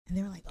And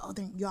they were like, "Oh,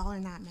 then y'all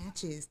are not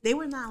matches." They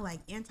were not like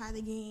anti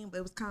the game, but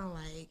it was kind of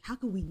like, "How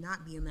could we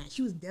not be a match?"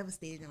 She was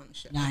devastated on the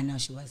show. No, I know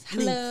she was.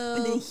 Hello.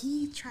 And then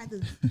he tried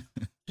to.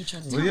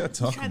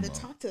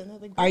 Talk to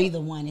another girl. Are you the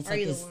one? It's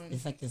like this.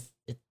 It's like this.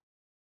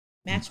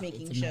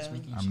 Matchmaking show.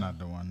 I'm not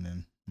the one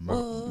then.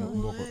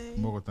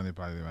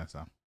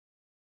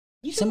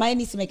 Somebody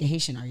needs to make a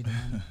Haitian Are You the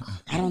One?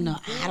 I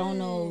don't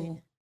know.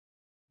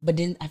 But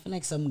then I feel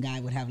like some guy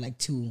would have like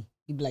two.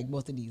 He'd be like,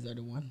 both of these are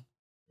the one.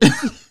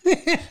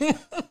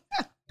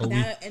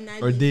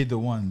 Or they the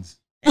ones.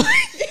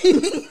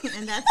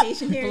 And that's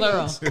Haitian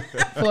heritage.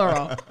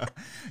 Plural.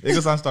 Ik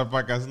ga start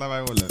podcast. Laat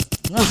mij willen.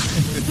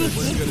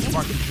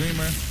 Sparky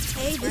Dreamer.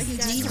 Hey, this is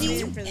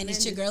Gigi, and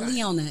it's your girl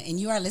Leona, and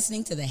you are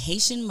listening to the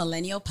Haitian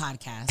Millennial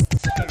Podcast.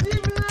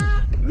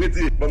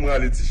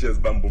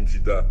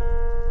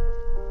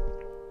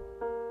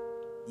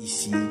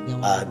 Ici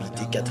a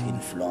habité Catherine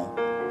Flan,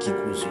 qui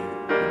cousu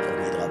le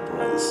premier drapeau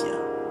haïtien.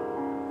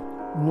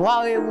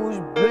 Noir et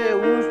rouge, bleu et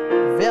rouge,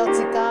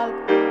 vertical,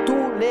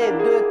 tous les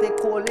deux t'es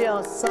collés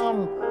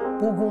ensemble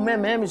pour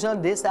vous-même, même Jean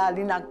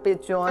Dessalines avec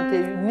Pétion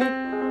t'es unis.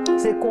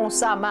 C'est comme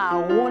ça,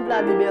 marron de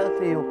la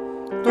liberté.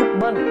 Toute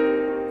bonne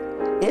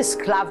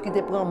esclave qui te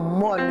prend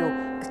mon,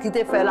 qui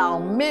te fait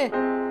l'armée,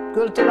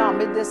 que te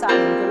l'armée de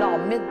Dessalines, que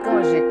l'armée de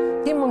Congé.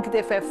 Qui monde qui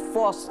te fait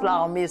force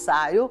l'armée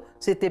ça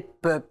c'était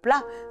peuple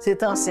là,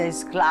 c'est ancien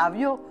esclave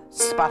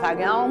c'est pas ta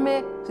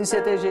armée, si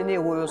c'était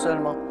généraux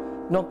seulement.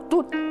 Donc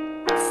toute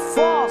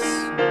force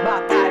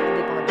bataille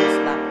indépendance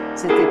là,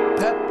 c'était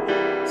peuple,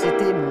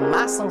 c'était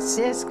masse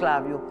ancien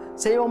esclave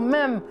c'est eux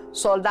même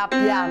soldats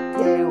pied à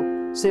terre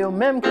c'est eux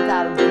même qui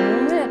t'a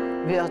brûlé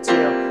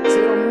vertière, c'est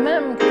eux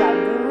même qui t'a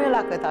brûlé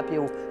la crête à pied,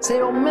 c'est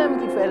eux même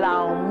qui fait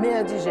l'armée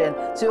indigène,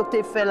 c'est eux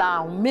qui fait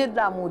l'armée de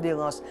la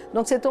modérance.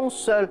 Donc c'est un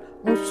seul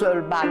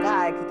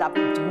bagaille qui t'a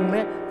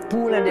brûlé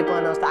pour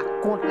l'indépendance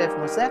contre les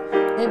Français.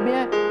 Eh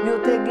bien, ils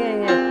ont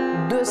gagné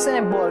deux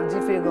symboles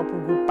différents pour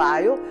le groupe,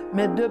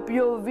 mais depuis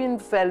qu'ils viennent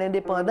faire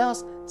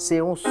l'indépendance, c'est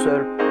un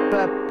seul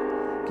peuple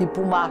qui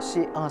peut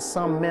marcher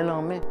ensemble, main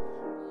en main.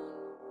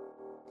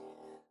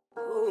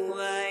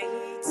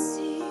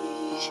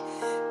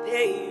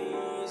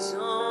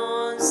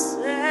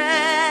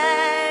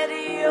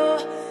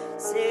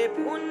 C'est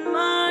pour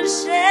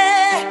manger,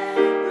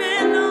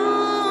 mais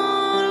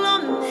non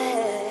l'homme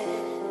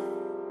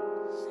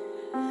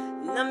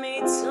n'a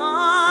mis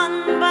ton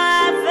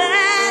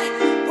bavette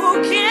pour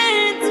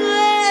qu'il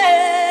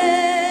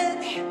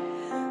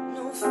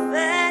nous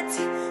fête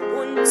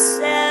pour nous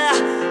serre,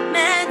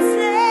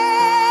 mettez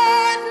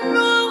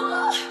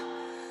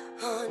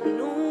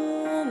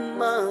nous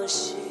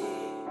manger,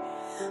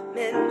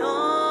 mais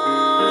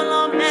non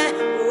l'homme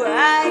pour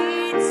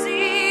Haïti.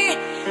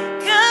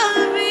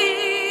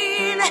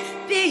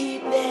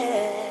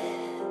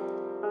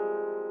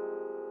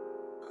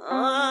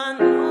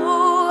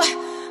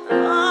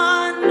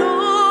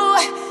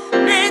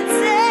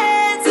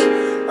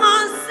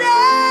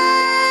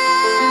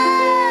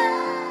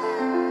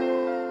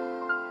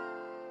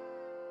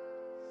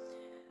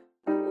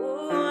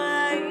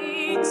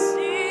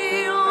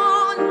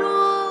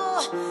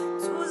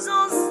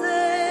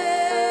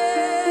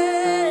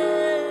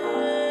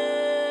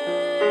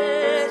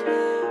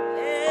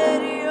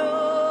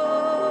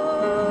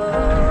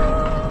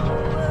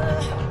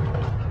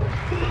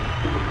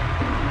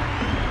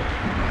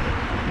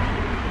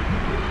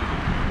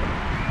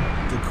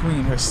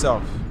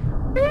 Herself.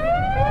 The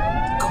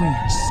queen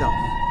herself.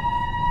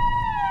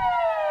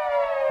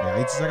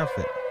 Yeah, it's like a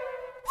fit.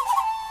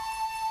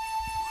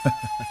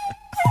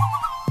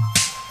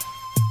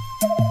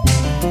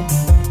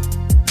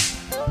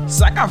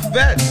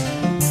 Sakafet.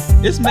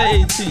 It's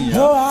May 18.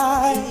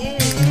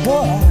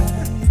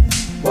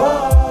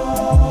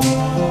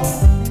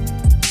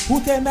 Où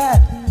t'es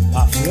mettre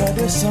à faire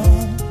de sang.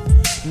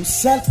 Nous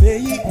seul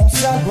pays, on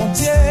seul bon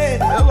Dieu.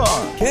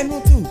 Que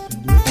nous tous.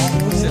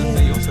 On seul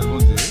pays, on seul bon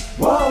Dieu.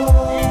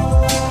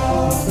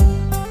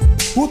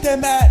 Où t'es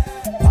mettre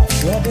à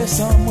faire de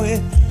sang.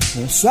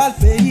 On seul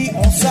pays,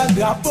 on seul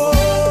drapeau.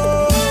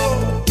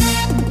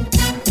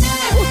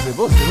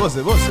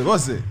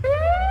 Você.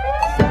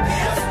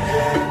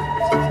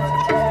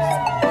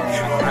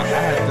 I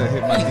had to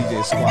hit my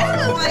DJ squad.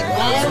 Oh my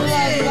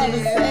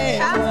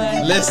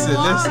God. Listen.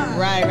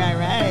 Right.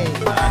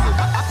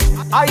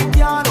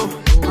 Haitiano,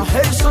 un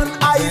Haitian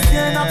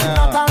haïtien, un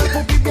natal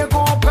pour bien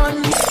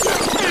comprendre.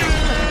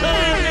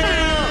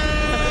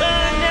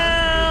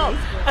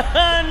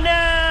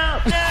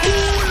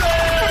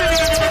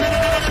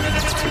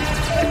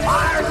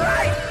 All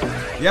right.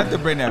 You have to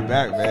bring that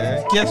back,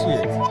 man. Guess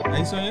what? Are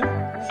you saying? I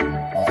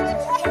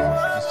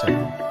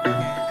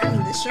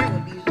mean, the shirt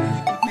would be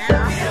mad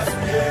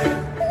awesome.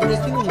 But if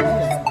you would do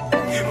that,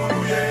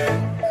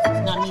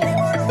 not me.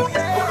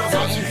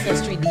 My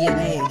ancestry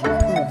DNA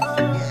proof.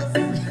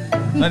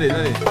 Not it.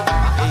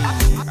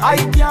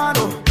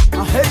 Haitiano,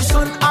 un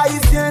Haitian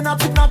haïtien, un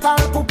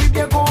natal pour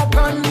bien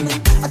comprendre.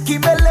 Qui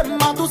me l'aime,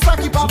 tout ça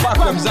qui va pas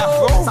comme ça.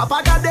 Ça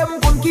va garder mon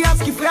compte qui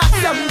est-ce qui fait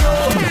accès.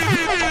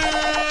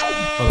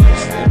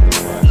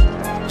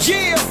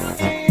 Yeah.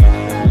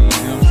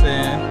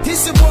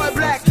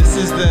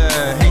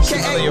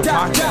 your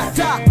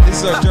pocket.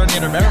 This is a journey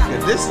in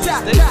America. This is a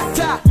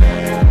staple.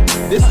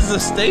 This is a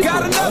staple.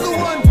 Got another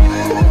one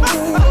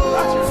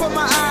for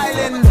my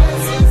island.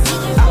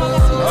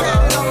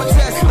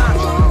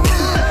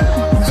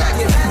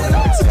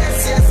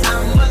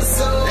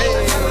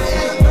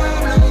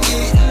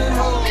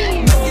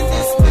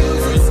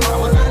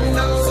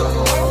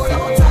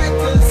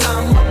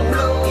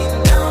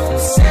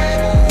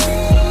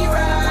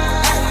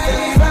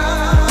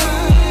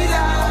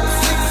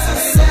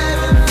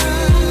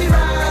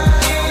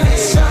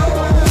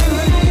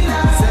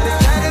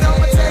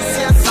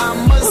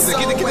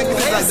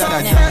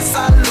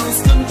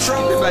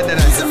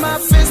 My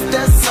fist,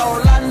 that's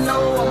all I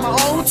know. On my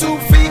own 2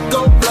 feet,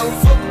 go blow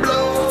for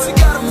blow. You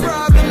got a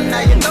problem, now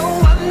you know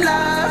I'm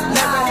live.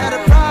 Never had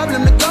a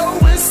problem to go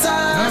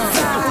inside.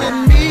 Fucking with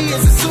me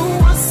is a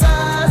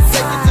suicide.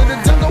 Take it to the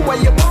jungle where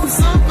you won't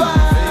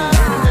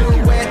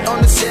survive. Wet on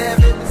the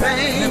Chevy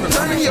paint.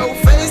 Turn your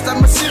face like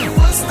my shit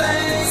was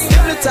stained.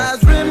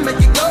 Hypnotized rim,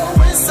 make you go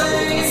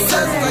insane.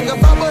 Just like a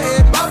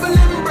bobblehead,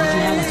 bobbling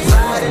brain.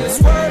 Riding and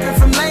swerving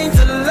from lane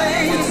to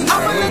lane.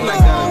 I'm a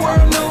little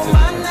world know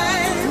my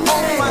name.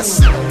 My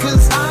shit,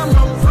 cause I'm a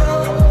pro.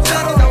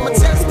 Got it on my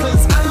chest,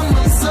 cause I'm a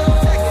soul.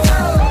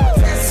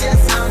 Yes,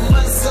 yes, I'm a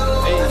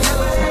soul.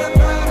 Never had a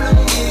problem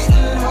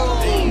getting home.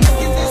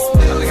 Making this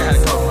bill, I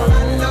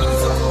know.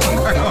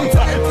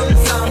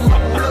 Cause I'm a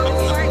blow.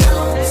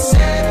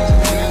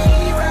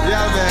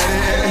 Yeah,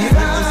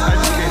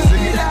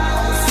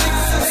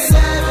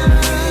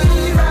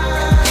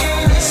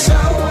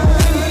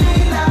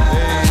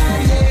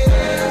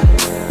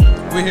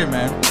 man. We're here,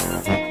 man.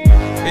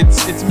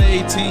 It's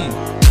May 18th.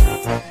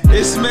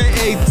 It's May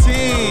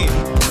 18th.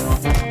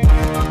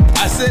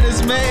 I said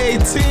it's May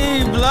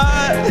 18th,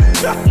 blood.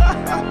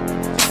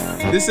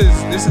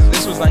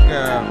 This was like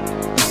a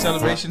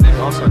celebration. There's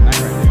also a night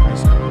right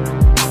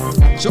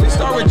there. Should we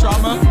start with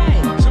drama?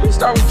 Should we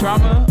start with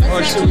drama,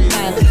 or should we?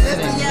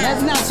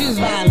 Let's not choose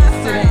violence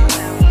today.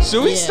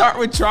 Should we start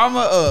with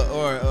trauma,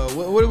 or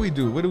what do we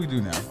do? What do we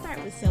do now?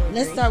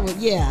 Let's start with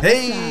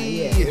Hey,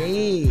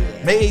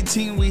 May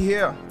 18th, we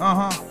here.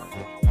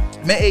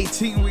 May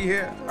 18th, we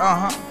here.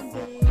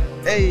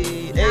 Hey,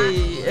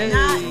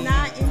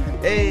 Not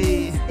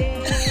hey,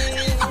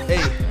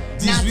 hey.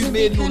 18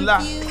 Mai nous là.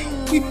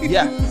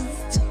 Yeah.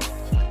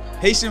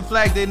 Haitian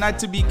Flag Day, not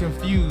to be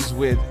confused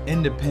with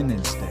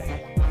Independence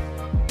Day.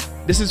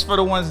 This is for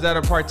the ones that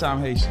are part-time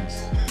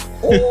Haitians.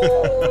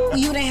 Ooh,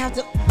 you didn't have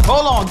to.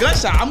 Hold on,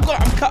 gunshot. I'm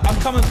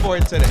coming for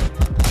it today.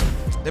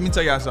 Let me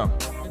tell y'all something.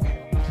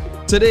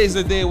 Today is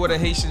the day where the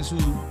Haitians who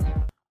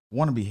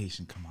want to be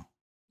Haitian come out.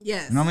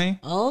 Yes. You know what I mean?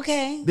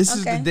 Okay. This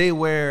is the day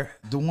where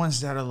the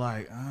ones that are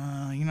like,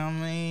 you know what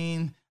I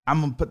mean? I'm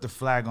going to put the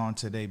flag on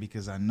today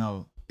because I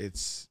know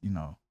it's,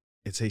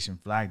 it's Haitian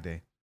Flag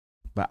Day.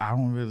 But I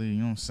don't really, you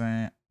know what I'm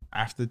saying?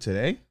 After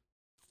today?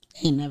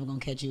 Ain't never going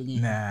to catch you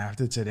again. Nah,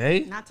 after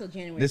today? Not till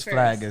January 1st. This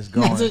flag is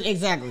going.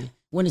 Exactly.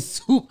 When the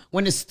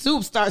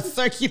soup starts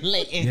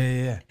circulating.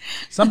 Yeah.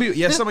 Some of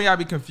y'all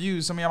be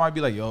confused. Some of y'all might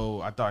be like,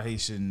 yo, I thought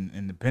Haitian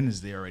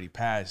Independence Day already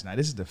passed. Now,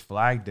 this is the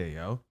Flag Day,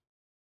 yo.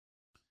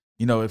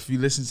 You know, if you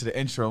listen to the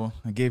intro,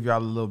 I gave y'all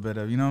a little bit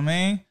of, you know what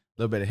I mean? A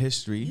little bit of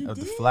history of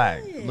the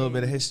flag. A little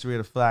bit of history of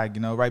the flag,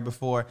 right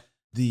before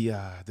the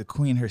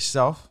queen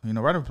herself,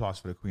 round of applause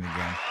for the queen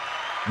again.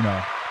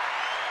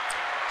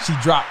 She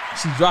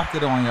dropped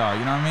it on y'all,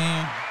 you know what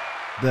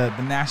I mean?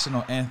 The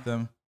national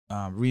anthem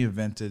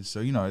reinvented. So,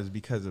 it's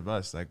because of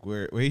us. Like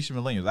we're Haitian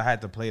millennials. I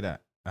had to play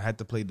that. I had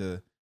to play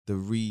the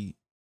redid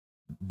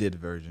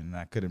version.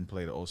 I couldn't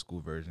play the old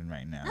school version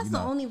right now. That's the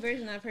only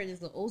version I've heard is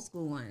the old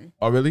school one.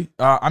 Oh, really?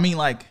 I mean,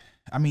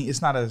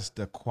 it's not as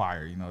the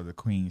choir, the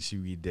queen, she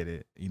redid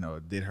it,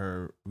 did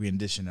her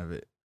rendition of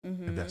it,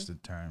 if that's the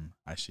term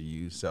I should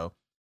use. So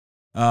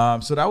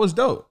that was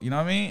dope, you know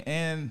what I mean?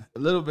 And a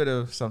little bit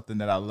of something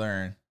that I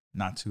learned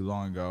not too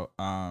long ago.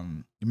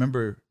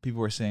 Remember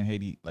people were saying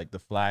Haiti, like the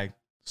flag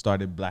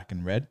started black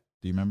and red.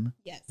 Do you remember?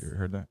 Yes. You ever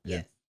heard that?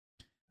 Yes.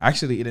 Yeah.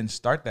 Actually, it didn't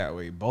start that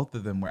way. Both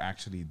of them were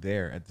actually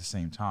there at the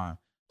same time.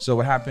 So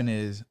what happened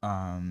is,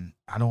 I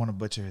don't want to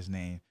butcher his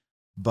name,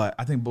 but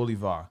I think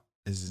Bolivar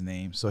is his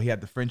name. So he had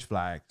the French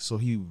flag. So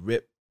he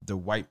ripped the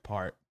white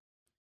part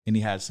and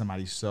he had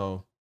somebody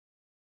sew,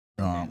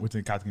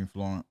 within Catherine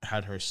Florent,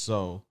 had her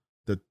sew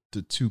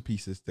the two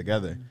pieces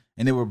together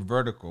and they were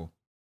vertical.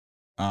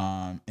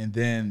 And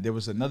then there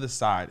was another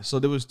side. So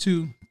there was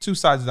two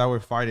sides that were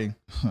fighting.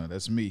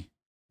 That's me.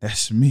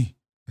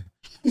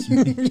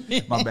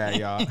 My bad,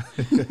 y'all.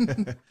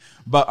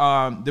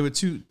 But there were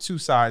two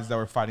sides that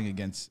were fighting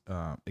against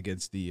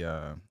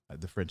the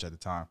French at the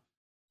time.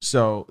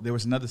 So there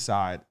was another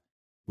side,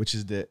 which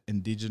is the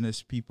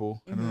indigenous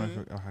people. I don't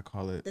know how I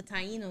call it. The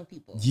Taino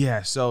people.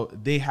 Yeah. So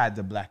they had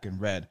the black and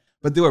red,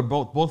 but they were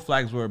both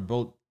flags were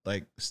both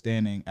like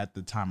standing at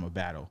the time of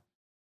battle,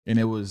 and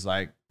it was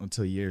like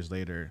until years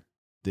later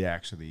they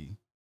actually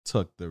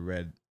took the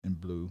red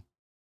and blue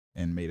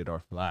and made it our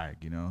flag.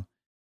 And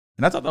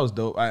I thought that was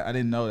dope. I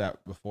didn't know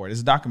that before.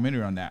 There's a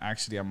documentary on that.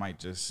 Actually, I might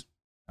just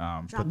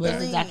put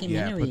the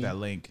documentary? put that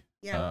link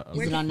Yeah.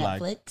 Is it on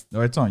Flag. Netflix?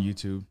 No, it's on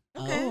YouTube.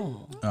 Okay.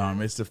 Oh.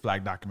 It's the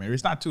Flag documentary.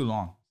 It's not too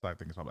long. I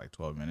think it's probably like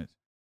 12 minutes.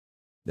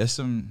 There's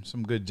some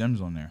good gems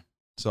on there.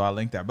 So I'll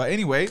link that. But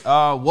anyway,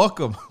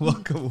 welcome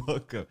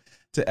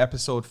to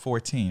episode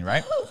 14,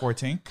 right?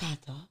 14?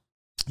 Kato.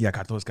 Yeah,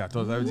 14.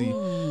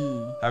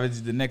 That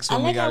was the next I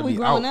one. like We how gotta we be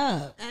growing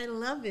out. up. I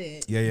love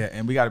it. Yeah,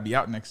 and we gotta be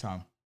out next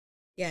time.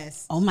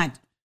 Yes. Oh my.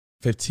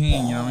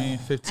 15, you know what I mean?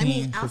 15. I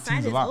mean, 15's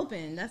outside a is lot.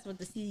 open. That's what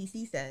the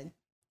CDC said.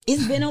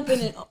 It's been open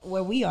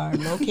where we are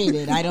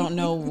located. I don't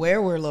know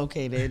where we're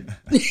located.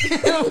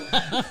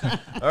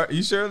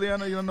 You sure,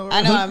 Leona? You don't know?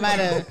 I know I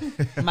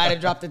might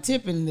have dropped a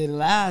tip in the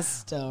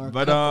last.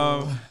 But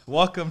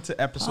welcome to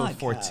episode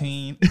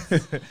 14.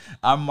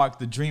 I'm Mark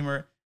the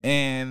Dreamer,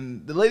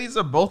 and the ladies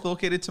are both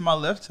located to my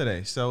left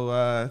today.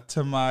 So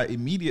to my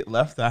immediate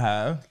left, I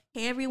have.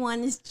 Hey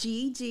everyone, it's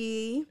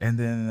Gigi. And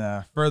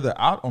then further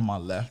out on my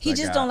left, He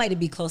just don't like to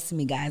be close to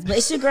me, guys. But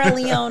it's your girl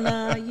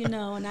Leona,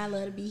 and I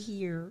love to be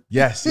here.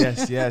 Yes.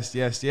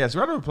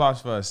 Round of applause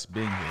for us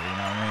being here. You know what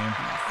I mean?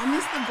 I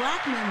missed the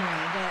black memo,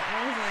 but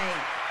I was like,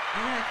 I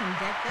gotta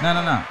conduct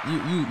that.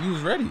 No. You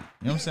was ready. You know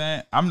what I'm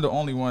saying? I'm the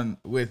only one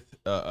with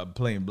a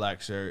plain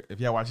black shirt.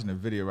 If y'all watching the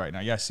video right now,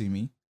 y'all see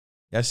me.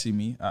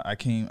 I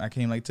came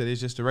like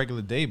today's just a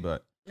regular day,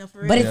 but. No, for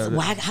real. But it's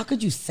why? How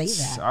could you say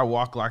that? I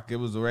walk like it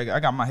was a regular. I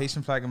got my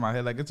Haitian flag in my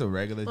head like it's a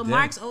regular But day.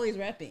 Mark's always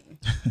repping.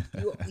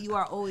 You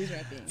are always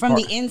repping. From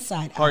the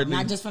inside out, hardly-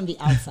 not just from the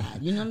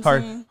outside. You know what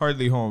I'm saying?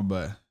 Hardly home,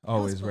 but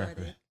always That was poetic.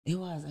 rapping. It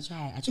was.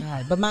 I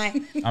tried. But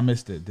I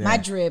missed it. Damn. my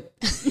drip.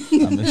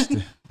 I missed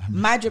it.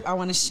 My drip, I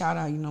want to shout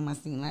out, my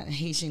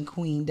Haitian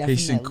queen,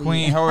 definitely. Haitian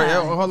queen. Hold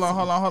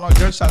on.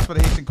 Gunshots for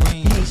the Haitian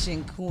queen.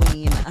 Haitian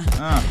queen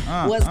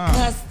was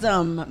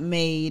custom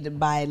made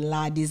by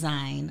La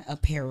Design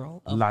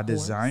Apparel. of La course.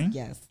 Design?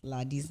 Yes,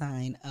 La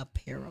Design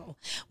Apparel,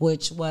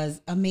 which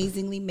was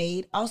amazingly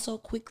made, also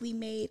quickly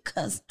made,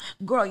 because,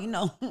 girl,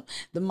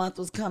 the month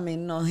was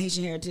coming,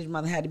 Haitian Heritage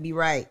Month had to be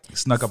right.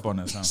 Snuck up on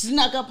us, huh?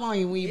 Snuck up on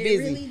you when you're It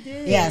busy. really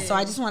did. Yeah, so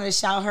I just wanted to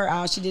shout her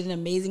out. She did an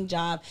amazing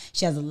job.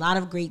 She has a lot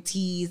of great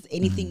teas,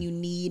 anything you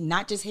need,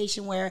 not just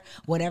Haitian wear,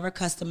 whatever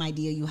custom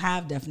idea you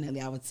have,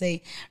 definitely I would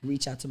say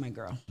reach out to my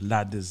girl.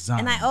 La Design.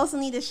 And I also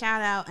need to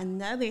shout out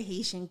another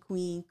Haitian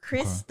queen,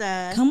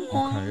 Krista. Come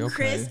on.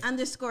 Okay.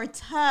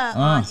 Chris_Tuh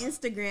on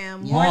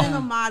Instagram. More than a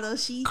model.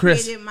 She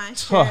Chris created my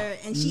Tuh. shirt.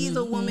 And she's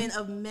a woman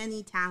of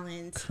many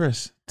talents.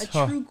 Chris. A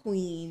Tuh. true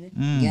queen.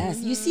 Yes,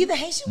 you see the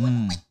Haitian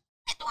women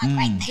doing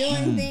right there.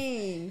 Doing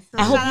things. So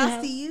I hope shout you out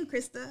have- to you,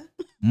 Krista.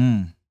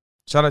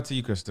 Shout out to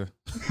you, Krista.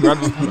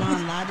 Come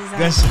on, La Design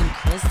Guns- and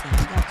Kristen. You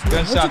got two.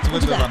 Gunshots What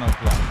with you the got? round of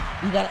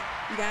applause. You got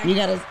You got You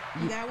got us.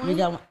 You got one? We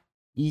got one.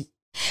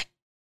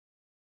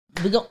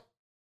 We go.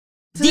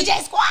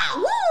 DJ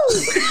Squad.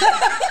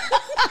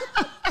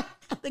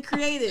 the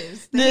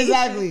creatives.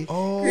 Exactly.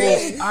 Oh,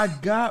 I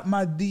got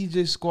my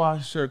DJ Squad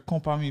shirt.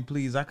 Compa me,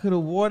 please. I could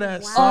have wore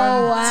that. Wow.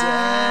 son. Oh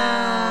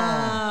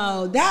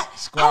wow! That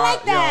Squad, I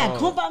like that. yo.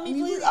 Come by me,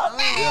 please.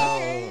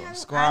 Okay. Yo,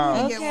 Squad.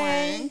 I need to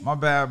Okay. get one. My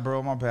bad,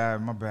 bro. My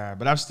bad.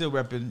 But I'm still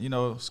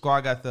repping.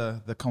 Squad got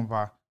the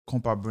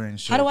compa brand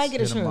shirt. How do I get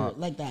a shirt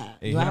like that?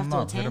 Hey, Do I hit have him to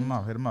up. Hit attend? him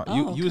up. Hit him up. Oh,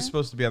 You okay. was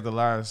supposed to be at the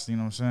last. You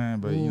know what I'm saying?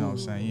 But you know what I'm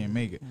saying. You didn't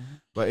make it.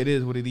 But it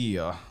is what it is.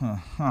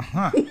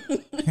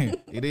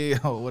 It is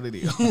what it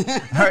is. All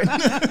right.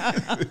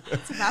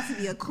 It's about to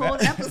be a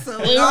cold episode.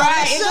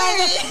 Right.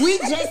 It's like, we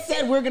just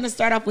said we're gonna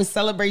start off with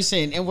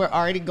celebration, and we're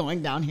already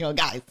going downhill,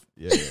 guys.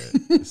 Yeah.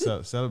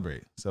 So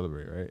celebrate,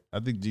 right? I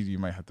think Gigi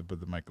might have to put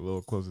the mic a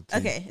little closer to you.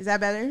 Okay, is that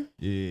better?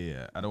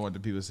 Yeah. I don't want the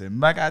people saying,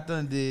 "Back out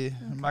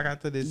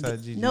this,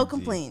 Gigi." No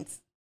complaints.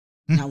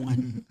 Not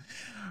one.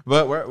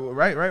 But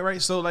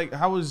right. So like,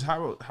 how was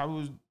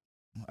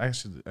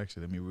actually?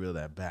 Let me reel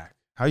that back.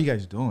 How you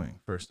guys doing?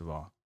 First of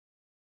all,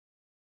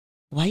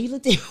 Why you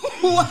look at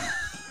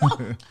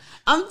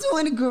I'm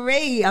doing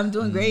great.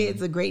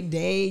 It's a great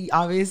day.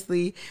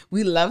 Obviously,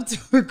 we love to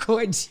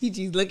record.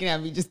 Gigi's looking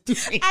at me just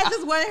doing. I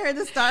just wanted her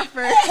to start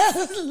first. I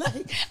was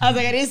like, I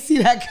didn't see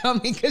that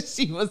coming because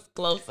she was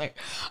closer.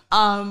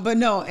 But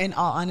no, in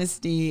all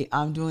honesty,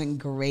 I'm doing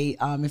great.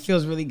 It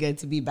feels really good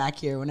to be back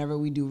here whenever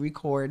we do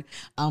record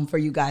for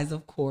you guys,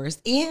 of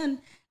course, and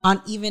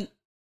on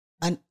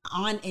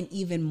an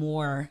even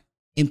more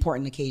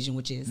important occasion,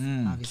 which is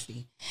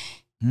obviously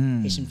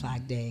Haitian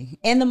Flag Day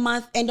and the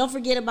month. And don't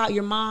forget about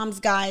your moms,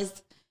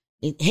 guys.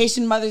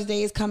 Haitian Mother's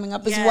Day is coming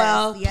up as Yes,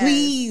 well. yes.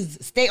 Please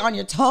stay on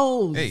your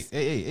toes.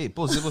 Hey,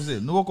 pause.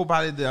 Nous allons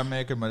parler de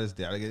American Mother's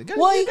Day.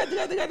 Why?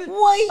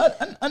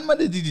 Un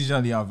Mother's Day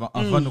déjà li avant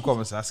nous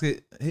commencer parce que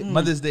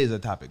Mother's Day is a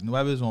topic. Nous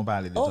avons besoin de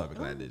parler de topic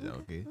là déjà,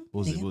 OK?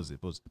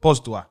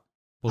 Pose-toi.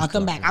 I'll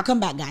come back, guys.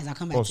 I'll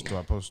come back. to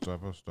you.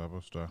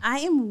 Pose-toi. I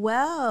am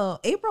well.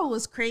 April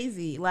was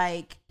crazy.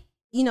 Like,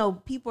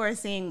 people are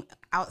saying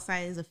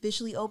outside is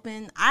officially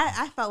open.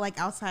 I felt like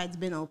outside's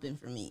been open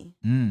for me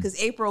because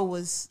April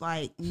was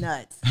like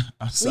nuts.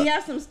 We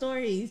have some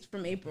stories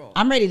from April.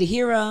 I'm ready to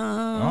hear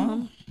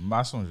them.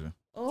 Masonge.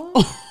 Oh,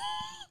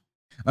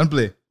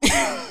 Unplay.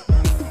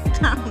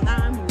 I'm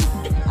ready.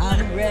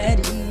 I'm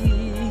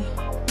ready.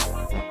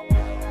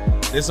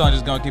 This song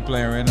just gonna keep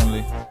playing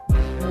randomly.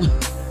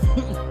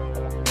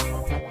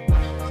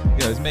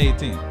 Yeah, it's May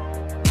 18th.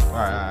 All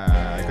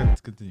right.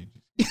 Continue.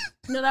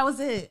 No, that was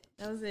it.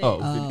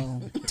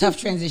 Oh, Tough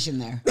transition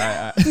there.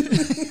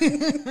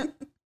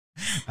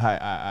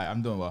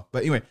 I'm doing well.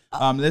 But anyway,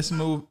 let's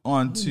move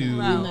on to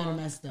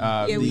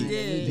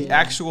the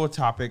actual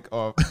topic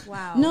of.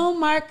 Wow. No,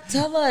 Mark,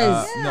 tell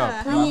us.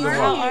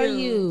 How are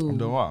you?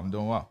 I'm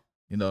doing well.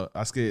 You know,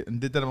 I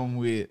did that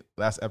with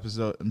last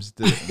episode. I'm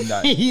still.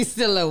 He's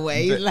still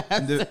away. You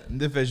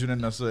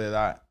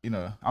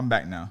know, I'm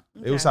back now.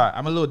 Okay. It was hard.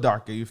 I'm a little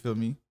darker. You feel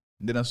me?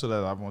 Then I saw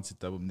that I wanted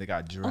to. They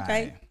got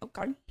dry.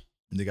 Okay.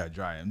 They got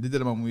dry. Did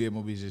that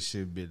movie just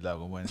shit bit like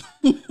when.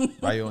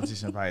 By your own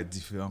teaching, by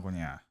different.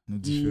 No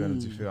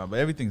different. But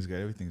everything's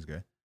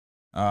good.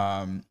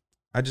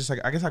 I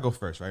guess I go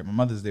first, right? My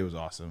Mother's Day was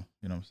awesome.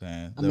 You know what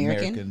I'm saying?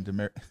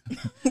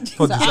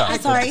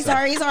 Sorry.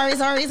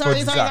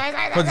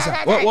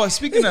 Well,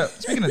 speaking of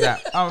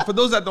that, for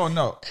those that don't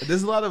know,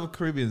 there's a lot of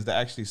Caribbeans that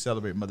actually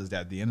celebrate Mother's Day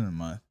at the end of the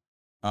month.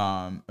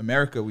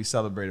 America, we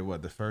celebrated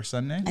the first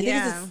Sunday?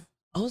 Yeah.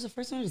 It was the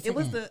first one or the second? It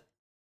was the.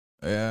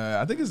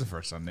 I think it's the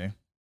first Sunday.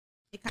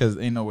 Because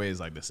ain't no way it's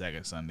like the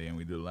second Sunday and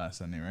we do the last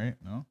Sunday, right?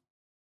 No?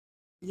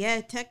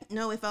 Yeah,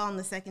 no, it fell on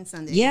the second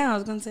Sunday. Yeah, I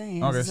was gonna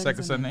say. Okay,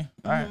 second Sunday.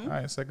 All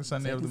right, second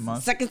Sunday of the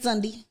month. Second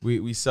Sunday.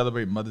 We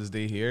celebrate Mother's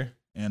Day here,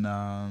 and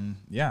I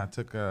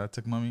took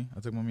mommy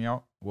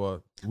out.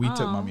 Well, we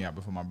took mommy out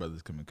before my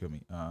brothers come and kill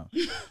me.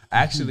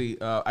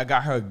 Actually, I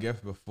got her a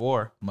gift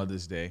before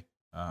Mother's Day.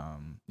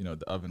 You know,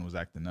 the oven was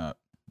acting up,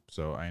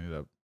 so I ended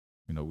up.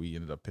 You know, we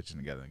ended up pitching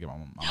together and get my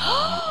mom.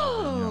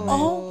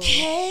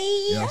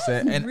 Okay. You know what I'm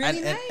saying? And, really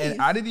nice. and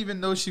I didn't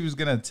even know she was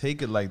gonna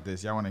take it like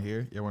this. Y'all want to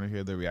hear? Y'all want to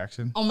hear the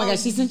reaction? Oh my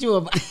gosh, she sent you a.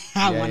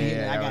 I want to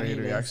hear it. I gotta hear hear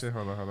the this. reaction.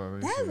 Hold on.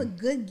 That is a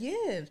good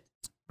gift.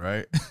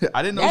 Right?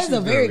 I didn't know That she is was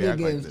a very gonna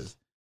good react gift. like this.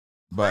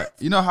 But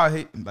you know how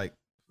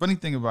funny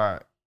thing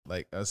about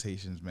like us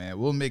Haitians, man,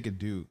 we'll make it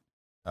do.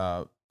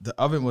 The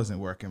oven wasn't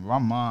working. My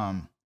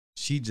mom,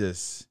 she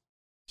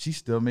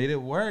still made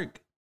it work.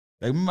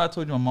 Like remember I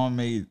told you my mom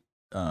made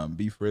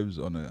beef ribs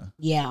on the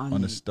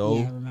stove.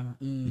 Yeah, I remember.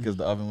 Because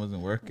the oven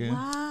wasn't working.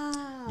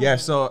 Wow. Yeah,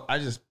 so I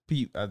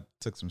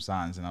took some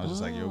signs and I was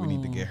just like, yo, we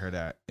need to get her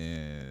that.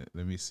 And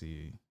let me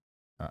see.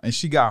 And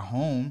she got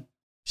home.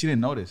 She didn't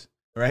notice,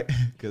 right?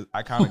 Because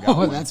I kind of got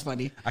one. That's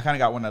funny. I kind of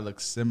got one that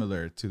looked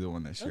similar to the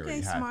one that she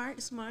already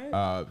had.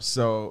 Smart.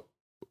 So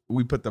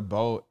we put the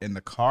bow in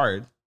the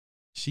card.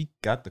 She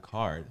got the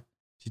card.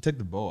 She took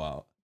the bow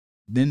out.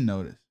 Didn't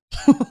notice.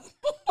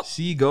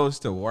 She goes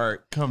to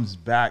work, comes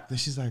back. Then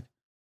she's like,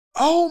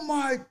 oh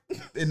my.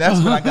 And that's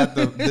when I got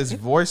this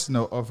voice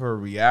note of her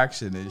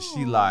reaction. And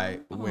she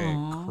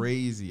went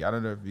crazy. I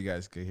don't know if you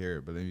guys could hear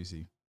it, but let me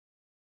see.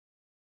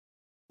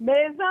 Mes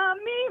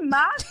amis,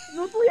 Max,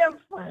 nous trouvons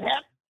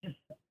frère.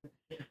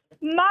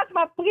 Max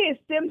m'a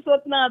pressé,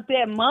 m'saute dans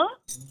terment.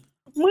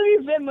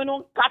 M'rive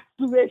menon 4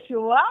 souvé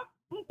choua.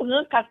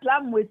 M'prend 4 là,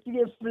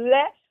 m'retire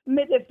fleur,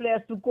 mette fleur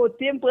sous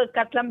côté, m'prend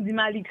 4 là, m'di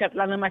mali 4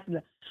 là dans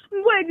machine.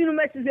 M'voye di nou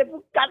merci c'est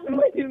pour 4,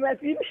 m'voye di nou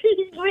merci.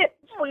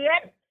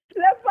 Frère.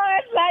 Le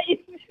frère là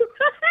ici.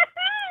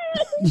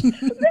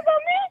 Mes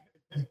amis.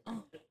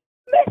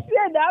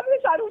 Messieurs, dames,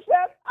 ça nous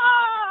fait.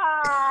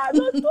 Ah,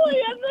 nous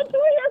touillons.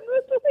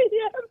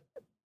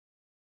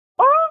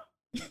 Oh,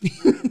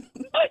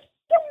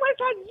 c'est moi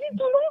ça dit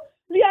tout non.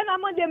 Liana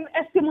m'a dit,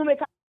 est-ce que mon mec.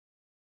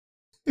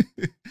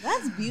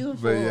 That's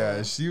beautiful. But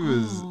yeah, she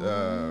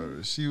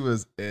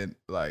was in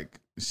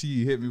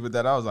she hit me with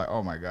that. I was like,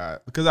 oh my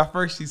God. Because at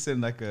first she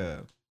sent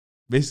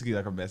basically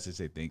a message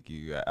say thank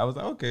you. I was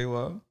like, okay,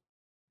 well,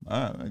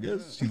 I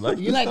guess she liked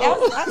it. You like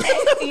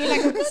that? You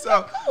like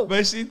so,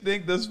 but she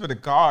thanked us for the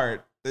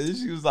card. And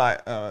she was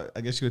like, I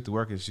guess she went to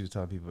work and she was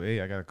telling people,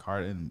 hey, I got a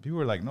card. And people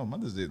were like, no,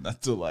 Mother's Day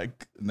not till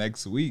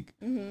next week.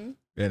 Mm-hmm.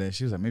 And then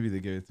she was like, maybe they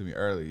gave it to me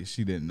early.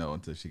 She didn't know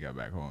until she got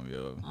back home.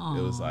 Yo,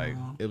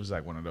 it was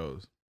like one of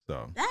those.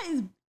 So that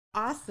is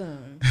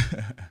awesome.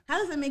 How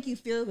does it make you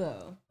feel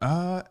though?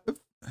 It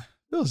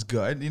feels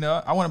good. You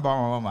know, I want to buy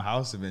my mom a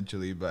house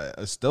eventually, but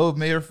a stove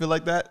made her feel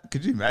like that.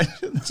 Could you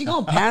imagine? She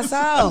gonna pass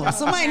out.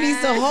 Somebody needs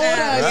to hold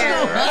her. She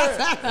gonna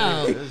pass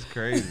out. It's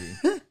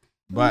crazy.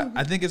 But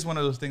I think it's one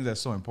of those things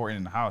that's so important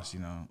in the house, you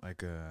know,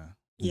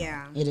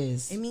 yeah, it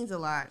is. It means a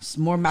lot. It's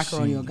more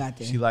macaroni you got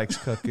there. She likes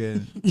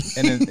cooking,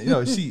 and then you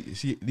know she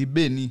the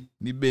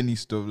Benny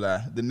stove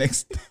the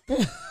next.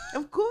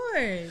 Of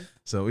course.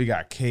 So we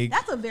got cake.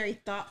 That's a very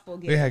thoughtful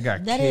gift. We had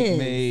cake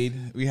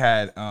made. We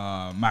had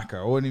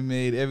macaroni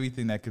made.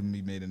 Everything that can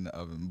be made in the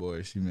oven,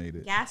 boy, she made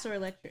it. Gas or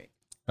electric?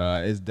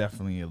 It's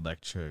definitely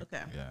electric.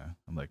 Okay. Yeah,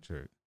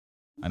 electric.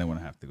 I didn't want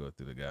to have to go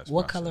through the gas.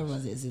 What process. color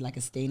was it? Is it like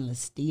a stainless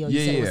steel?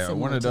 Yeah,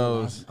 one of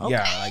those. Okay.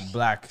 Yeah, like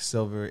black,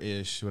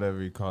 silver-ish,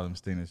 whatever you call them,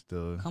 stainless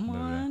steel. Come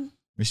on.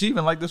 And she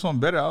even liked this one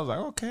better. I was like,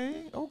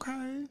 okay.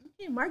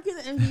 Hey, Mark, you're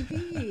the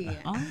MVP.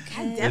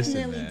 Okay. I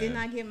definitely did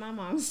not get my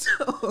mom's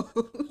stove.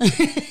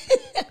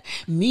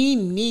 Me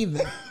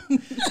neither.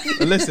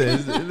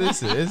 Listen,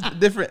 it's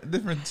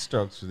different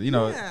strokes. You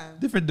know,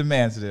 different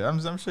demands to it.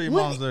 I'm sure your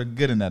moms are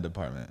good in that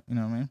department. You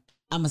know what I mean?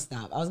 I'm gonna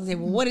stop. I was gonna say,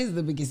 well, what is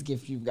the biggest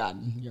gift you've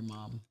gotten your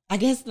mom? I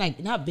guess like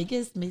not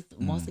biggest,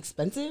 most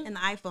expensive. An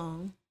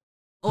iPhone.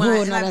 Oh,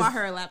 Oh, and no, I that's- bought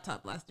her a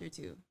laptop last year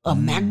too. A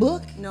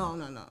MacBook? No.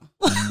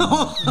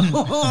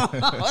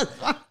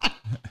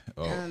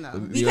 Oh, No.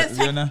 Because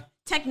Leona?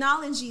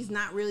 technology is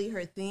not really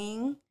her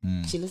thing.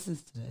 She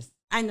listens to this.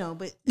 I know,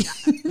 but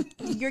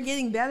you're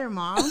getting better,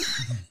 Mom.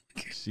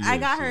 I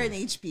got her an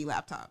HP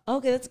laptop.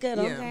 Okay, that's good.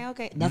 Yeah.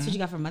 Okay. That's what you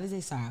got for Mother's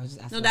Day? Sorry, I was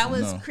just asking. No, that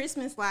was No.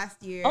 Christmas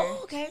last year.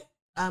 Oh, okay.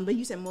 But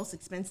you said most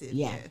expensive.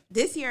 Yeah.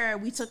 This year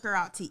we took her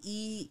out to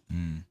eat.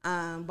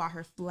 Bought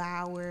her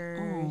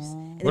flowers.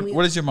 And then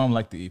What does your mom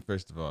like to eat,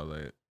 first of all?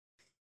 Like,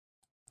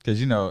 because,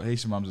 you know,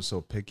 Haitian moms are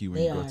so picky when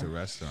They you go are. to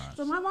restaurants.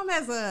 So my mom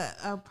has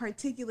a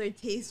particular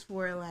taste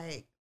for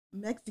like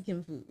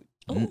Mexican food.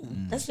 Oh,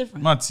 that's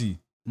different. Mati.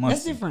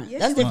 That's different. Yeah,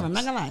 That's she different. I'm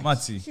not gonna lie.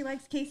 Mati. She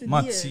likes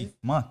quesadillas.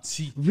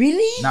 Mati.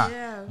 Really? Nah,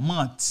 Yeah.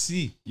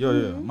 Mati.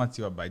 Yo,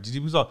 Mati wabay. Didi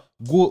pou sa,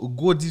 go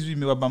 18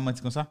 me wabay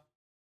Mati kon sa?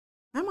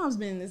 My mom's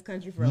been in this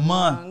country for a long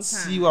Mati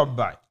time.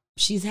 wabay.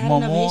 She's had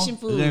enough Maman Haitian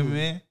food.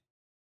 reme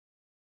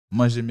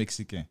manje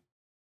Mexicain.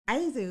 I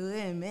didn't say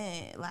really,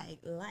 man.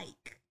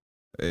 Like.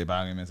 Eh,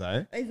 ba reme sa,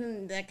 eh?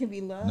 Isn't that can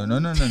be love? No.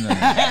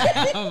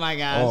 Oh my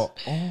gosh.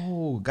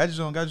 Gade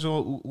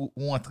jon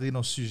ou entre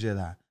nan suje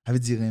la. Ave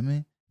di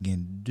reme,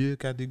 gen 2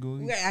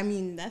 kategori. Yeah, I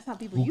mean, that's how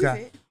people Who use got-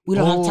 it. We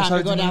don't Oh, have time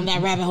sorry, to go do down you-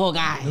 that rabbit hole,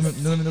 guys.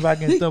 Nou ba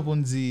gen tan pou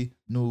nou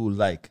nou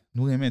like.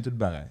 Nou reme tout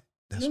bagay.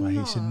 That's why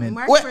No, Haitian men.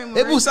 Mark Ouais, Framework,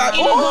 et pour ça, Mark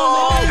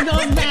oh! It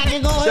goes back.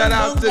 It goes Shout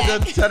out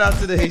back.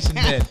 to the Haitian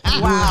men.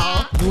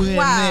 Wow. Nou reme,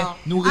 Wow.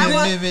 nou I reme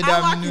walk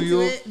mesdames nou into yo.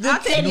 it. The I'll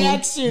take it.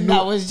 connection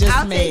that was just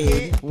I'll take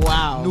made. it.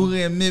 Wow. Nou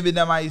reme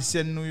mesdames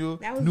haïtiennes nou yo.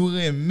 That was- Nou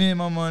reme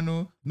maman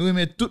nou. Nou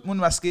reme tout moun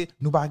paske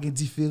nou pa gen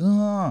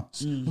diferans.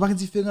 Nou pa gen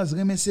diferans.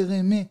 Reme se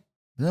reme.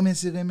 Reme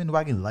se reme. Nou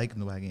pa gen like,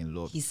 nou pa gen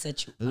love. He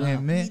set you up.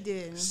 Reme He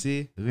did.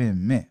 se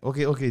reme.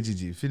 Ok,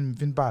 Gigi. Fin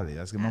pale.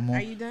 Aske maman.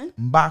 Are you done?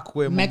 Mba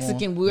kwe maman.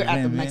 Mexican, we're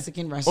at the reme.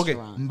 Mexican Ok,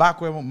 restaurant. mba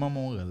kwe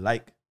maman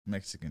like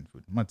Mexican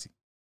food. Mati.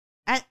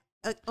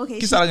 Okay.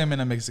 Ki sa la reme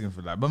nan Mexican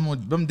food la?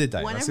 Bam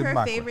detay. One of Aske her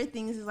mba kwe. favorite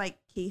things is like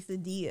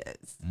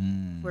quesadillas,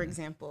 for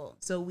example.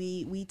 So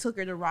we took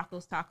her to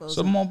Rocco's Tacos.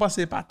 So maman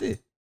pase pate.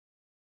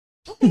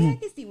 Okay, I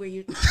can see where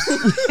you.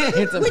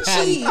 It's a With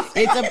patty. cheese.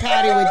 It's a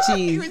patty with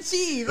cheese. With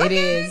cheese. It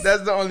Okay. is.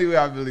 That's the only way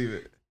I believe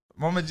it.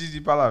 Mama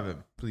Gigi, palaver,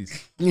 please.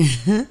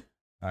 All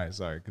right,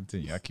 sorry.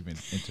 Continue. I keep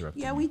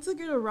interrupting. Yeah, you. we took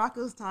her to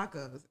Rocco's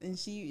Tacos, and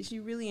she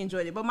really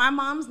enjoyed it. But my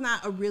mom's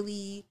not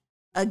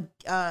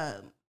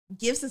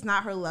gifts is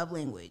not her love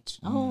language.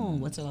 Oh,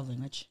 what's her love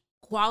language?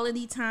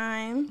 Quality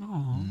time,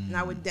 Oh. and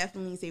I would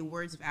definitely say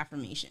words of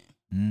affirmation.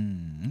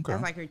 Okay.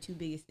 That's like her two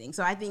biggest things.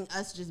 So I think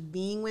us just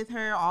being with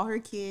her, all her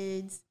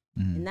kids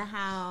in the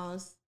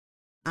house.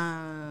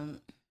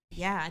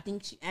 Yeah, I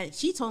think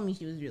she told me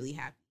she was really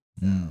happy.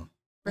 So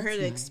for her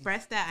to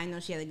express that, I know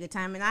she had a good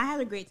time, and I had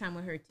a great time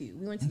with her too.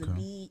 We went to the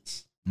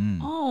beach.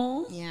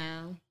 Oh.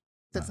 Yeah,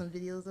 took some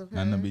videos of her.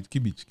 Nana beach, ki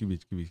beach.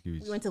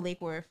 We went to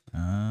Lake Worth.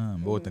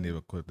 Mbo wote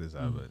never quote this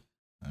out, but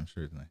I'm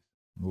sure it's nice.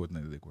 Mbo wote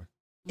never like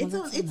It's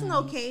Well, that's it's so an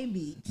nice. okay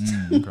beach.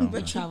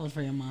 But traveled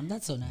for your mom.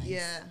 That's so nice.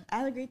 Yeah, I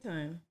had a great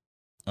time.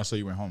 Oh, so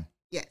you went home.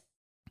 Yes.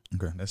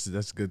 Okay,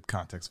 that's good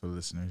context for the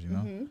listeners, you know.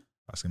 Mhm.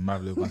 Parce que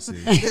mavle pense.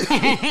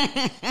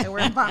 And we're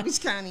in Palm Beach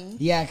County.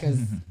 Yeah, because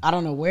I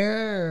don't know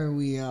where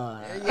we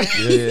are.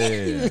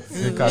 Yeah.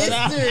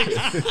 Mystery.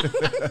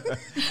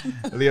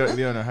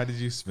 Leona, how did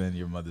you spend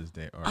your Mother's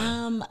Day or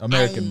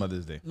American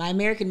Mother's Day? My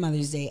American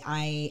Mother's Day,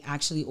 I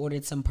actually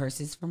ordered some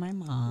purses for my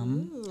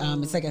mom.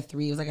 It's like it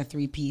was like a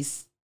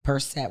 3-piece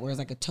purse set where it's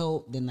like a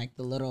tote, then like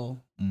the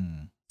little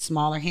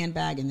smaller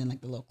handbag, and then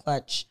like the little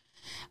clutch.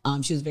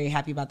 She was very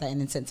happy about that,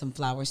 and then sent some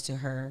flowers to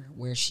her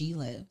where she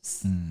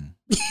lives. and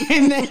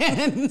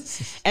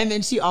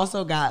then she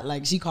also got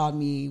she called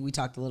me. We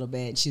talked a little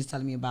bit. She was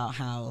telling me about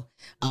how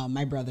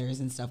my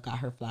brothers and stuff got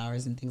her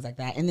flowers and things like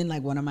that. And then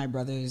like one of my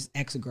brother's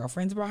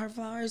ex-girlfriends brought her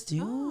flowers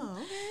too.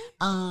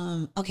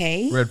 Oh,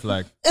 Okay. Red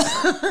flag.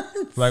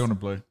 Flag on the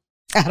play.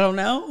 I don't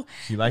know.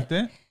 She liked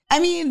it? I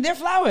mean, they're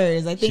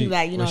flowers. I think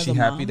that, was as she a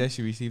happy mom, that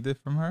she received it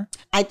from her?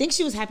 I think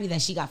she was happy that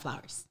she got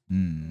flowers.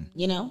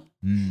 You know?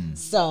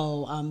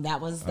 So that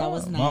was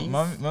nice.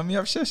 Mommy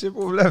have cherché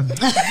problem.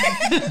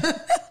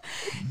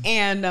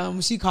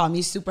 And she called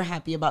me super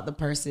happy about the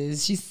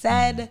purses. She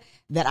said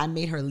that I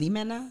made her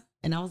limena.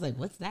 And I was like,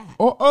 what's that?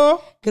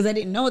 Oh. Because I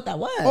didn't know what that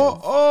was.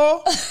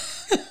 Oh.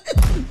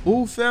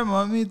 Ou fait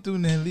mommy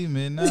tourner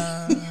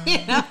limena.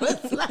 And I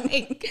was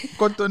like,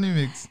 Contoni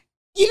mix.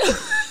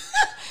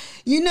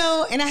 you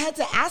know, and I had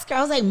to ask her.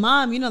 I was like,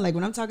 Mom, like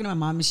when I'm talking to my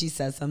mom and she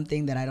says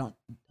something that I don't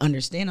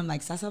understand, I'm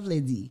like, Sasa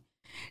vledi.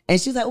 And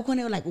she was like,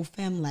 Ukone like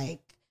ufem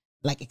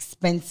like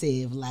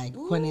expensive, like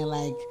Ukone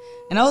like,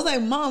 and I was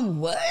like, Mom,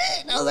 what?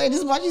 I was like, I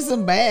just bought you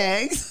some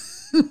bags.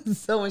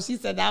 So when she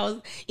said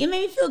that it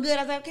made me feel good.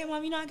 I was like, okay,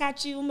 Mom, I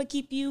got you. I'm gonna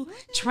keep you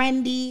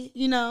trendy,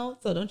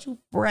 so don't you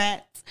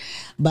fret.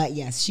 But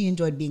yes, she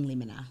enjoyed being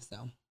limina.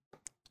 So,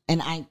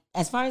 and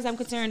as far as I'm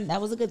concerned,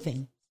 that was a good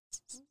thing.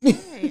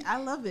 hey,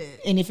 I love it.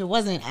 And if it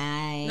wasn't,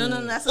 I night.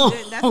 No, that's a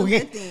good. That's a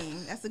good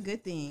thing. That's a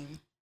good thing.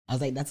 I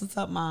was like, "That's what's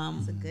up, Mom.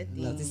 It's a good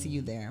thing. Love to see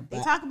you there." They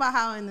But, talk about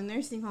how in the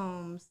nursing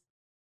homes,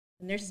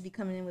 the nurses be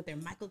coming in with their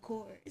Michael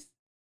Kors,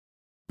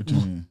 What you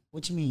mean?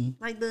 what you mean?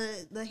 like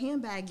the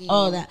handbag game.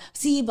 Oh, that.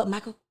 See, but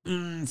Michael.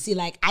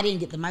 Like I didn't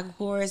get the Michael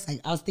Kors. Like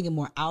I was thinking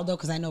more Aldo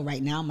because I know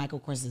right now Michael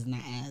Kors is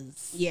not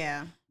as.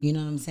 Yeah, You know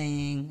what I'm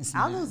saying? It's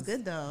not Aldo's as-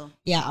 good though.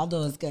 Yeah,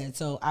 Aldo is good.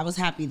 So I was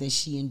happy that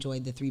she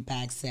enjoyed the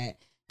 3-bag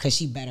set because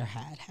she better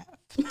had half.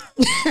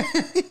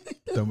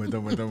 Don't wait.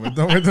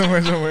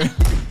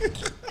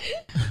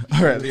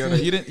 All right, Leona,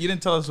 you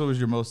didn't tell us what was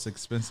your most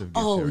expensive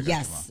gift. you Oh ever got your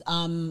yes,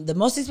 the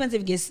most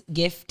expensive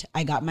gift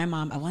I got my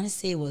mom. I want to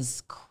say it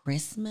was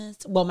Christmas.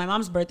 Well, my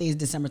mom's birthday is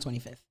December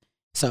 25th.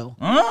 So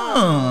mom.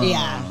 Oh.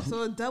 yeah,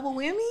 So a double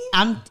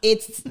whammy.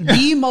 It's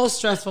the most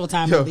stressful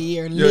time of the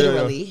year,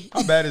 literally.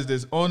 How bad is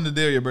this? On the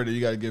day of your birthday,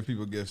 you got to give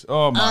people gifts.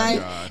 Oh my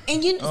god.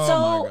 And you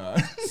Oh my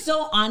God.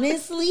 so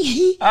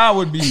honestly, I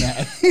would be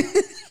mad.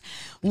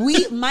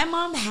 my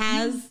mom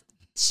has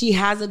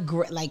a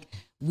great, like,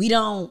 we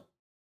don't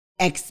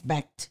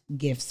expect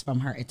gifts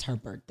from her. It's her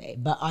birthday,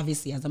 but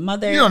obviously as a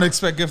mother, You don't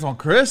expect gifts on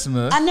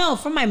Christmas. I know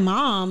from my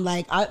mom,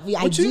 like I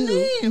What do. you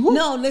mean? Who-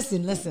 No,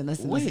 listen.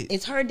 Wait.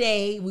 It's her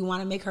day. We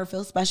want to make her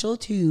feel special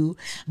too,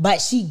 but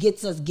she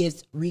gets us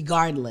gifts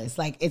regardless.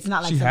 Like it's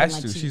not like She something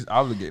has like to. She's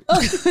obligated.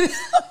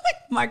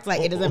 Mark's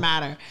like it doesn't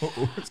matter.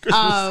 It's Christmas.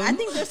 I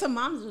think there's some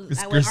moms It's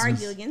that would Christmas.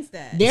 argue against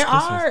that. There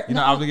Christmas. are You're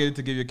not obligated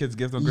to give your kids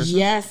gifts on Christmas?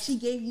 yes, She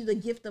gave you the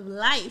gift of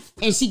life.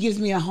 and she gives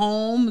me a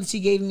home. She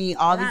gave me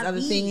all these La other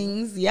vie.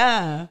 things.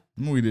 Yeah.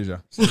 Muy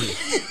déjà.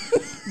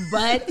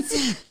 But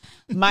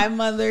my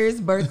mother's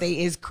birthday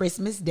is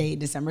Christmas Day,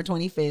 December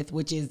 25th,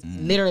 which is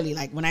literally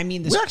like when I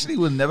mean We this. actually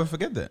will never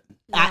forget that.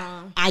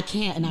 I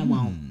can't and I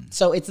won't.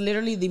 So it's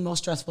literally the most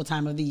stressful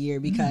time of the year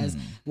because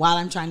while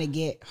I'm trying to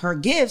get her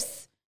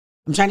gifts,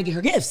 I'm trying to get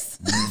her gifts.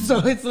 So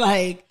it's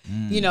like,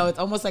 it's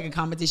almost like a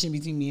competition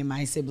between me and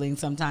my siblings.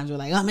 Sometimes we're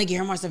like, oh, I'm gonna get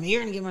her more stuff,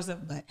 you're gonna get more stuff.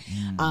 But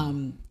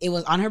it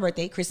was on her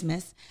birthday,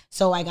 Christmas.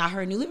 So I got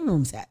her a new living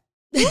room set.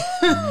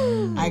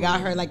 I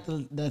got her like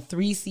the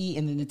 3-seat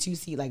and then the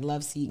 2-seat like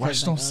love seat.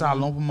 Watch Like, ton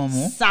salon pour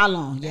maman.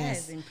 salon, That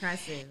yes. is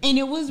impressive. And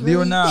it was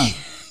really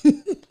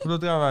Léonard, pour le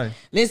travail.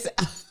 listen.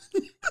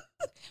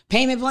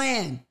 Payment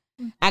plan.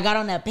 I got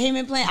on that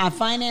payment plan. I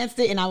financed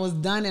it and I was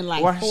done in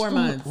like 4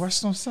 months.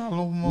 Watch ton salon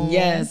pour maman.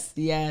 Yes.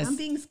 I'm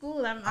being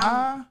schooled.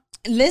 I'm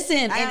Listen,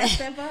 I gotta and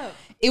step up.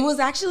 it was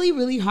actually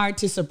really hard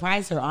to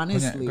surprise her,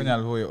 honestly. Quand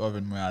il voit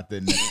oven moi à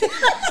tête.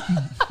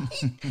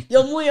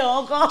 Yo muy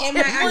encore. Am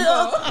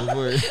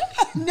I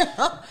No.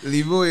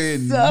 Livo est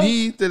So-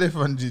 ni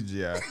téléphone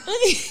DJ,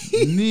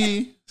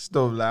 ni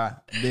stove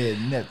là, de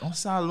net. On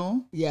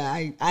salon. Yeah,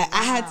 I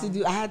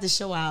had to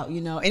show out,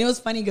 and it was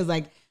funny because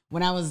like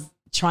when I was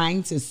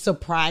trying to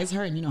surprise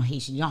her, and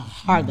Haitian, you know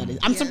how hard that is.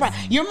 I'm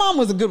surprised. Your mom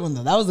was a good one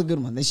though. That was a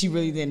good one that she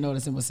really didn't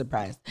notice and was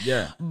surprised.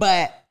 Yeah.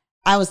 But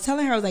I was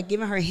telling her, I was like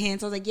giving her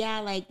hints. I was like, yeah,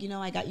 like,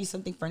 I got you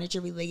something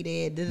furniture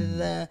related.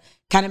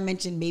 Kind of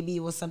mentioned maybe it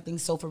was something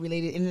sofa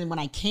related. And then when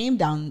I came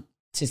down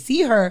to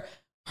see her,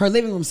 her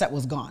living room set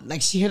was gone.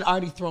 Like she had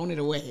already thrown it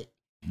away,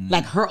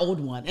 like her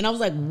old one. And I was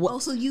like, what? Oh,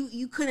 so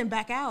you couldn't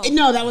back out.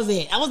 No, that was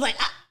it. I was like,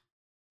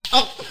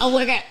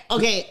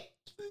 okay,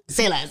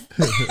 say less.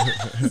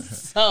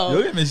 So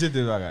Yo aimé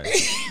jeter bagay.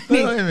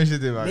 Yo aimé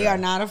jeter bagay. they are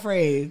not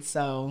afraid.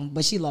 So,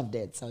 but she loved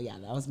it. So yeah,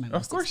 that was my. Of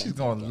most course she's expensive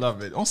gonna gift.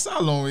 love it. On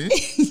salon, oui.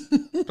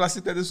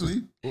 Placez tête sous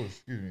lit. Oh,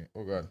 excuse me.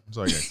 Oh God. I'm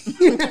sorry,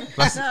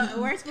 guys.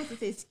 No, we're supposed to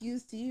say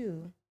excuse to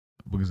you.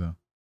 Pourquoi ça?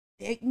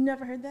 You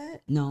never heard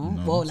that? No.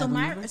 No. Well, So like,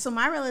 my whenever- so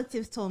my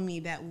relatives told me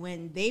that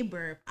when they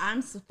burp,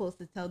 I'm supposed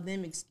to tell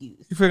them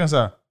excuse. Il fait comme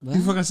ça. What?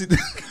 Il fait comme si.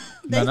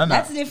 Non, non, non.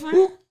 That's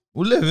different.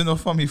 Ou lève nos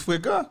familles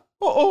fréquents.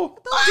 Oh,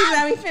 Don't you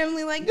have a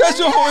family like Guys, that?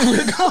 you're home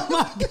fréquents. Oh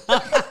my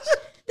god.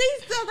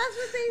 They still that's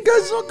what they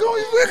Guys, you're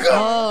going fréquents.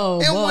 Oh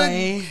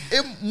boy.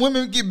 Et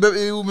moi-même qui bebe,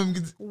 et vous-même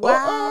qui.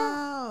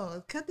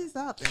 Wow. Cut this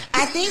out then.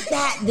 I think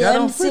that Y'all them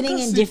don't sitting in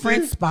frequency,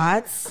 different please.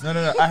 spots. No.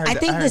 I heard. I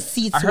think heard, the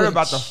seat I heard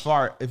about the switch.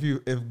 fart. If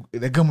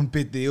they come and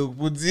pété, you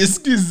would dire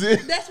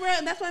excusez. That's what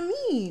I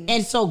mean.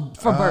 And so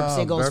for burps,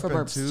 Oh, it goes for burping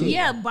burps too? too.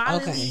 Yeah,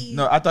 bodily. Okay.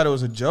 No, I thought it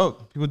was a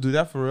joke. People do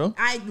that for real.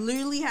 I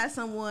literally had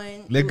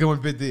someone. Les come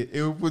and pété, et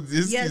vous would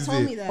dire Yeah, excusez.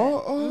 told me that.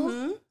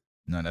 Oh.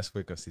 No, that's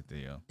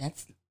fréquencité, yo.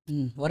 That's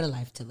what a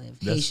life to live.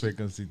 That's Haitian.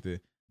 fréquencité.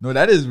 No,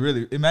 that is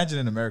really. Imagine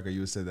in America, you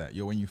would say that.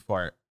 Yo, when you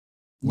fart.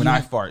 When Yeah.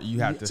 I fart, you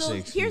have to So say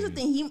here's the excuse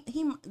me.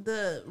 thing.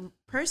 The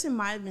person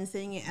might have been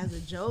saying it as a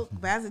joke,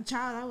 but as a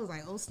child, I was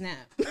like, "Oh snap!"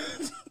 And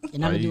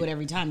I'm gonna you- do it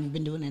every time. You've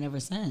been doing it ever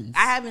since.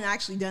 I haven't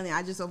actually done it.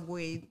 I just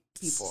avoid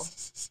people.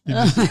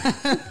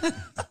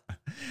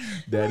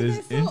 That is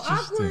that's so interesting.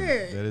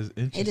 awkward. That is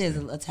interesting. It is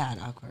a tad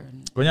awkward.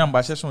 Quand il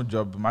m'a cherché un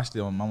job, m'a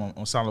acheté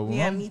on salon.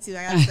 Yeah, me too.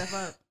 I gotta step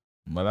up.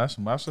 M'a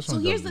cherché So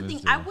un here's job. the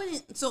thing. I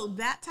wouldn't. So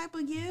that type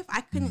of gift,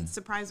 I couldn't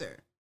surprise her.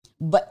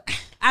 But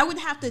I would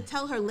have to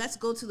tell her, "Let's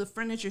go to the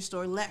furniture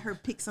store. Let her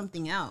pick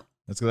something out."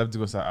 Est-ce que là,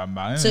 tu ça à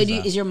main? So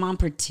is your mom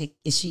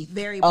is she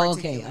Very Oh,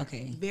 particular.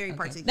 okay. Very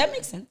particular. That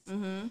makes sense.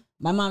 Mm-hmm.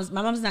 My mom's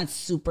not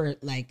super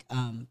like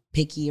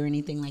picky or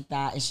anything like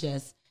that. It's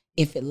just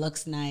if it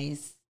looks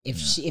nice,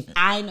 if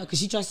I know, because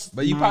she trusts.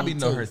 But you my probably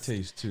know taste. her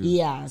taste too.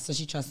 Yeah, so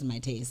she trusts my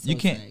taste. So You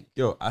it's can't. like-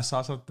 Yo, I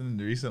saw something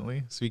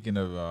recently. Speaking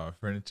of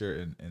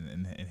furniture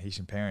and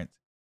Haitian parents,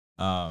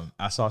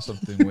 I saw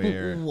something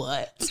where.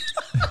 What?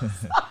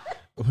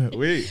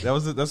 Wait,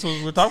 that's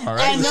what we're talking about,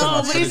 right? I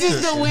know, but it's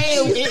just the way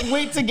it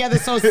went together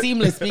so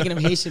seamless. Speaking of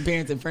Haitian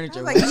parents and I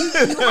furniture, was like, you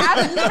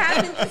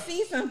happen to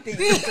see something.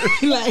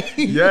 like,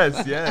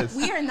 Yes.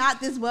 We are not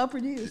this well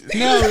produced.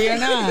 no, we are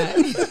not.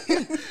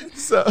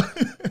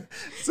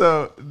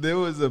 So there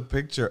was a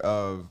picture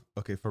of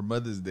for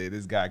Mother's Day,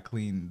 this guy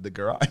cleaned the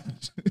garage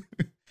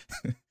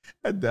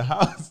at the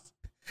house,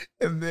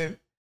 and then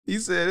he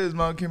said his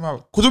mom came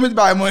out. Oh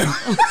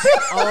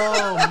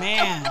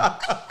man.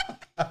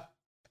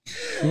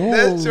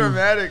 That's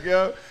traumatic,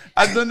 yo.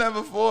 I've done that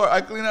before.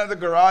 I cleaned out the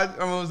garage.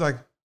 And I was like,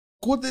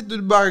 "Côté de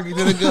bag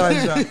dans le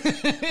garage."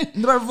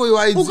 Não foi o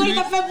Haiti. Ou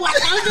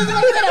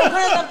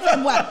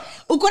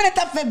quando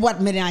tá fait boîte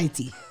made in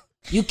Haiti.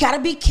 You gotta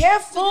be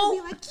careful.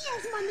 Be like,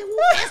 yes, man,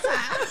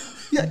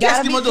 You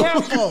gotta be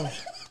careful.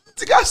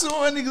 Tu gars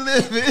uma nigga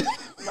leve.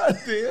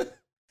 Mateus.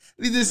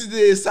 Ele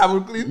decide sabe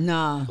clean.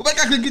 Nah. O vai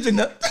clean kitchen,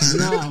 não?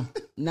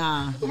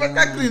 Nah. O vai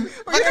clean.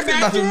 O vai clean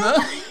bathroom, não?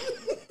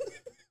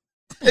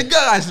 E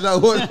garage lá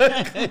outra.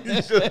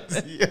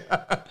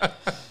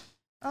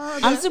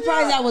 I'm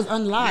surprised that was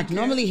unlocked.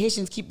 Normally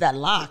Haitians keep that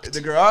locked. The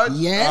garage?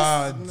 Yes.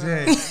 Oh,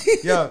 dang.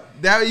 Yo,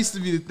 that used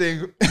to be the thing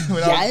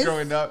when I was Yes.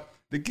 growing up.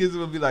 The kids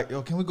would be like,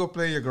 yo, can we go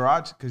play in your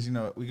garage? Because, you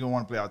know, we don't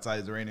want to play outside.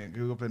 It's raining.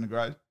 Can we go play in the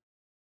garage?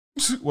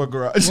 What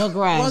garage? What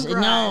garage? What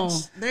garage? No.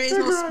 There is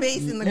no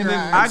space in the And garage.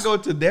 then I go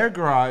to their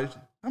garage.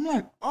 I'm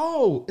like,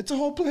 oh, it's a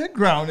whole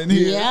playground in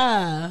here.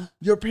 Yeah.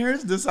 Your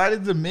parents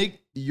decided to make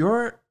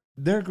their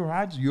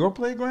garage your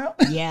playground?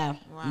 Yeah.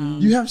 Wow.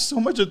 You have so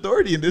much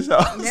authority in this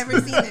house. Never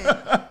seen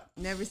it.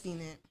 Never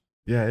seen it.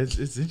 Yeah, it's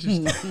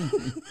interesting.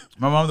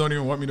 My mom don't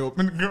even want me to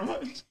open the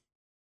garage.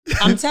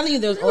 I'm telling you,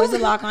 there's always a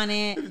lock on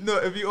it. No,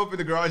 if you open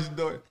the garage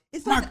door,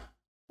 It's like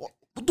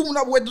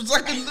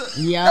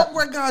Yeah.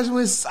 garage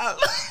was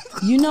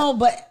You know,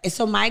 but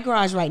so my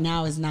garage right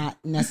now is not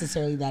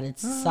necessarily that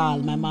it's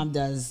solid. My mom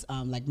does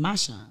like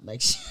Masha.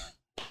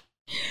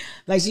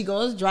 Like she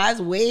drives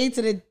way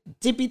to the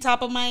tippy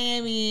top of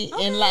Miami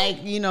and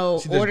She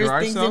does orders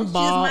garage things sales? in She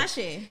bulk. does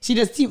Masha. She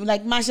does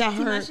like Masha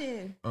her.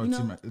 Timache.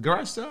 Oh,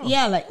 garage sale.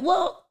 Yeah, like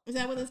Is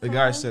that what it's The called?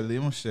 garage sale,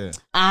 mon cher.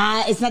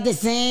 it's not the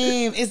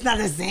same. It's not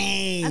the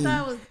same. I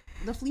thought it was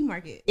the flea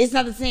market. It's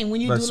not the same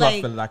when you But do so I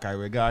like feel like I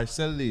wear garage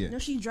sale. No,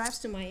 she drives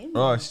to Miami.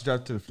 Oh, she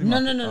dropped to the flea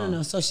no.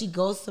 market. So she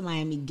goes to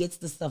Miami, gets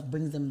the stuff,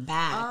 brings them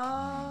back.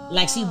 Oh.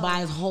 Like she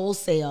buys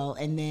wholesale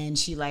and then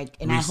she and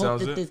I hope Resells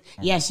that it?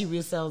 this she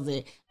resells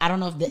it. I don't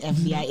know if the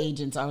FBI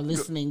agents are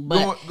listening,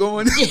 but Go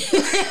on,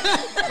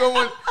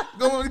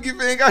 give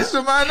me guys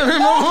to mind.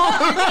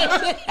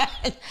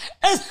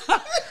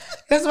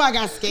 that's why I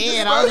got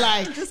scared. I was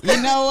like,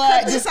 you know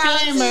what?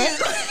 Disclaimer.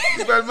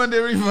 You got Monday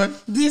refund.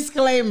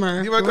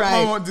 Disclaimer. You got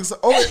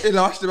Right. it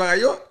lost the bag.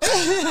 Yo.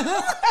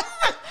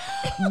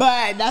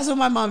 But that's what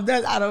my mom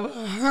does out of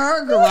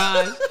her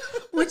garage,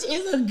 which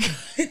is a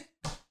good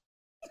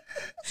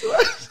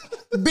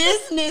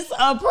business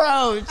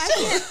approach.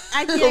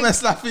 I Come can't.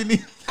 est la fini?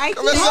 I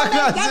Come est can't.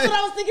 la That's what I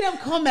classe? was thinking of.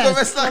 Come est la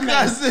Commerce.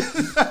 classe?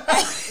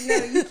 No,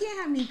 you can't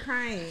have me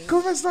crying.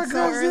 Come est la So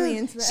early classe?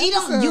 into the She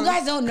don't. You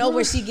guys don't know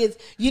where she gets.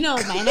 You know,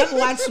 man. I've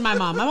watched my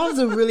mom. My mom's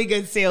a really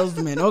good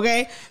salesman.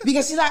 Okay,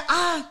 because she's like,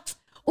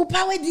 ou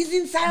pa we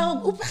dizin sa yo,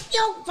 ou pa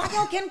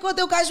yo ken kote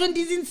ou ka jwen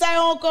dizin sa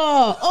yo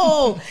anko.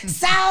 Oh,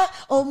 sa,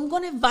 m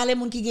konen vale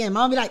moun ki gen.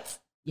 Maman be like,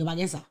 yo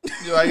bagen sa.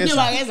 Yo bagen Yo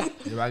sa. bagen sa.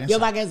 Yo bagen Yo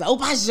sa. bagen sa. Ou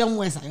pa jem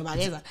wè sa. Yo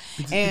bagen sa.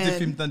 Petit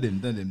film, tandem.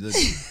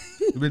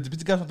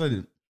 Petit garçon,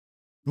 tandem.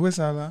 Où est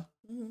ça là?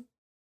 Ou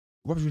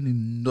pas jouer de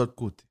l'autre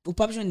côté. Ou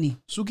pa jwen ni.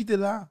 Sou qui t'es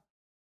là?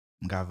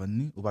 M'ka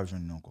vendre ou pas jouer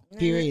encore.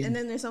 Period. And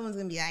then there's someone's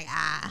gonna be like,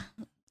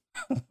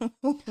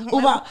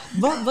 Ou pa,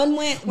 van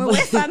mwen. well,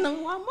 where's that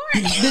number one more?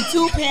 The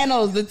two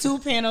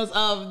panels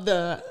of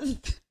the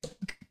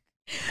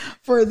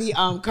for the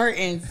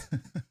curtains.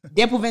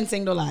 They're pour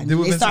 $25. They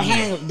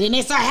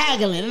They start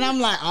haggling, and I'm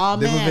like, oh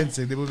man.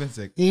 They pour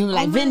 25. They were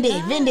like, Oh my vende,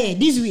 God.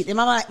 18. And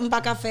mama like,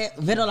 m'pa ka fe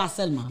 $20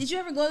 seulement. Did you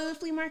ever go to the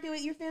flea market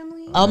with your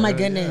family? Oh my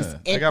goodness.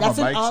 I got That's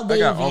my an bikes. all-day I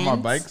got event.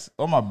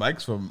 all my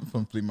bikes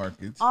from flea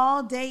markets.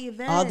 All day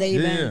event. All day Yeah.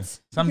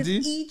 events.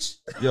 Samedi? Each.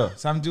 Yo,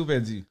 samedi ou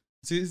perdi.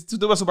 Si tout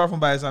doit se faire from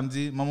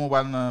samedi, maman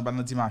va dans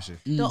petit marché.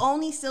 The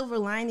only silver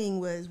lining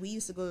was we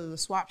used to go to the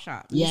swap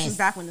shop. Yes. This is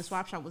back when the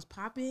swap shop was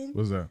popping.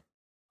 What's that?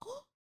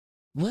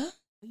 What?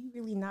 Are you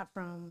really not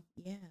from?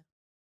 Yeah.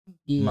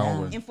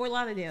 Yeah. In Fort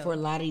Lauderdale. For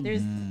Lottie.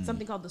 There's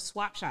something called the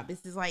swap shop.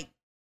 This is like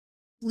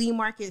flea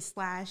market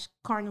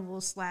 /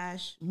 carnival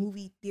 /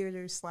 movie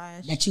theater /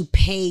 That you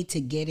pay to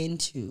get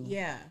into.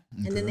 yeah.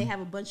 And then they have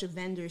a bunch of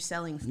vendors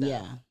selling stuff.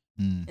 Yeah.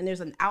 And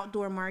there's an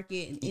outdoor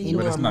market, an Indoor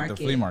indoor But it's not market,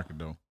 the flea market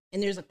though.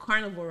 and there's a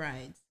carnival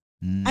rides.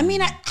 I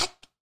mean,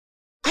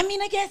 I mean,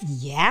 I guess,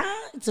 yeah,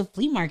 it's a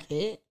flea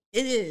market.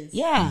 It is.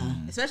 Yeah.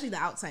 Especially the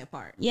outside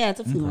part. Yeah, it's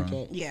a flea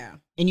market. Yeah.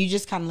 And you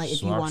just kind of like,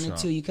 if you Swap wanted shop.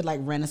 to, you could like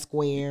rent a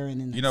square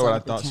and then. You know what I sell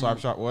it thought for swap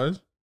 10. shop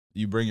was?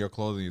 You bring your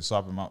clothes and you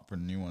swap them out for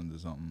new ones or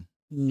something.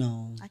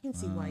 No. I can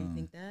see why you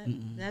think that.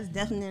 That's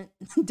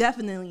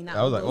definitely not.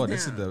 I was like, what oh, goes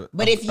this is down. the.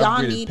 But if y'all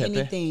upgraded need Pepe.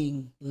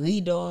 anything,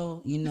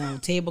 Lido,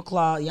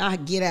 tablecloth, y'all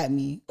get at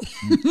me.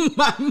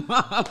 My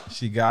mom.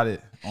 She got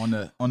it on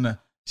the.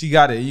 She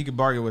got it. You can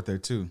bargain with her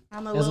too.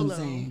 I'm a That's what I'm Lolo.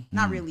 saying.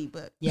 Not really,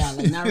 but Yeah,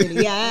 like not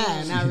really.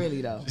 Yeah, not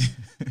really though.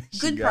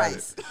 good got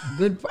price.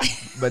 Good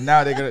price. But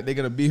now they're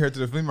gonna beat her to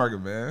the flea market,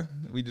 man.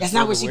 We just That's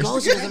not where she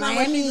goes. She goes to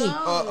Miami.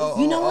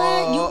 You know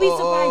what? You'll be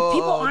surprised.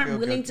 People aren't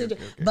willing to do.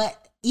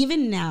 But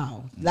even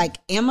now, like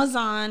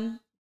Amazon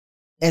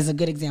is a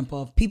good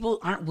example of people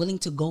aren't willing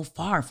to go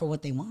far for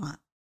what they want.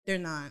 They're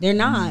not. They're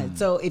not.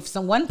 So if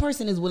one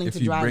person is willing If to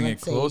you drive, bring it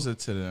let's say, closer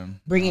to them,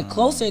 bring it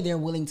closer, they're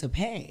willing to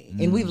pay.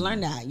 And we've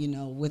learned that,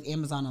 with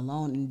Amazon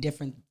alone and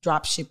different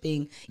drop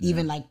shipping,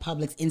 even like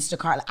Publix,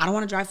 Instacart. Like, I don't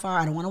want to drive far.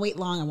 I don't want to wait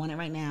long. I want it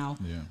right now.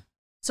 yeah.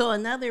 So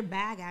another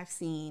bag I've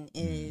seen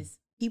is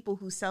people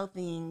who sell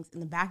things in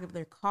the back of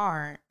their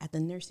car at the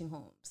nursing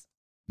homes.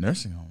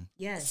 Nursing home.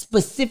 Yes.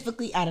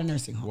 Specifically at a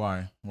nursing home.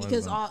 Why?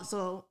 Because a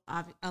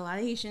lot of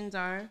Haitians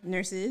are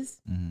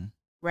nurses,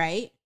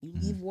 right? You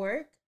leave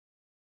work,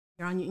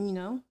 you're on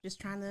your, just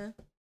trying to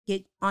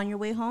get on your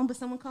way home, but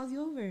someone calls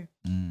you over,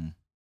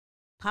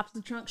 pops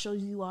the trunk,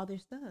 shows you all their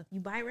stuff. You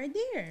buy it right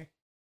there.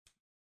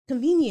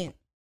 Convenient.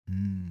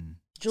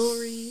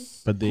 Jewelry,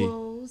 But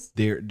clothes.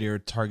 they're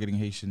targeting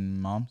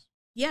Haitian moms.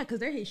 Yeah, because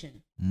they're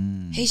Haitian.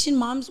 Haitian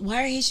moms,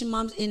 why are Haitian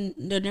moms in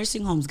the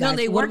nursing homes, guys? No,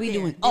 they what work are we there.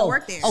 doing? They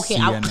work there. Okay.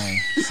 CNA.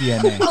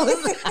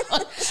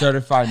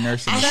 Certified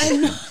nursing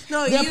assistant.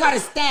 No, They're part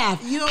of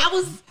staff. You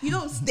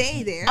don't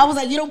stay there. I was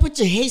like, you don't put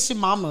your Haitian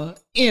mama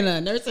in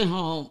a nursing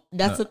home.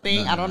 That's the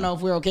thing. I don't know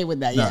if we're okay with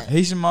that No, yet.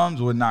 Haitian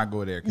moms would not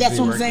go there. 'Cause That's they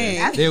what I'm work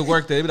there. saying. They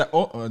work there. They be like,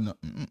 no.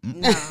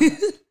 No.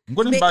 I'm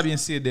going to buy bien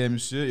see them,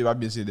 monsieur. Il va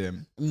bien see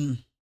them.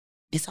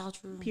 It's all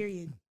true.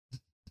 Period.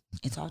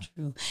 It's all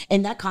true.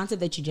 And that concept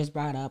that you just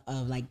brought up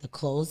of like the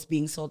clothes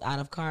being sold out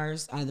of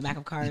the back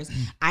of cars,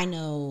 I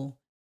know,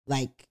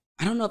 like,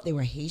 I don't know if they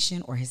were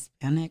Haitian or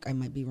Hispanic. I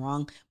might be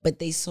wrong, but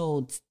they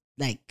sold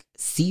like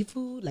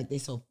seafood, like they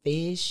sold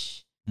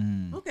fish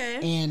Okay.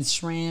 and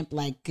shrimp,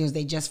 like, because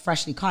they just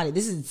freshly caught it.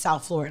 This is in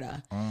South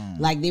Florida.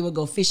 Like they would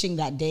go fishing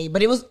that day,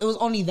 but it was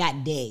only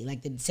that day,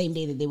 like the same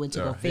day that they went to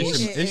go fish.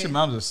 Haitian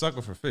moms are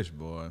sucker for fish,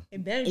 boy.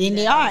 It better be And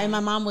they that are, way. and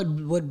my mom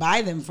would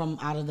buy them from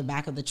out of the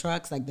back of the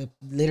trucks, like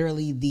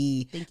literally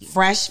the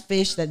fresh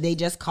fish that they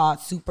just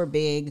caught, super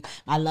big.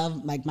 I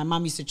love, like, my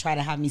mom used to try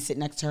to have me sit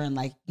next to her and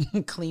like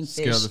clean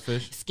fish,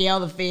 scale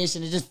the fish,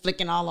 and it's just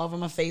flicking all over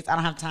my face. I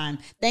don't have time.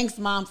 Thanks,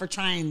 Mom, for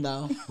trying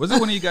though. Was it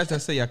one of you guys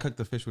that said y'all cooked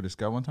the fish with a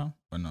scale one time?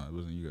 Or no, it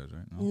wasn't you guys,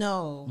 right?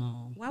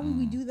 No. Why would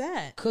we do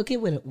that? Cook it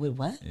with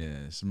what?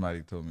 Yeah,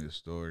 somebody told me a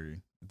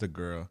story. It's a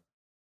girl.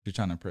 She's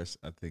trying to impress,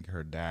 I think,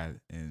 her dad,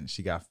 and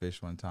she got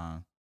fish one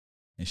time,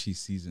 and she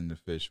seasoned the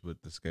fish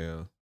with the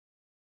scale.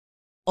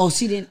 Oh,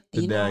 she didn't.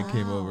 The dad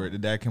came over. The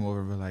dad came over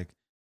and was like,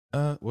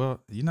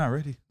 well, you're not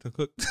ready to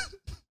cook.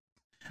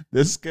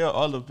 The scale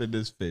all up in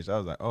this fish. I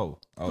was like, oh.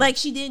 Like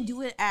she didn't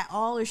do it at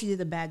all, or she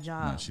did a bad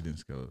job. No, she didn't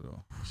scale it at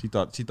all. She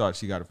thought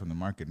she got it from the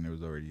market, and it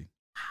was already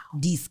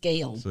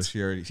descaled. So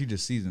she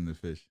just seasoned the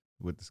fish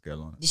with the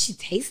scale on it. Did she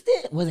taste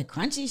it? Was it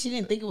crunchy? She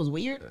didn't think it was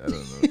weird. I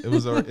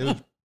don't know.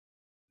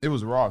 It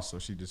was raw, so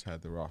she just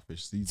had the raw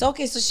fish seasoned. So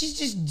okay, so she's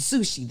just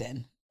sushi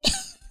then.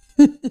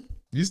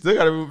 You still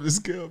got to move the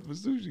scale for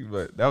sushi,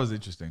 but that was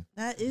interesting.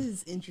 That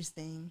is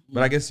interesting.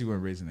 But I guess you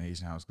weren't raised in a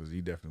Haitian house because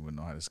you definitely wouldn't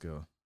know how to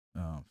scale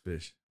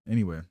fish.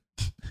 Anyway,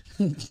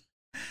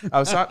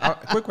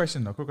 quick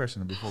question though,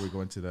 before we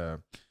go into the,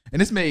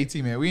 and it's May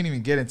 18, man. We didn't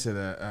even get into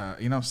the,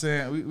 you know what I'm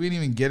saying? We didn't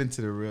even get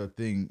into the real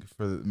thing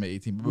for the May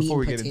 18. But before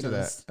we get into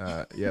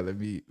that,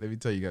 let me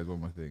tell you guys one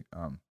more thing.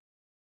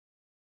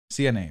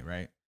 CNA,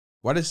 right?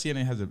 Why does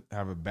CNA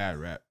have a bad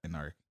rap in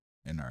our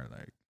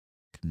like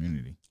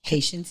community?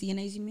 Haitian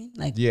CNAs, you mean?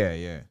 Like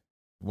yeah.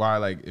 Why,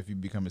 like, if you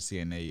become a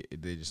CNA,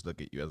 they just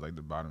look at you as like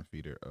the bottom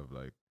feeder of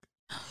like.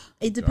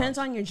 It depends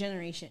on your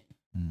generation.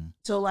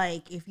 So,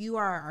 like, if you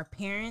are our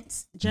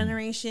parents'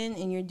 generation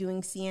and you're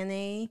doing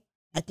CNA,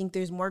 I think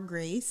there's more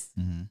grace,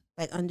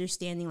 like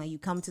understanding, like you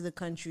come to the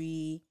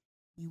country,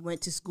 you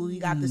went to school,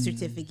 you got the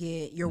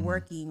certificate, you're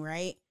working,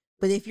 right?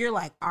 But if you're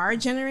like our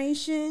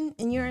generation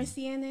and you're a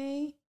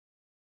CNA,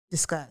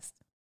 disgust.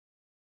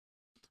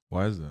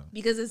 Why is that?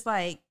 Because it's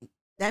like,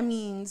 that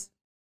means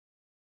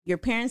your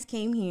parents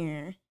came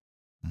here,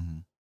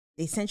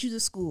 they sent you to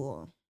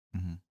school,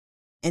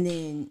 and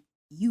then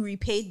you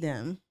repaid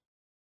them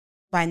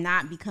by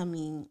not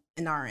becoming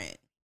an RN.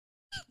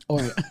 Or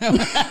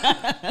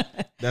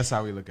that's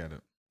how we look at it.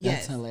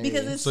 Yes, hilarious.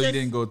 because it's so just, you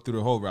didn't go through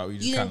the whole route. You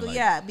just kind of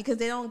like, because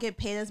they don't get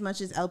paid as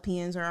much as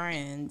LPNs or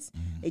RNs.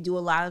 They do a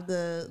lot of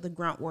the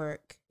grunt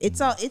work.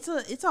 It's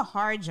a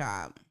hard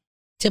job.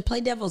 To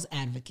play devil's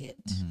advocate,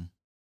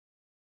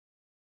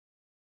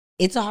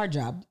 it's a hard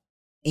job.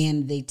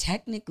 And they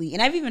technically,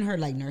 and I've even heard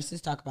like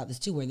nurses talk about this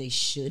too, where they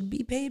should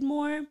be paid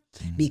more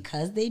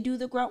because they do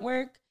the grunt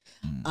work.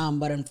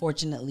 But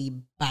unfortunately,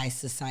 by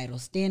societal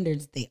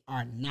standards, they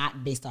are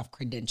not based off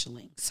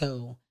credentialing.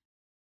 So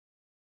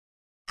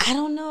I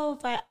don't know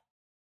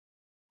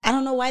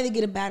why they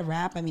get a bad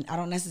rap. I mean, I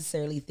don't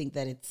necessarily think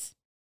that it's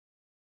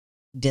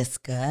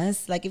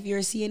discussed. Like if you're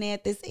a CNA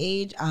at this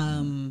age,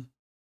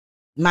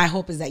 my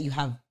hope is that you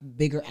have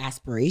bigger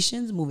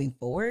aspirations moving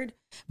forward.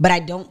 But I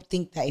don't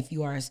think that if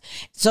you are, I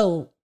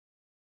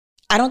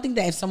don't think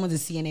that if someone's a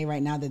CNA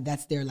right now,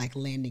 that's their like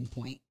landing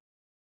point.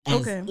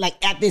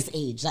 Like at this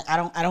age, like I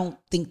don't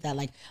think that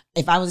like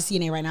if I was a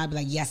CNA right now, I'd be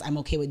like, yes, I'm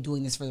okay with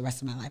doing this for the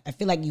rest of my life. I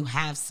feel like you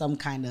have some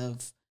kind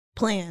of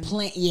plan.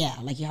 Yeah,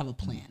 like you have a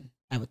plan.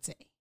 I would say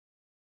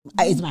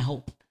it's my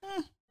hope.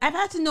 I've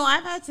had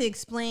to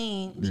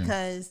explain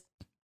because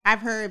I've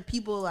heard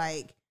people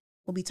like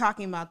will be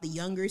talking about the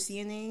younger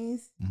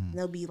CNAs. And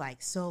they'll be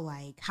like, so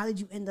like, how did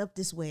you end up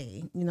this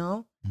way? You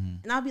know?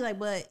 And I'll be like,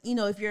 but you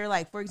know, if you're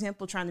like, for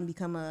example, trying to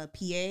become a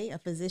PA, a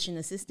physician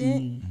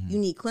assistant, you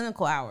need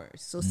clinical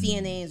hours. So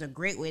CNA is a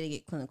great way to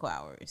get clinical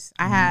hours.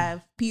 I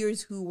have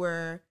peers who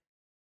were,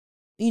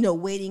 you know,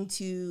 waiting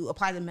to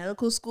apply to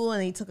medical school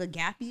and they took a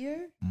gap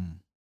year,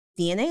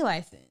 CNA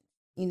license.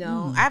 You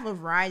know, I have a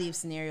variety of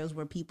scenarios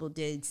where people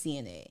did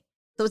CNA.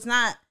 So it's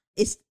not,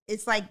 it's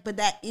like, but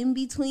that in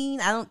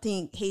between, I don't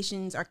think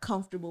Haitians are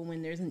comfortable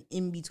when there's an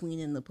in between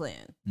in the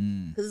plan.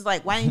 Because it's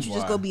like, why didn't you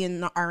just go be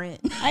an RN?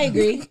 I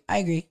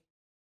agree.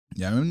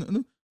 Yeah,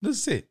 no,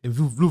 say,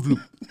 vloop,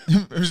 vloop.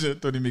 Je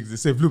Tony mix it,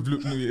 say, vloop,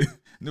 vloop.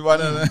 No,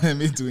 in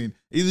between.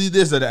 Either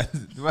this or that.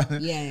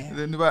 Yeah.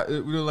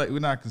 We're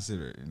not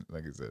considering,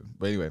 like I said.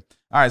 But anyway,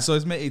 all right. So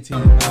it's May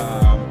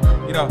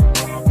 18th. You know,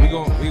 we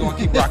gonna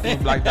keep rocking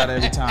with Black Dada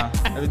every time.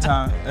 Every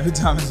time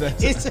it's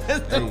that. It's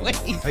just the way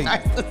he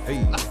starts the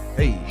song.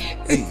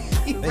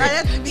 Right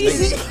at the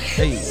beginning.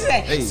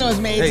 Hey. So it's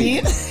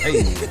May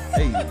 18th.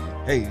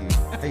 Hey.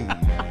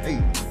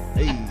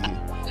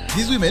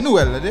 18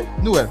 Noël, là, de?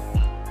 Noël.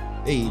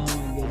 Hey.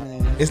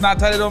 It's not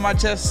tatted on my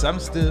chest. I'm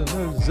still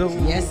a Zoe.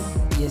 Yes.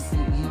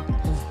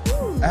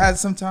 I had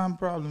some time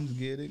problems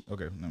getting.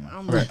 Okay, never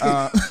mind. Right.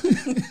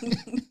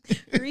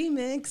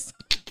 Remix.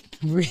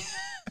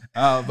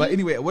 But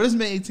anyway, what does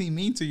May 18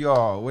 mean to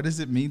y'all? What does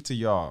it mean to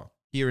y'all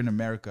here in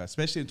America,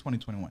 especially in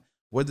 2021?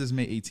 What does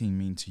May 18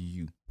 mean to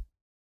you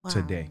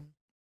today?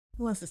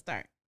 Who wants to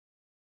start?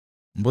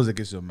 You're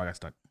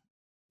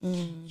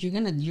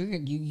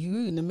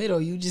in the middle.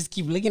 You just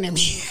keep looking at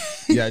me.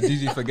 Yeah,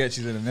 Gigi forget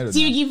she's in the middle.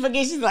 Gigi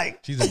forget she's like.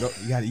 She's a go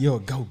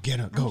get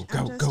her. Go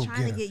I'm get trying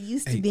her. to get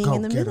used to being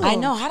in the middle. I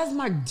know. How does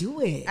Mark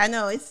do it? I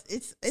know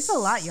it's a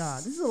lot, y'all.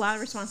 This is a lot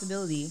of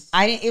responsibility.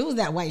 It was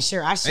that white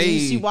shirt.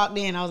 She walked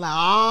in. I was like,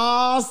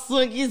 oh,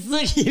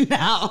 sookie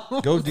now.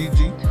 Go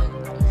Gigi.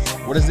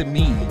 What does it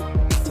mean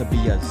to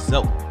be a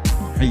Zoe?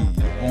 Hey,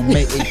 on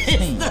May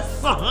 18,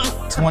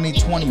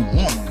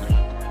 2021.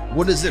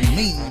 What does it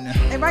mean?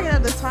 If I get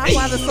at the top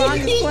while the song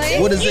is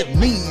playing. What does it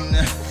mean?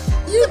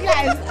 You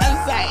guys,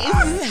 I'm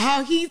sorry. This is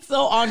how he's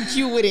so on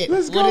cue with it.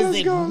 What does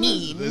it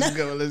mean? Let's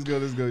go,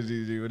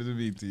 Gigi. What does it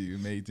mean to you,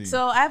 May 18?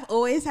 So I've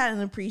always had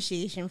an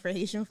appreciation for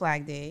Haitian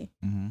Flag Day.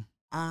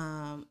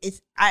 I'm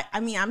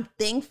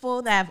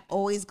thankful that I've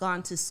always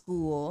gone to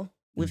school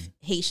with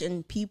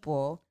Haitian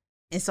people.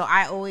 And so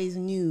I always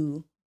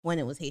knew when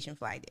it was Haitian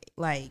Flag Day.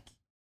 Like,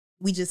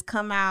 we just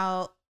come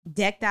out,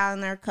 decked out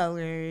in our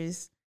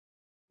colors.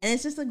 And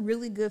it's just a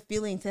really good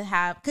feeling to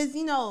have. Because,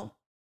 you know,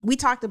 we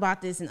talked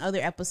about this in other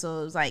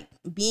episodes. Like,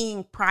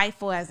 being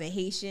prideful as a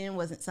Haitian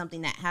wasn't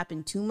something that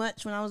happened too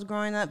much when I was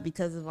growing up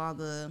because of all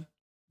the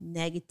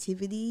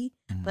negativity.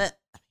 But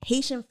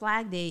Haitian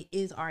Flag Day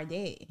is our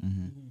day.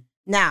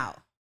 Now,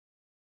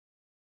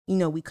 you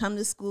know, we come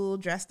to school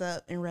dressed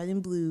up in red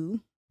and blue.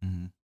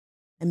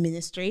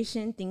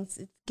 Administration thinks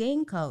it's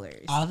gang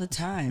colors. All the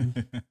time.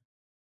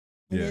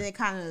 And then it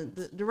kind of,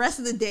 the rest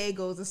of the day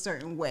goes a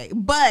certain way.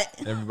 But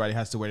everybody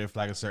has to wear their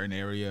flag a certain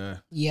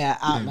area. Yeah.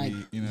 I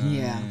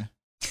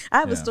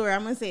have a story.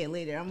 I'm going to say it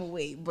later. I'm going to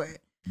wait. But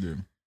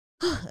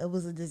it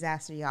was a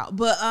disaster, y'all.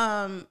 But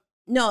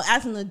no,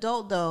 as an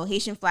adult, though,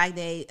 Haitian Flag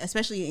Day,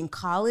 especially in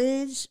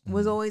college,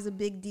 was always a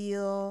big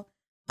deal.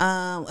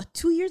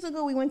 2 years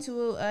ago, we went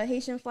to a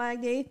Haitian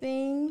Flag Day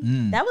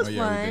thing. That was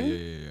fun.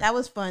 Yeah. That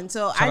was fun.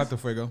 So shout out to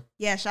Fuego.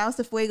 Yeah, shout out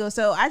to Fuego.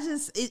 So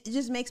it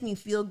just makes me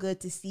feel good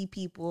to see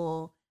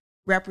people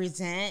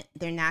represent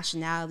their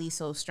nationality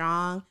so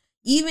strong.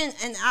 Even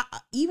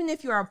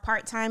if you're a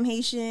part-time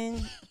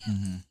Haitian,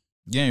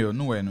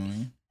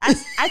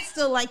 I'd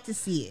still like to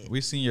see it.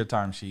 We've seen your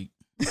timesheet.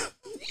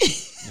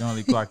 You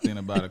only clocked in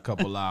about a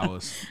couple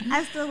hours.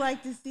 I still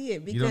like to see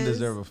it because you don't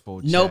deserve a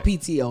full check. No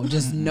PTO,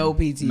 just no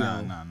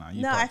PTO.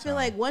 No. I feel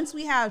like once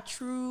we have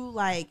true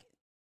like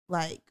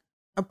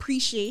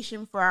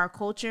appreciation for our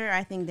culture,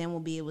 I think then we'll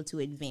be able to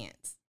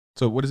advance.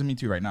 So what does it mean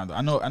to you right now, though?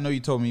 I know you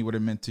told me what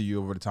it meant to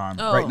you over the time.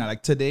 Right now,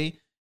 like today,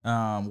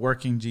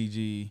 working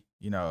Gigi,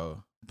 you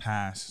know,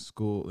 past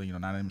school, you know,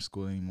 not in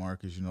school anymore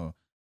because, you know,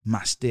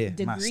 Master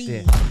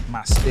Degree.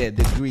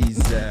 degrees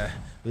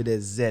with a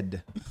Z.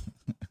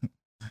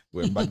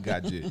 Well, bad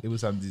gadget. It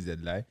was something Z,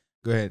 like.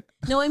 Go ahead.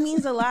 No, it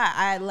means a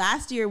lot.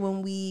 Last year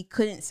when we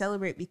couldn't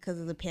celebrate because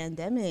of the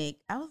pandemic,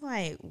 I was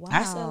like, wow.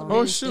 I celebrated.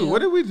 Oh shoot!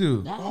 What did we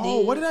do? I Oh,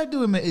 did. what did I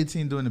do in May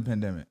 18 during the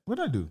pandemic? What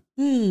did I do?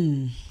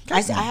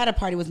 I had a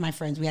party with my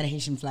friends. We had a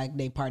Haitian Flag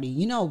Day party.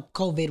 You know,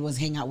 COVID was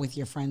hang out with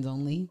your friends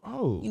only.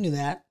 Oh, You knew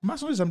that.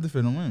 must be something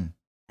different.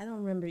 I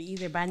don't remember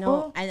either, but I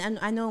know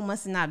I know it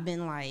must have not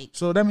been like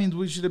So that means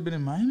we should have been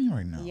in Miami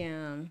right now.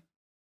 yeah.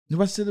 Nous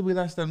va célébrer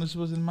last time nous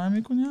supposed in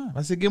Miami konya.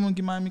 Parce que gen moun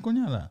ki Miami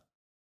konya la.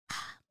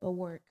 But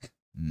work.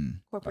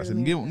 Corporate Parce que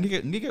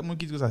America. gen moun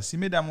ki dit ça. Si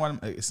madame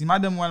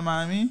wal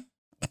Miami,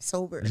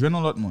 Sober. je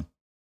non l'autre monde.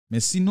 Mais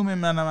si nous même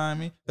dans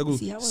Miami,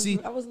 See,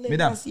 I was lit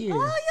mesdames, last year.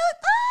 Oh,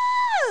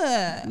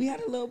 yeah. We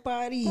had a little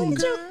party. Look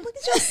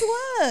at your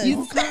swag.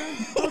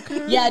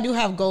 Yeah, I do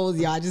have goals,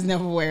 y'all. I just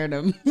never wear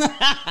them.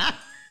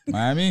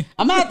 Miami.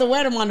 I'm gonna have to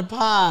wear them on the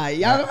pod.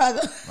 Y'all gonna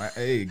have to.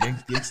 Hey,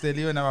 gangster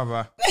liyo na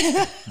papa.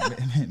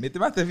 Mette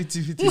ma te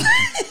vite.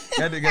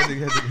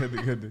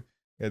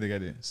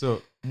 Gade.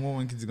 So,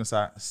 moi qui dit comme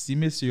ça, si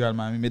monsieur al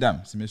Miami,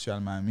 mesdames, si monsieur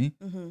al Miami,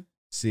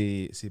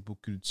 c'est pour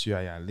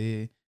culture y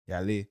aller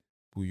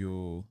pour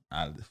yo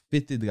al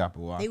fêter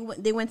drapeau.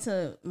 They went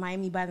to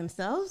Miami by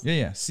themselves.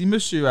 Yeah. Si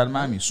monsieur al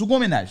Miami, sous gon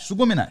ménage,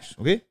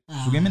 OK?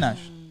 Sous gon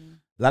ménage.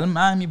 L'al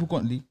Miami pour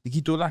compte li,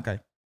 qui to la kay.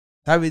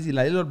 Ça veut dire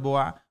la l'autre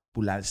bois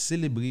pour la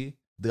célébrer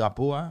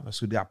drapeau parce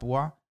que drapeau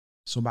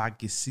son bagage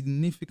qui est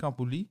significant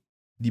pour lui,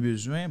 il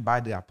besoin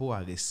ba drapeau à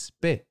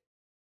respect.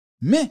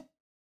 Mais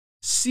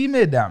si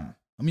mesdames,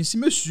 si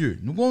monsieur,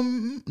 nous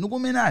gon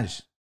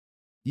ménage,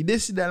 il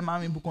décide d'aller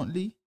Miami pour compte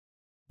lui,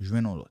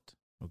 joindre l'autre.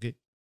 OK?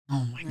 Oh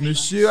my God.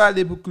 Monsieur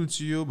allez pour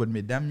culture, but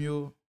mesdames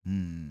yo,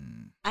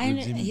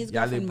 His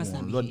girlfriend must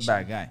not be l'autre Haitian.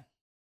 bagage.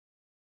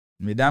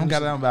 Mesdames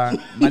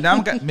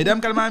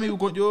kalma mi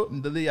ko yo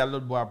ndele ya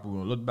l'autre bois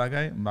pour l'autre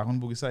bagay m'pa konn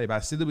pour ça et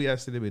ba célébrer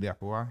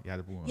drapeau ya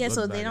pour Yeah,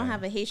 so they don't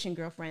have a Haitian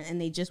girlfriend and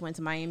they just went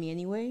to Miami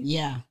anyway.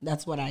 Yeah,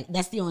 that's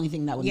the only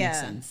thing that would make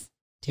sense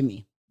to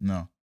me.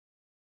 No.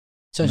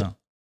 So No.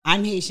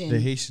 I'm Haitian.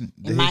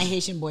 The My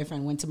Haitian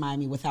boyfriend went to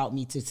Miami without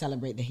me to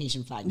celebrate the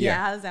Haitian flag day. Yeah,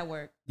 how does that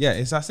work? Yeah,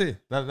 et ça c'est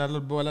la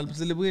l'autre bois la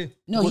célébrer.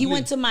 No, he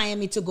went to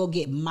Miami to go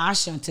get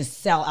Masha to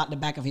sell out the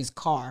back of his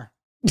car.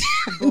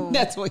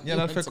 That's what he Yeah,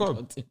 la went fait to quoi?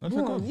 go to. La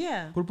fait quoi?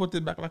 Yeah. Pour porter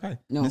back la caille.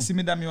 No. Mais si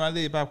mesdames yo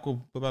aller pas ko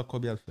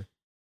bien le fait.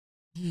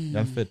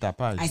 Il fait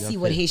tapage. I see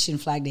what Haitian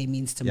flag day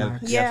means to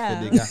Mark.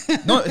 Yeah.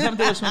 No,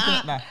 something was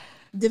là.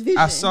 Division.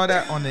 I saw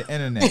that on the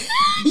internet.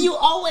 You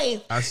always.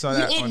 I saw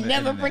that It on the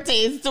never internet.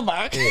 pertains to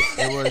Mark.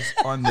 It was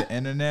on the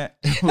internet.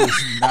 It was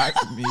not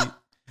me.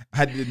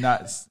 I did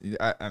not.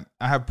 I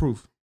have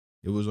proof.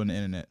 It was on the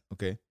internet.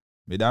 Okay,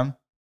 mesdames,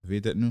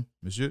 veuillez être nous,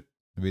 monsieur,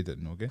 veuillez être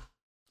nous. Okay.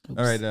 Oops.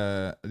 All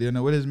right,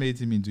 Leona, what does May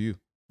 18 mean to you?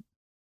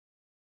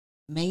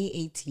 May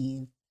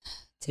 18th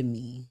to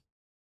me,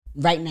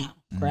 right now,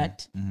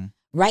 correct? Mm-hmm.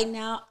 Right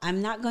now,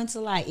 I'm not going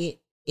to lie.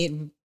 It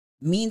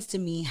means to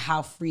me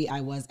how free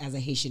I was as a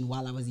Haitian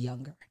while I was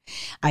younger.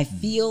 I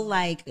feel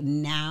like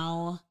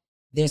now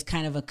there's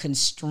kind of a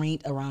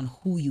constraint around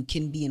who you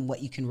can be and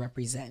what you can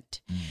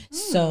represent.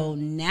 So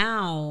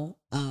now,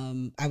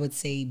 I would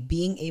say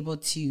being able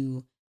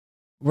to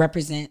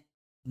represent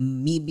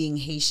me being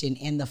Haitian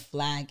and the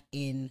flag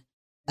in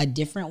a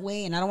different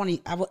way. And I don't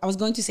want to, I was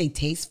going to say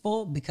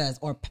tasteful because,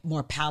 or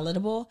more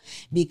palatable,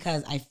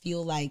 because I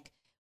feel like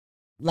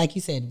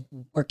you said,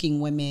 working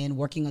women,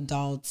 working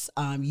adults,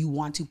 you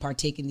want to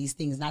partake in these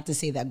things. Not to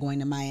say that going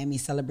to Miami,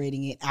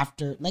 celebrating it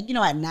after, like, you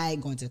know, at night,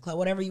 going to the club,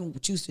 whatever you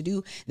choose to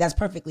do, that's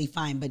perfectly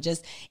fine. But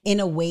just in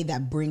a way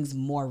that brings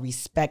more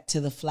respect to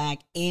the flag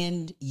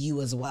and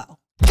you as well.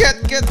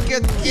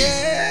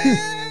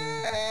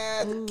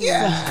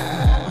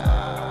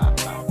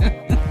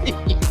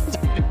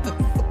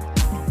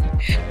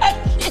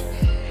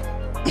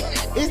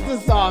 It's the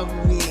song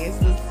for me. It's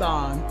the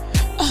song.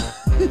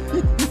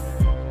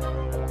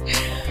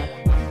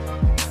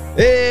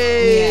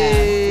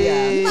 Hey!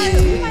 Yeah. We might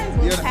as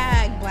well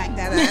tag Black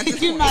Dada at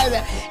this You point. might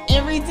have,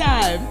 every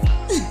time.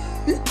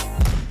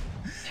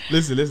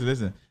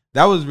 Listen.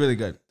 That was really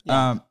good.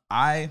 Yeah.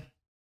 I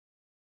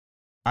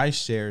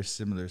share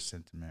similar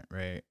sentiment,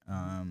 right?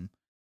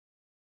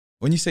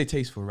 When you say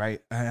tasteful, right?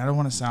 I don't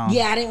want to sound.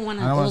 Yeah, I didn't want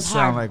to. I don't It want was to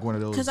sound hard. like one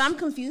of those. Because I'm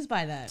confused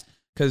by that.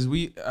 Because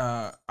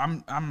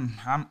I'm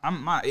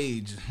my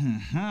age.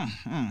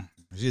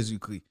 Jésus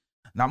Christ.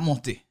 N'a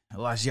monté.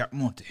 Là, j'ai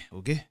monté,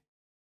 ok?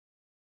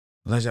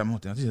 Là, j'ai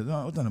monté.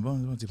 Autant de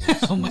bon.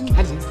 Oh my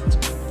God.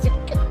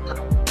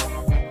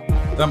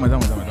 Dame.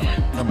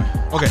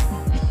 Ok.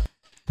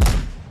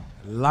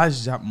 Là,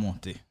 j'ai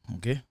monté,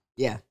 ok?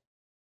 Yeah.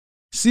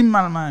 Si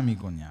malman mi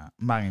konya,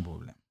 m'a gen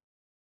problème.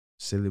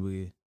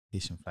 Célébrer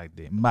Haitian Flag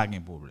Day, m'a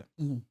gen problème.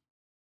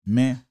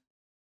 Mais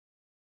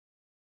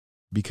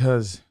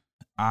because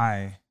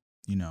I,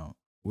 you know,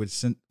 with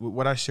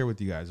what I share with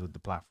you guys with the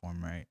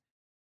platform, right?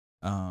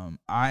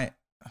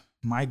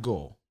 My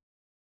goal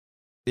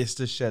is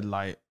to shed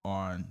light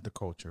on the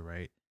culture,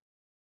 right?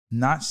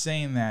 Not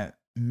saying that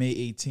May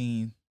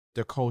 18th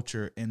the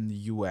culture in the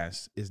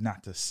U.S. is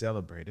not to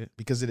celebrate it,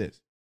 because it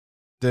is.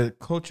 The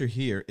culture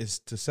here is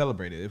to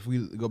celebrate it. If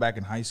we go back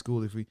in high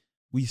school, if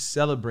we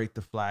celebrate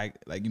the flag,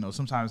 like, you know,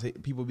 sometimes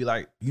people be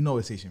like, you know,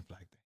 it's Haitian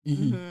Flag Day.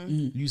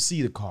 You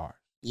see the car.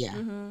 Yeah.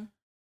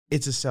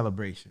 It's a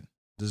celebration.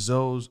 The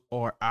Zoes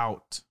are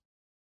out.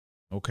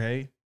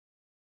 Okay?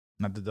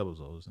 Not the double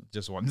Zoes.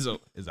 Just one Zoe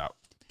is out.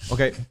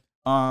 Okay?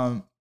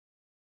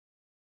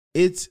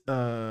 It's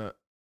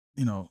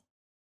you know,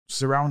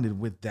 surrounded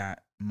with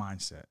that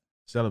mindset.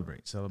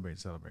 Celebrate.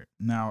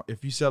 Now,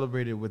 if you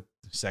celebrate it with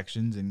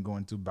sections and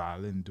going to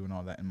Bali and doing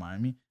all that in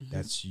Miami,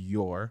 that's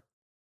your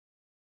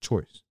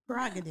choice.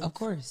 Prerogative. Of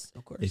course.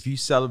 If you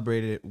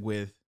celebrate it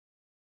with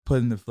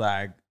putting the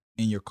flag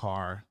in your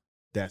car,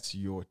 that's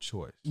your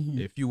choice.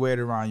 If you wear it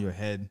around your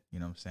head, you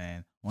know what I'm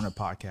saying, on a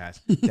podcast,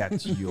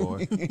 that's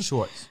your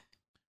choice.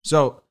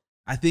 So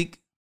I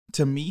think,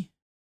 to me,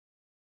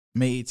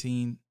 May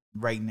 18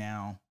 right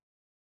now,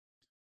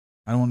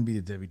 I don't want to be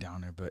the Debbie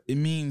Downer, but it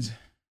means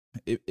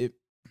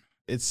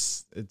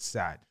it's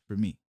sad for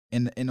me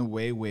in a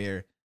way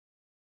where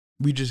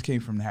we just came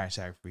from the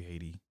hashtag Free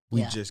Haiti.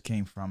 We just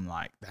came from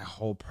like that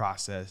whole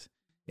process.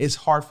 It's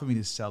hard for me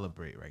to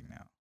celebrate right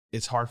now.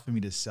 It's hard for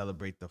me to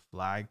celebrate the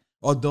flag.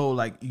 Although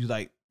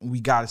we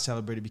got to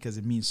celebrate it because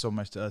it means so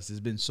much to us. There's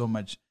been so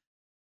much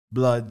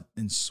blood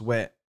and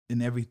sweat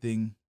and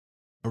everything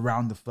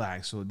around the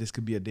flag. So this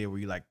could be a day where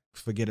you like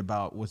forget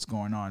about what's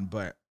going on,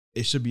 but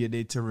it should be a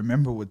day to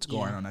remember what's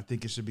going on. I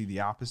think it should be the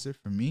opposite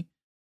for me.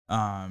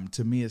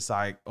 To me, it's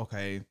like,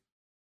 okay,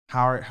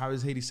 how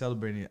is Haiti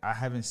celebrating it? I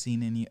haven't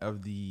seen any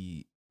of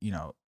the, you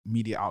know,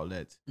 media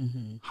outlets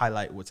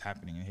highlight what's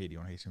happening in Haiti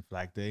on Haitian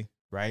Flag Day,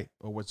 right?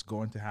 Or what's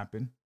going to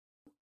happen.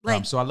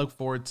 So I look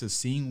forward to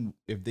seeing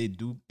if they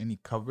do any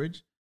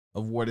coverage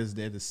of what is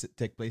there to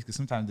take place, because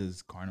sometimes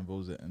there's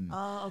carnivals and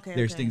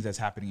there's things that's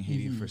happening in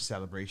Haiti for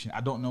celebration.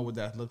 I don't know what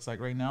that looks like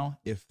right now,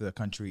 if the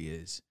country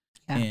is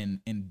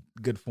in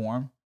good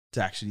form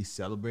to actually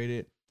celebrate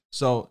it.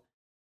 So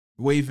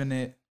waving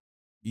it,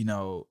 you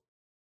know,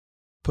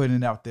 putting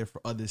it out there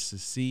for others to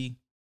see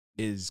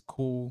is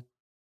cool.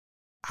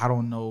 I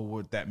don't know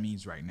what that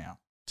means right now.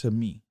 To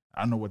me,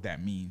 I don't know what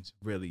that means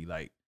really.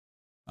 Like,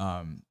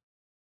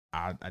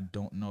 I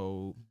don't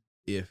know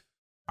if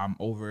I'm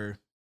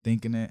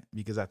overthinking it,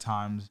 because at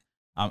times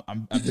I've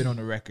been on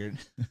the record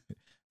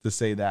to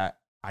say that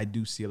I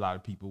do see a lot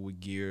of people with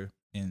gear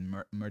and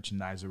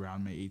merchandise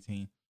around May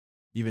 18,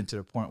 even to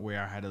the point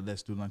where I had a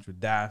Let's Do Lunch with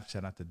Daph.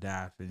 Shout out to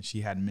Daph. And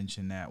she had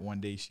mentioned that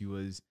one day she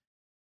was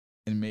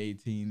in May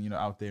 18, you know,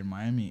 out there in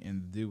Miami,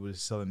 and the dude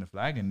was selling the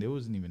flag, and there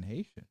wasn't even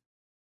Haitian.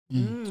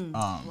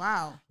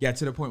 Wow. Yeah,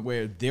 to the point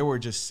where they were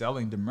just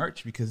selling the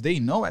merch because they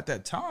know at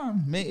that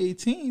time, May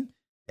 18th,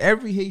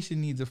 every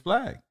Haitian needs a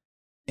flag.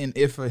 And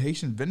if a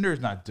Haitian vendor is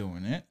not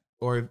doing it,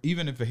 or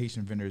even if a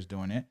Haitian vendor is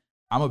doing it,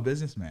 I'm a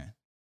businessman.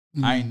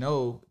 I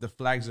know the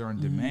flags are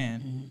on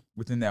demand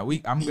within that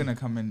week. I'm going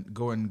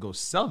to go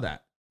sell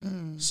that.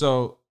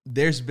 So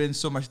there's been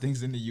so much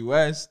things in the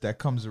U.S. that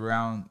comes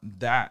around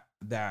that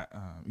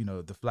you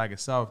know, the flag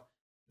itself,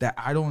 that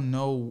I don't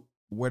know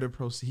where the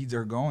proceeds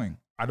are going.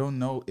 I don't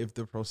know if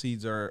the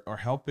proceeds are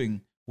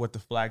helping what the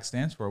flag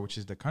stands for, which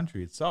is the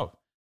country itself.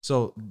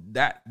 So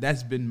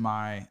that's been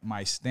my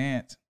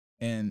stance.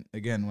 And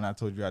again, when I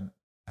told you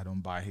I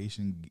don't buy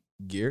Haitian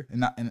gear,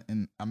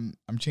 and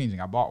I'm changing.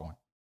 I bought one.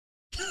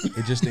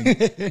 It just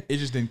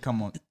didn't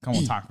come on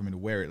time for me to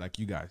wear it like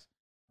you guys,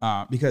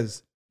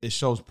 because it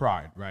shows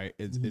pride, right?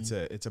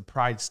 It's a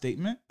pride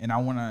statement, and I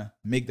want to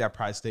make that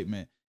pride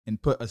statement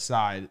and put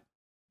aside,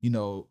 you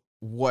know,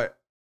 what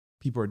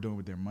people are doing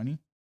with their money.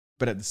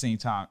 But at the same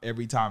time,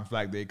 every time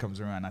Flag Day comes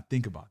around, I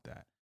think about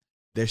that.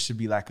 There should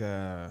be like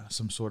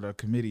some sort of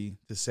committee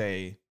to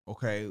say,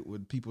 okay,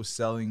 with people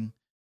selling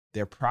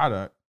their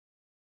product,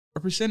 a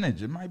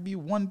percentage, it might be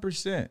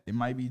 1%, it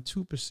might be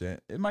 2%,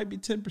 it might be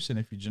 10%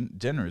 if you're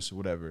generous or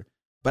whatever.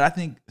 But I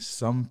think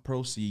some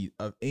proceed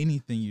of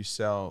anything you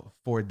sell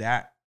for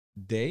that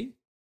day,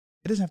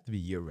 it doesn't have to be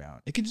year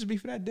round. It can just be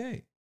for that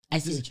day. I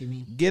see what you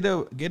mean. Get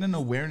an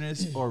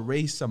awareness or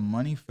raise some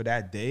money for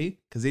that day,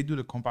 because they do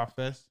the Compa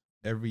Fest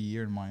every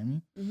year in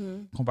Miami.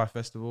 Compa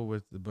Festival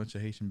with a bunch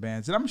of Haitian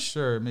bands. And I'm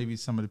sure maybe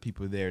some of the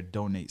people there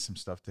donate some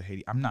stuff to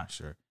Haiti. I'm not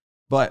sure.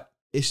 But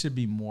it should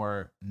be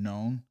more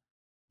known,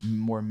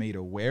 more made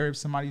aware if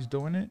somebody's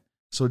doing it.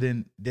 So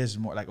then there's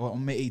more, like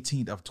on May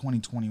 18th of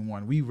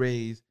 2021, we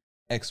raised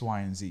X, Y,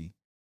 and Z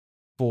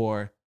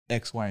for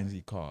X, Y, and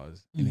Z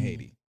cause in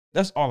Haiti.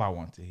 That's all I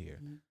want to hear.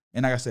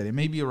 And like I said, it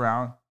may be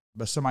around,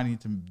 but somebody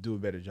needs to do a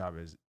better job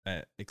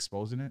at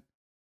exposing it.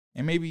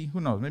 And maybe,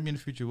 who knows, maybe in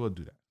the future we'll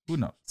do that. Who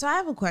knows? So I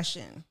have a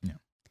question. Yeah.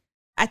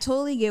 I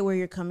totally get where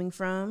you're coming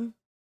from.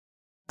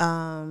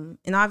 And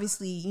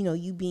obviously, you know,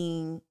 you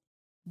being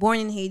born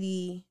in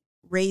Haiti,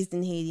 raised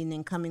in Haiti, and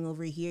then coming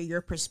over here,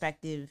 your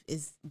perspective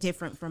is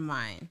different from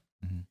mine.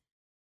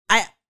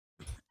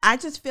 I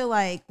just feel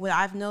like what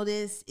I've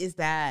noticed is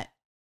that,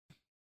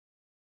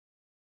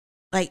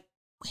 like,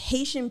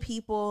 Haitian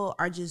people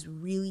are just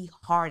really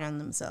hard on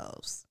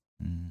themselves.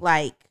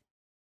 Like,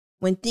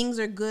 when things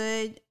are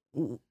good,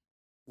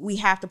 we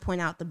have to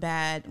point out the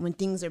bad. When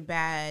things are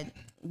bad,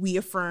 we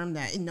affirm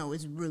that, no,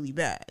 it's really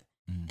bad.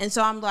 And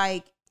so I'm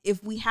like,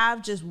 if we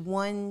have just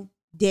one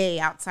day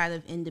outside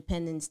of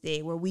Independence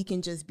Day where we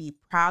can just be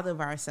proud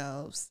of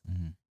ourselves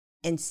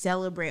and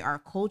celebrate our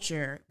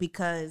culture,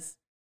 because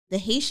the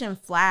Haitian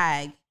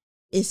flag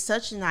is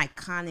such an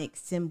iconic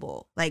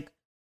symbol. Like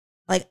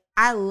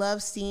I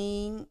love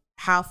seeing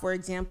how, for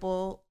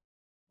example,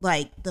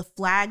 like the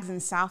flags in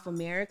South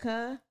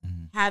America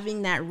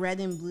having that red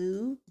and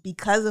blue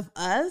because of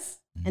us,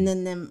 and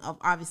then them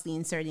obviously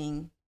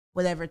inserting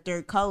whatever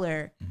third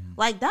color.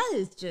 Like that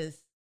is just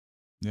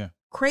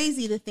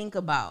crazy to think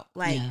about.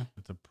 Like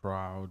it's a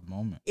proud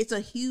moment. It's a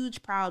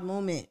huge proud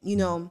moment. You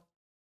know,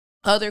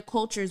 other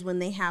cultures, when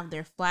they have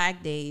their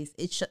flag days,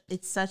 it's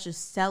such a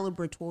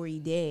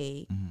celebratory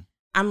day.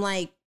 I'm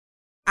like,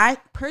 I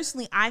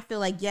feel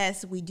like,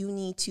 yes, we do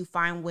need to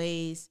find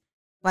ways,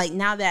 like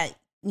now that,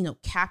 you know,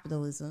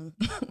 capitalism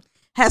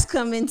has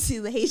come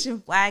into the Haitian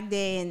Flag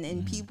Day,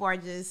 and people are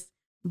just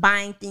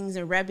buying things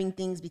and repping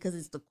things because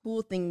it's the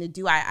cool thing to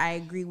do. I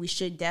agree. We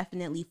should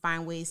definitely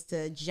find ways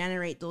to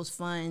generate those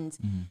funds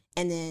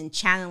and then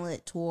channel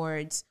it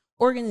towards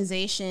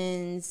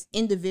organizations,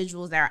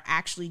 individuals that are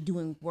actually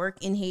doing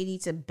work in Haiti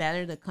to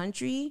better the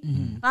country.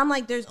 But I'm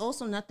like, there's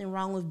also nothing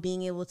wrong with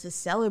being able to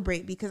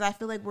celebrate, because I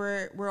feel like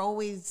we're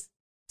always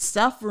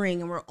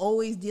suffering and we're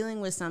always dealing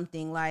with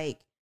something.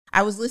 Like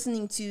I was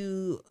listening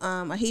to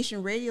a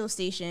Haitian radio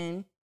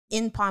station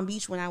in Palm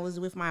Beach when I was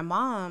with my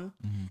mom,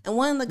 and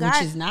one of the guys,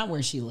 which is not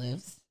where she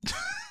lives.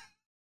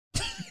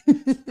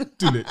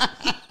 Too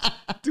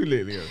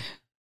late, Leo.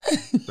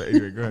 But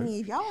anyway, go ahead. I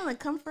mean, if y'all want to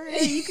come further,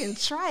 you can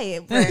try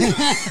it, but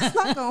it's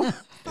not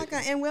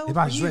gonna end well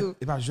for you.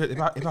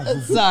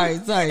 Sorry. It's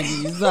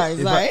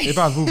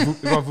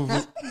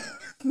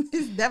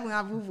definitely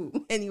not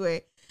voo-voo.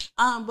 Anyway,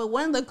 but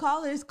one of the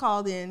callers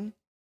called in,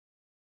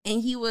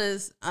 and he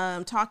was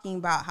talking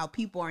about how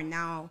people are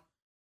now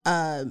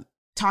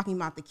talking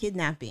about the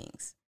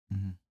kidnappings.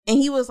 And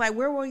he was like,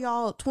 where were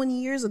y'all 20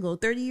 years ago,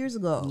 30 years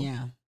ago?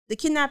 Yeah. The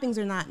kidnappings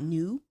are not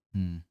new.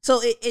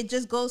 So it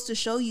just goes to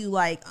show you,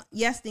 like,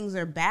 yes, things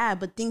are bad,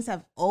 but there's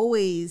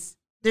always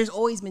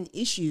been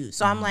issues.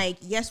 So I'm like,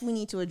 yes, we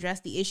need to address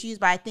the issues,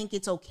 but I think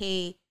it's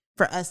okay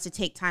for us to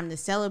take time to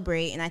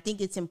celebrate. And I think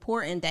it's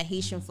important that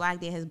Haitian Flag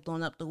Day has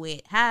blown up the way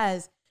it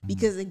has,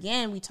 because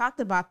again, we talked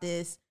about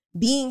this,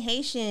 being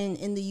Haitian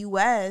in the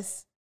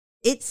US,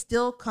 it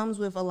still comes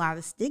with a lot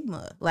of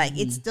stigma. Like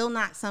it's still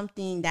not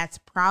something that's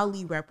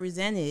proudly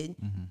represented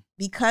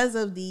because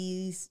of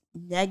these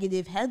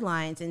negative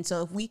headlines. And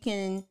so if we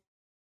can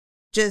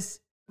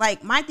just,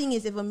 like, my thing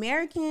is, if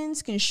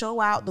Americans can show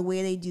out the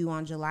way they do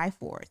on July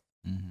 4th,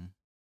 and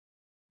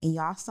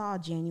y'all saw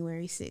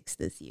January 6th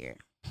this year.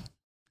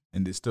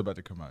 And they're still about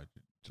to come out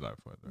July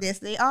 4th. Right? Yes,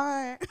 they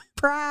are.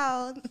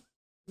 Proud.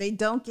 They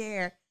don't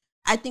care.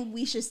 I think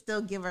we should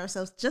still give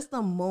ourselves just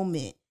a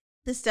moment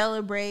to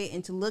celebrate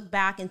and to look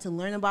back and to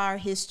learn about our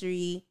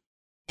history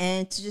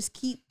and to just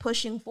keep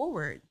pushing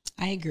forward.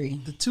 I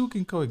agree. The two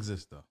can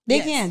coexist, though. They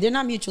can. They're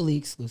not mutually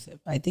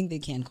exclusive. I think they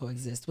can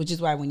coexist, which is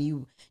why when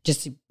you,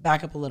 just to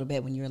back up a little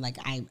bit, when you were like,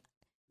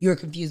 you were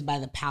confused by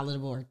the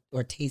palatable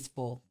or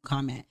tasteful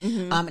comment.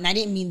 And I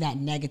didn't mean that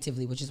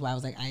negatively, which is why I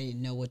was like, I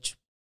didn't know which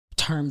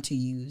term to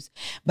use.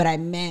 But I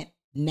meant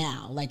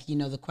now. Like, you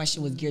know, the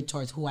question was geared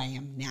towards who I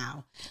am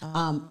now.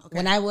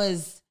 When I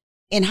was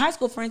in high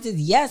school, for instance,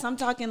 yes, I'm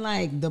talking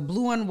like the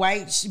blue and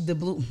red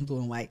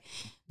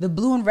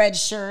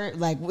shirt,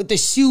 like with the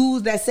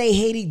shoes that say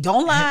Haiti,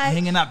 don't lie.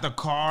 Hanging out the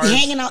car,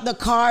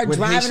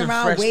 driving Haitian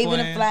around, waving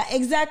playing. a flag.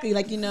 Exactly.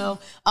 Like, you know,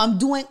 I'm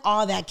doing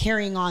all that,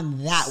 carrying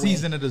on that way.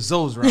 Season of the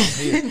Zoes around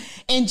here.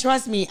 And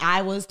trust me,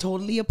 I was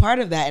totally a part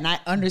of that. And I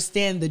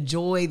understand the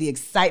joy, the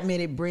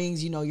excitement it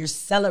brings. You know, you're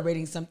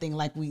celebrating something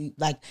like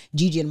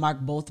Gigi and Mark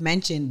both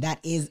mentioned,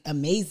 that is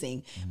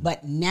amazing.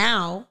 But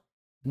now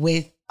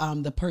with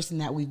the person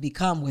that we've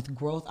become, with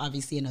growth,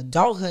 obviously in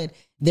adulthood,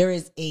 there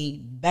is a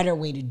better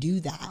way to do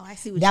that. Oh, I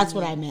see what That's you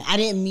what mean. I meant. I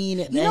didn't mean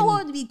it. You know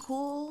what would be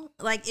cool?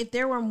 Like if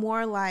there were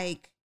more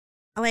like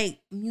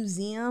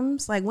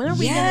museums. Like when are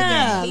we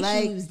gonna get a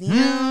Haitian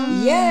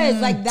museum?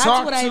 Yes, like that's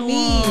what I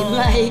mean.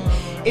 Like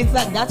it's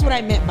like that's what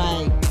I meant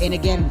by, and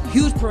again,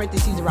 huge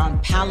parentheses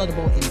around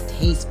palatable and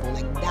tasteful.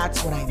 Like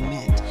that's what I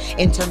meant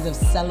in terms of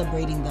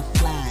celebrating the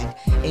flag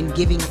and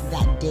giving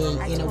that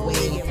day in a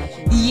way.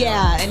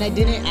 Yeah, and I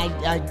didn't.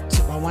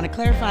 I want to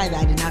clarify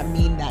that I did not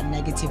mean that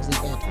negatively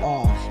at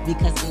all,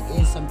 because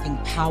it is something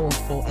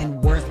powerful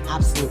and worth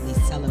absolutely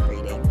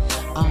celebrating.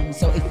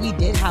 So if we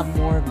did have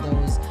more of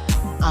those,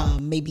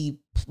 maybe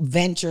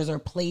ventures or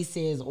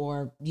places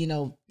or, you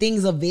know,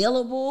 things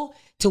available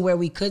to where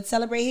we could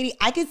celebrate Haiti,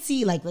 I could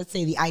see, like, let's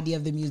say the idea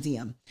of the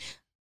museum.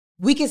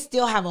 We could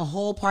still have a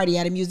whole party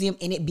at a museum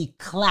and it be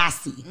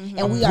classy.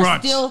 And we are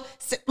still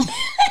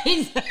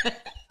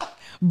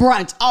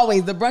brunch,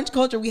 always the brunch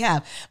culture we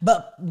have.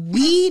 But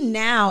we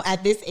now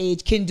at this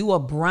age can do a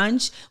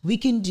brunch. We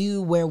can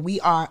do where we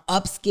are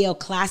upscale,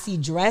 classy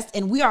dressed,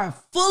 and we are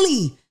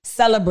fully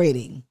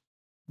celebrating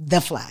the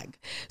flag.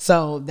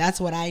 So that's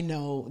what I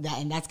know that,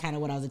 and that's kind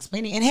of what I was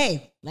explaining. And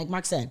hey, like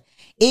Mark said,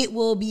 it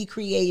will be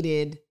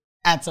created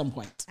at some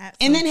point.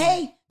 And then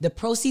hey, the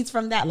proceeds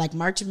from that, like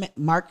Mark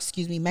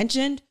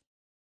mentioned,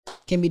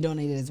 can be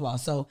donated as well.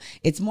 So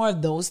it's more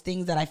of those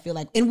things that I feel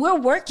like, and we're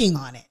working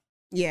on it.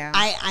 Yeah.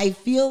 I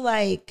feel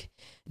like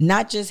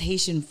not just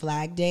Haitian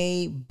Flag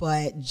Day,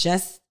 but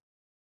just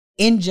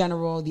in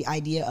general, the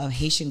idea of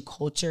Haitian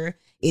culture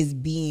is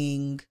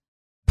being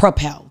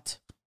propelled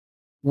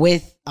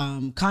with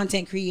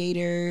content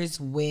creators,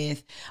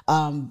 with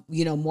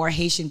more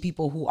Haitian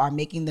people who are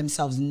making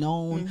themselves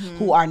known,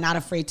 who are not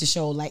afraid to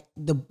show like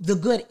the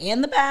good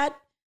and the bad,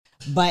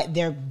 but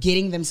they're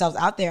getting themselves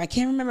out there. I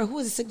can't remember who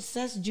is it,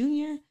 Success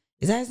Junior?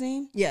 Is that his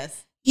name?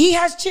 Yes. He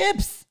has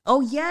chips. Oh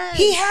yes.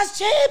 He has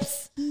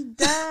chips. He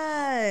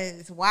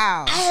does.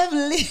 Wow. I have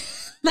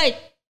like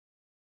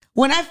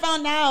when I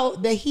found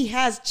out that he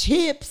has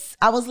chips,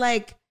 I was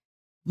like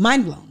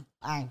mind blown.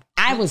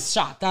 I was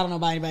shocked. I don't know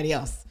about anybody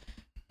else.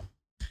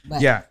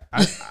 But Yeah,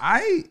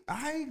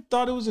 I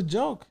thought it was a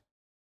joke.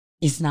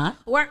 it's not.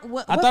 What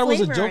I thought it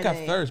was a flavor joke are at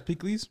they? first,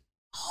 Pickles.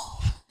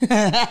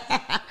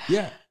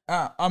 Yeah,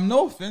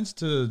 no offense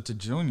to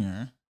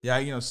Junior.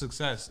 Yeah,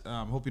 Success.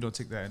 Hope you don't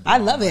take that. I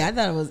love it. I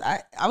thought it was.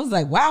 I was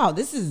like, wow,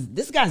 this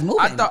guy's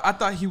moving. I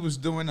thought he was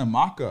doing a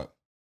mock-up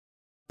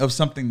of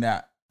something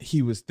that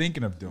he was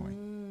thinking of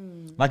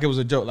doing, like it was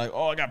a joke. Like,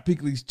 oh, I got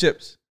Pickles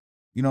chips.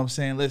 You know what I'm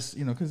saying? Let's,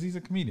 because he's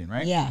a comedian,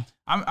 right? Yeah.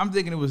 I'm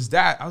thinking it was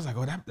that. I was like,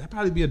 oh, that'd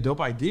probably be a dope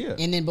idea.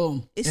 And then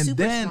boom. It's And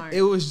super then smart.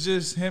 it was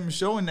just him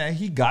showing that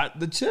he got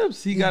the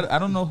chips. He got, I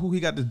don't know who he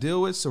got to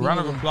deal with. So round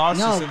of applause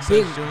No, to Success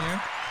big.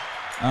 Junior.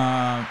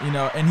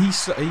 And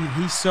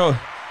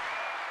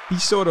he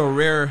showed a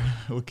rare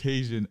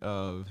occasion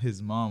of his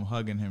mom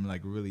hugging him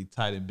like really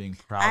tight and being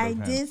proud I of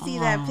him. did see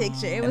that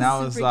picture. It was And I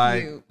was super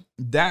like, cute.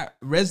 that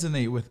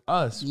resonate with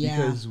us Yeah.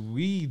 because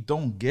we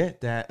don't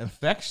get that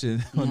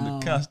affection on No.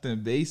 a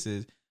constant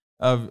basis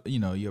of,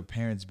 your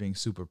parents being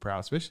super proud,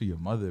 especially your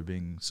mother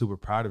being super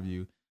proud of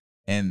you.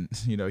 And,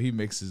 he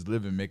makes his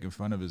living making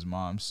fun of his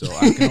mom. So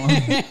I can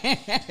only,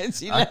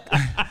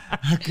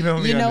 I can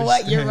only You know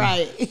what? You're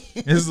understand. right.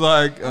 It's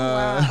like,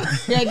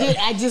 Yeah,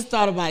 I just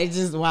thought about it.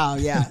 Just wow,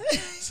 yeah.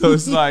 so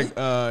it's like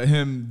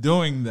him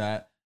doing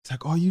that. It's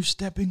like, are you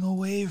stepping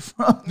away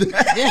from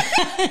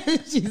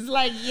that? She's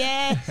like,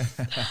 yeah.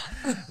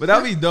 But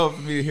that'd be dope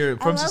for me to hear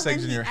I from love Success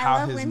when Junior I how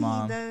love his when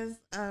mom. he does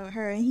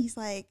her and he's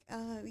like,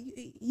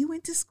 you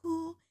went to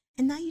school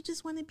and now you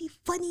just want to be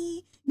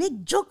funny,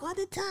 make joke all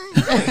the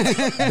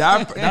time.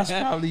 That's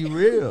probably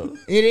real.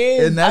 It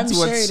is. And that's I'm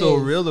what's sure it so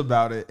is. real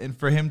about it. And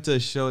for him to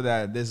show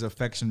that there's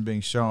affection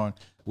being shown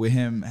with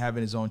him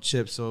having his own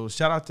chips. So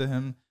shout out to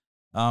him.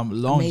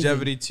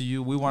 Longevity to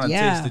you. We want to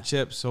taste the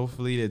chips.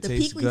 Hopefully it The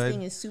tastes Peakley good.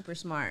 thing is super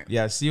smart.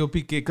 Yeah,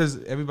 COPK,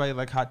 because everybody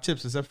like hot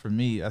chips except for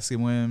me. I see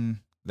when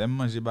them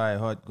manje buy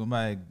hot, go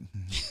buy.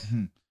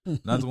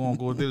 Not going to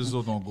go there,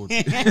 so don't go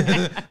there.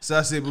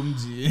 Ça c'est pour me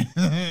dire.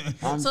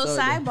 So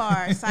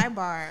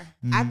sidebar.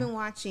 I've been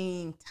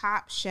watching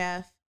Top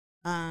Chef,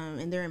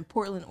 and they're in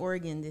Portland,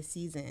 Oregon this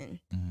season.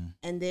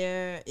 And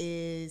there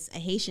is a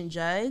Haitian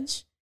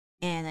judge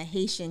and a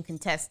Haitian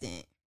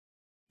contestant.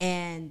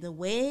 And the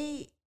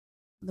way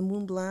the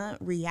Moon Blanc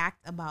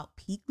react about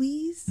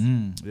Peakley's,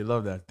 They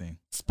love that thing.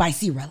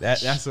 Spicy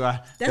relish. That's why.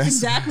 that's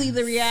exactly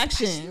the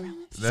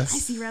reaction. That's-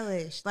 Spicy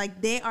relish.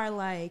 Like they are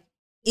like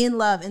in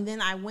love. And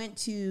then I went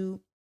to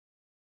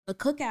a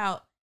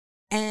cookout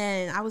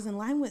and I was in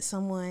line with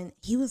someone.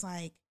 He was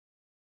like,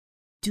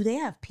 do they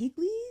have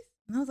Peakley's?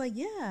 And I was like,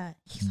 yeah.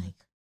 He's like,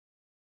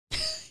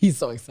 He's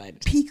so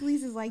excited.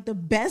 Peakley's is like the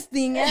best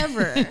thing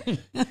ever.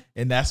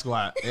 And that's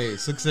why, hey,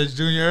 Success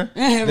Junior.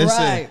 Right.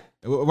 Listen,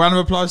 round of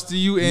applause to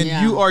you. And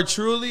Yeah. you are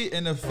truly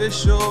an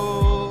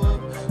official.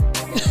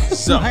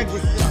 So, hey,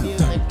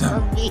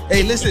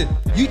 listen,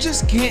 you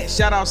just can't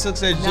shout out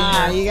Success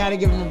Nah, Junior you gotta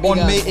give him a big on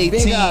ups. May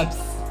Big ups.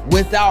 18th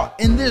without,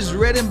 in this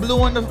red and blue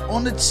on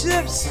the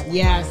chips.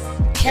 Yes.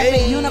 Kept it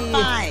Hey,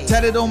 unified.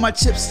 Tatted on my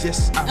chips.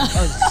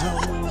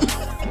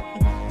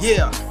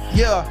 Yes.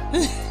 Yeah.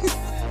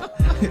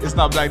 It's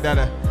not Black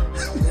Dada.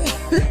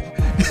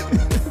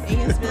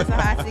 Ian Smith's a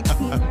hot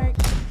 16 mark.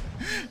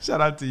 Shout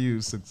out to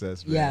you,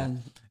 Success. Man. Yeah.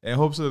 And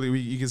hopefully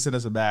you can send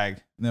us a bag.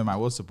 Never mind,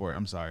 we'll support.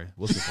 I'm sorry.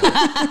 We'll support.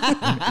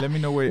 let me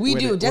know where We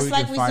do. Just where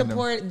like can we find them.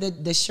 support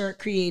the shirt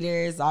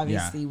creators,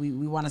 obviously, we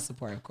want to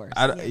support, of course.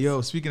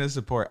 Yo, speaking of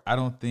support, I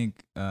don't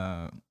think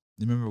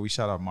remember we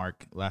shout out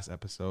Mark last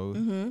episode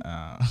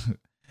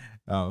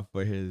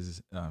for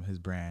his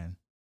brand.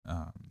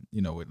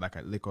 With like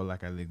a Lico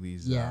like a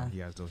Liglies. Yeah. He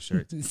has those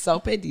shirts. So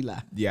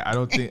pedila. Yeah, I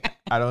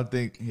don't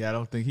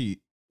think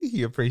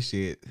he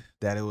appreciate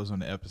that it was on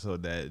the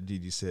episode that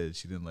Gigi said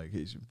she didn't like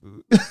Haitian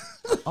food.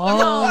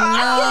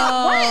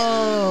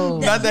 Oh,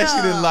 no. Not that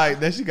she didn't like,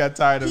 that she got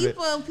tired of it.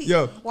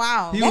 Yo,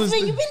 wow. he That's was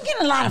been, the- you've been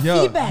getting a lot of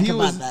Yo, feedback he about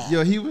was, that.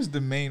 Yo, he was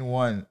the main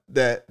one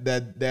that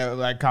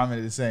like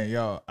commented saying,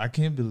 "Yo, I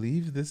can't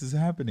believe this is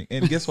happening."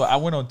 And guess what? I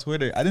went on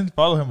Twitter. I didn't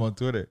follow him on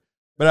Twitter,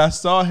 But I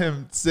saw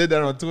him say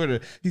that on Twitter.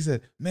 He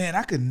said, "Man,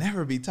 I could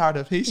never be tired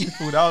of Haitian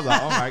food." I was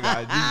like, "Oh my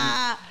God,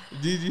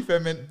 Gigi fait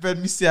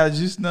message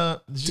juste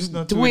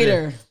dans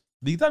Twitter."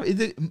 Il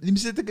me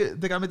dit que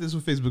t'as mettre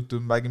sur Facebook too.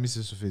 Bah, me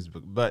sur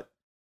Facebook, but.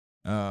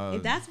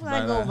 If that's what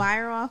I go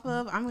viral off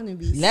of, I'm gonna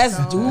be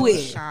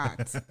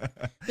shocked.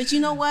 But you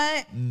know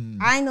what?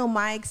 I know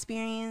my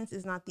experience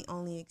is not the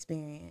only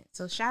experience.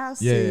 So shout out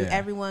to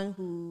everyone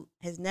who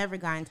has never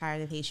gotten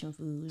tired of Haitian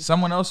food.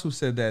 Someone else who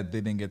said that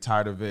they didn't get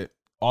tired of it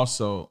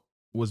also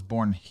was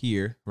born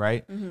here,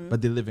 right? Mm-hmm.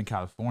 But they live in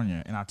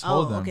California, and I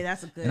told them, okay,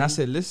 that's a good. And I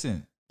said,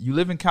 listen, you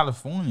live in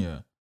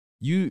California,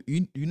 you're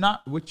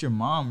not with your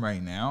mom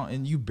right now,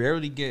 and you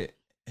barely get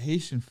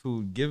Haitian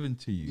food given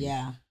to you.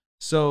 Yeah.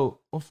 So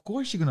of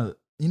course you're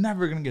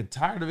never gonna get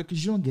tired of it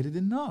because you don't get it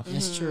enough.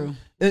 That's true.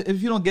 If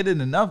you don't get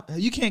it enough,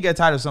 you can't get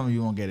tired of something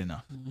you won't get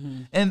enough.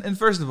 Mm-hmm. And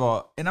first of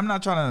all, and I'm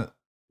not trying to,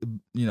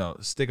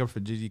 stick up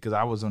for Gigi because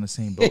I was on the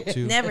same boat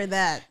too. Never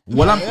that.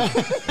 What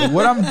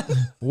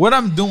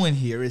I'm doing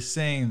here is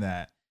saying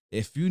that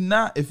if you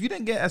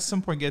didn't get at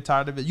some point get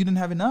tired of it, you didn't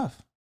have enough.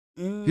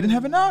 You didn't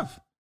have enough.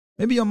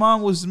 Maybe your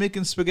mom was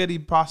making spaghetti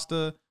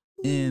pasta.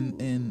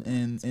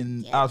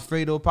 In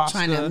Alfredo pasta,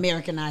 trying to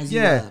Americanize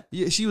you up.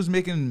 Yeah, she was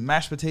making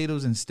mashed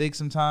potatoes and steak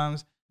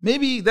sometimes.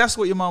 Maybe that's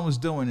what your mom was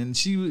doing, and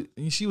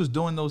she was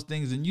doing those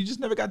things, and you just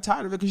never got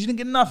tired of it because you didn't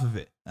get enough of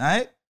it. All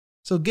right,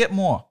 so get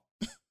more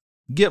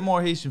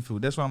Haitian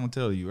food. That's what I'm gonna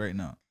tell you right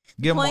now.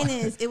 The point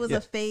is, it was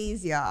a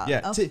phase, y'all.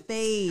 Yeah, a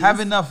phase.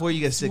 Have enough where you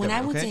get sick of it. When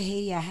I went to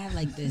Haiti, I had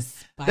like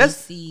this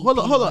spicy peanut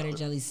butter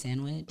jelly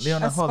sandwich.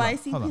 Leona,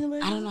 spicy peanut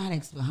butter? I don't know how to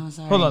explain. I'm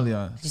sorry. Hold on,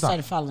 Leon. I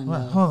started falling in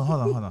love.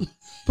 Hold on.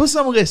 Put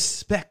some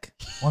respect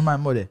on my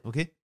mother,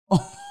 okay?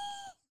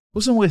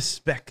 Put some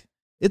respect.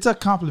 It's a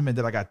compliment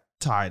that I got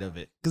tired of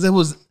it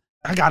because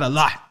I got a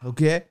lot,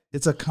 okay?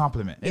 It's a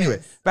compliment.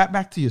 Anyway,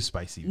 back to your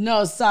spicy.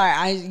 No,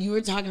 sorry. You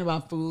were talking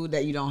about food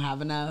that you don't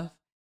have enough.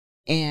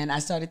 And I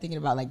started thinking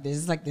about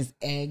this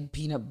egg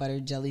peanut butter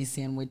jelly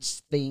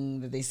sandwich thing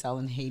that they sell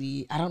in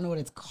Haiti. I don't know what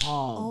it's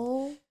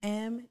called.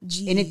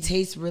 OMG. And it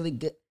tastes really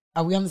good.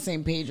 Are we on the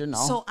same page or no?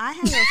 So I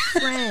had a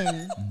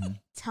friend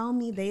tell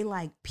me they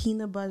like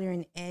peanut butter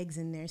and eggs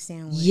in their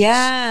sandwich.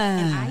 Yeah.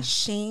 And I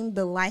shamed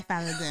the life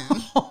out of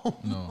them.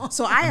 No.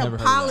 So I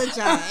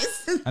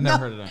apologize. I never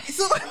heard of that.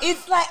 So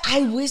it's like,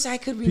 I wish I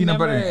could remember. Peanut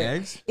butter and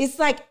eggs? It's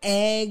like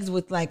eggs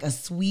with like a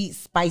sweet,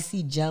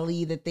 spicy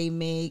jelly that they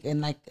make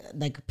and like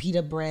a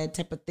pita bread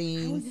type of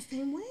thing. I was the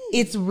same way.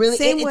 It's really,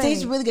 it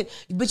tastes really good.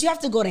 But you have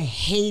to go to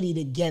Haiti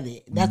to get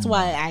it. That's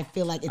why I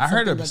feel like it's I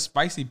heard of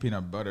spicy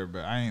peanut butter,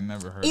 but I ain't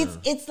never heard of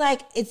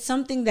it. It's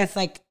something that's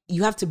like,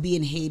 you have to be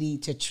in Haiti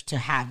to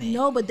have it.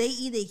 No, but they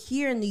eat it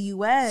here in the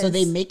U.S. So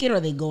they make it or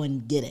they go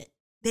and get it?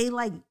 They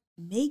like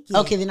make it.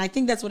 Okay, then I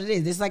think that's what it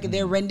is. It's like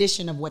their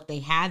rendition of what they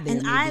had there.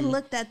 And I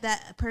looked at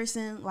that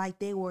person like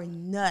they were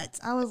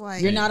nuts. I was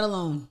like, you're not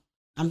alone.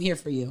 I'm here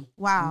for you.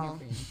 Wow.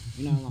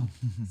 You're not alone.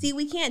 See,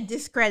 we can't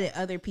discredit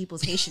other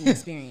people's Haitian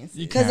experiences.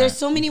 Because there's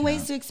so many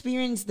ways to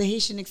experience the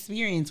Haitian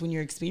experience when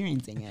you're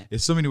experiencing it.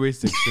 There's so many ways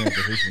to experience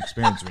the Haitian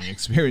experience when you're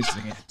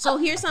experiencing it. So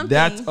here's something.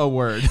 That's a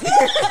word.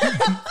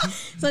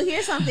 So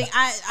here's something.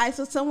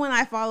 So someone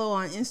I follow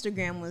on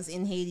Instagram was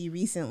in Haiti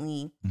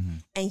recently,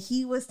 and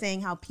he was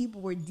saying how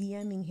people were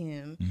DMing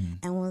him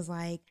and was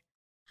like,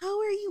 "How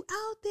are you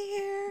out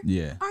there?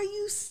 Yeah. Are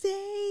you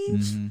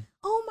safe?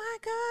 Oh my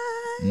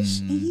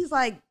gosh!" And he's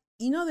like,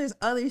 there's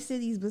other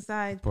cities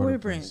besides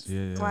Port-au-Prince.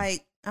 Yeah.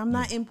 Like, I'm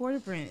not in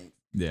Port-au-Prince.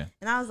 Yeah.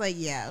 And I was like,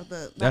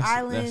 the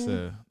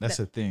island. That's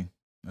the thing.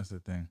 That's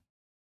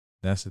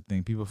the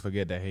thing. People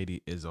forget that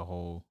Haiti is a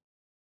whole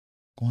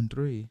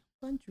country.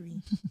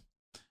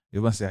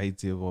 You must say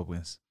Haiti of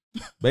Port-au-Prince.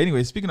 But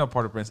anyway, speaking of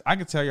Port-au-Prince, I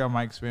can tell y'all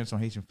my experience on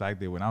Haitian Flag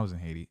Day when I was in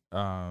Haiti.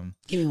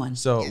 Give me one.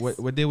 So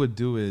what they would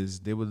do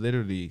is they would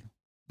literally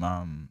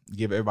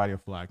give everybody a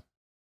flag,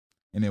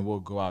 and then we'll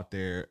go out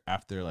there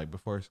after, like,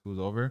 before school's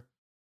over.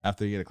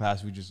 After you get a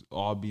class, we just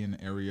all be in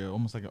the area,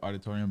 almost like an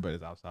auditorium, but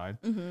it's outside,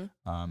 in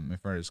front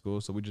of the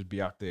school. So we just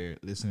be out there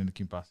listening to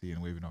Kimpasi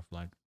and waving our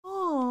flag.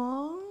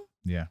 Aww.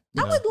 Yeah.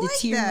 I would like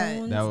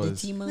that. That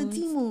was the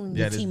T-Moons.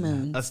 Yeah,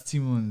 T-Moons. Us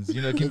T-Moons.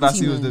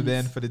 Kimpasi was the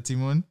band for the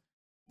T-Moon.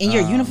 In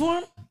your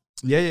uniform?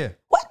 Yeah.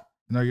 What?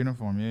 In our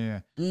uniform, yeah.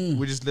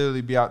 We just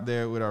literally be out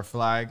there with our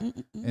flag,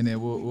 and then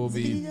we'll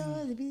be.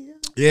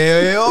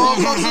 Yeah. Oh,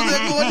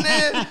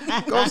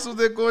 go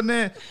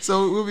there.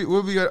 So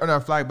we'll be on our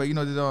flag, but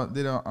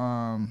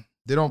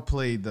they don't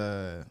play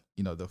the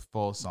the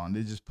full song.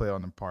 They just play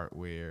on the part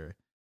where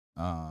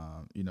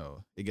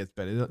it gets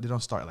better. They don't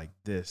start like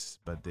this,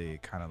 but they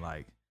kind of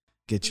like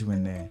get you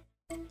in there.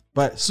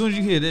 But as soon as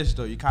you hear this,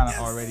 though, you kind of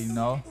already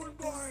know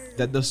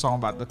that the song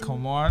about to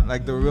come on,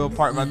 like the real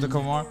part about to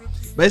come on.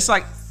 But it's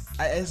like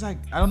I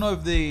don't know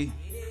if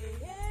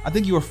I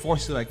think you were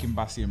forced to like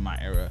Kimpasi in my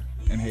era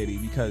in Haiti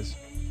because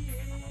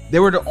they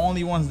were the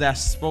only ones that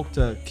spoke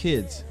to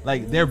kids.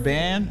 Like their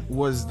band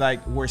was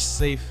like, we're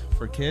safe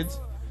for kids.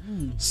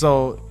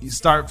 So you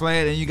start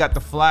playing and you got the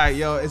flag.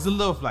 Yo, it's a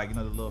little flag,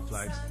 the little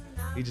flags.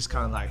 You just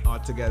kind of like all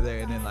together,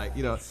 and then like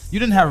you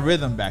didn't have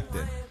rhythm back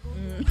then.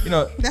 you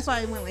know. That's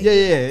why I went like.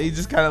 Yeah. He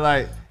just kind of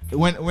like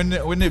when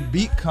the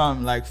beat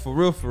come like for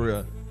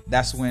real.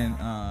 That's when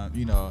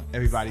you know,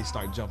 everybody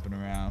start jumping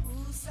around,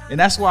 and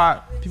that's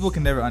why people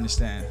can never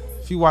understand.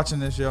 If you watching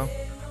this show,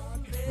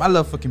 my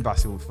love for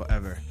Kimbasi will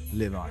forever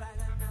live on.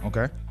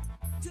 Okay,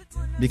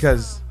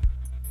 because.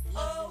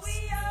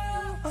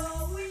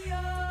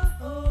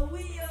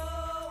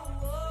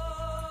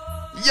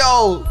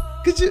 Yo,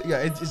 could you? Yeah,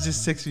 it's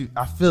just sexy.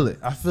 I feel it.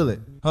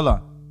 Hold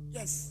on.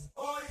 Yes.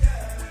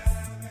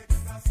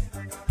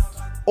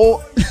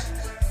 Oh.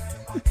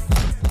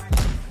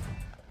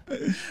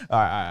 All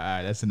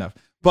right. That's enough.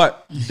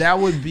 But that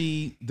would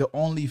be the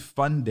only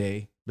fun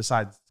day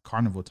besides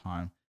carnival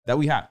time that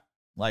we have.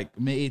 Like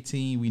May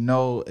 18, we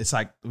know it's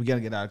like we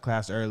gotta get out of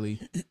class early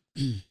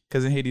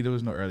because in Haiti there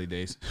was no early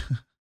days.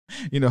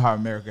 You know how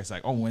America is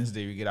like, on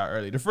Wednesday we get out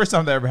early. The first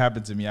time that ever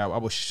happened to me, I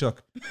was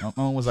shook. My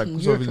mom was like,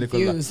 you were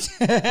confused.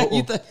 You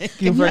know that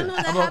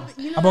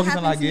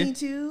happened to me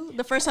too.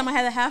 The first time I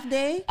had a half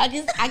day, I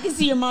can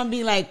see your mom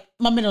being like,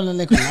 "Mami don't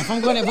liquor. If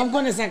I'm going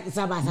to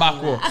Sabah."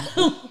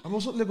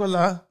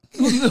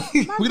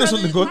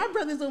 My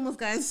brothers almost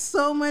got in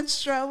so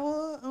much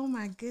trouble. Oh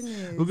my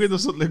goodness.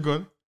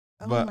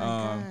 Oh my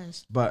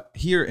gosh. But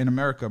here in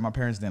America, my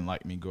parents didn't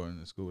like me going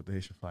to school with the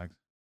Haitian flags.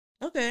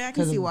 Okay, I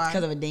can see why.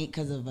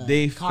 Because of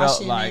they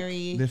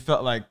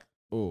felt like,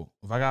 oh,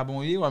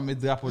 vagabond, I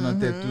made drapeau dans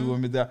tête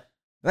tout,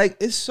 like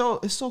it's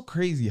so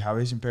crazy how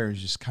Haitian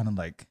parents just kind of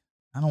like,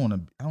 I don't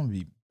want to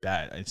be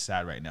bad. It's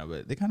sad right now,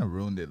 but they kind of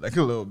ruined it like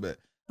a little bit.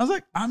 I was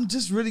like, I'm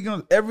just really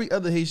gonna. Every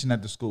other Haitian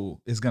at the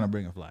school is gonna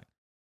bring a flag.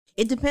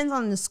 It depends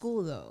on the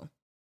school though.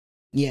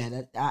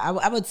 Yeah,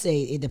 I would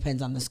say it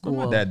depends on the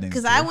school.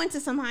 Because I went to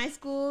some high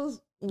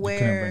schools where you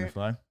couldn't bring a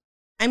flag.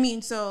 I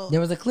mean, so there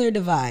was a clear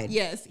divide.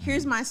 Yes,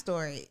 here's my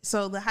story.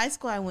 So the high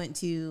school I went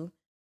to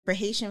for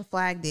Haitian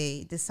Flag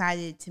Day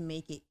decided to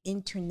make it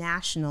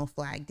International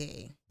Flag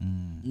Day.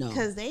 No,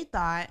 because they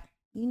thought,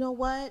 you know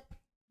what,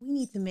 we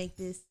need to make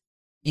this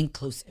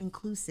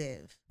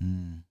inclusive.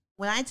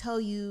 When I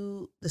tell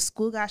you the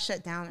school got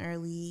shut down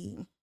early,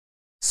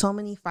 so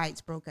many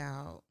fights broke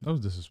out. That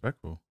was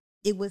disrespectful.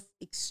 It was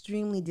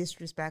extremely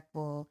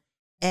disrespectful.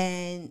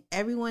 And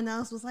everyone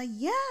else was like,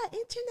 yeah,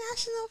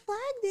 International Flag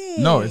Day.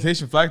 No, it's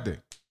Haitian Flag Day.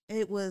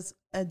 It was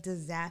a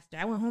disaster.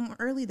 I went home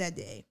early that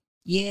day.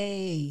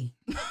 Yay.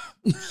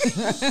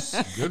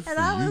 Good for and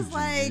I you, was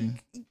like,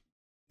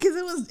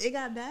 because it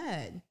got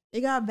bad.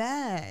 It got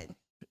bad.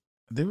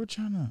 They're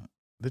trying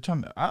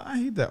to, I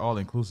hate that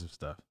all-inclusive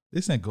stuff.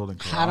 This ain't Golden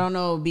Corral. I don't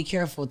know. Be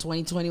careful.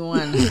 2021.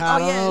 I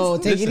don't know.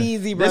 Take it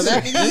easy,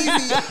 brother.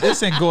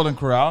 This ain't Golden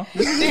Corral.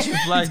 This is Haitian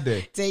Flag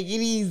Day. Take it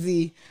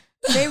easy.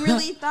 They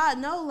really thought,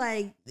 no,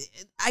 like,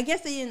 I guess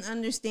they didn't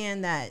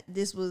understand that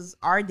this was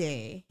our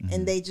day.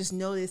 And they just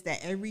noticed that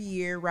every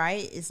year,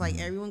 right? It's like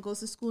everyone goes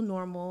to school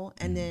normal.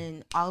 And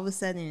then all of a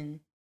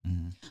sudden.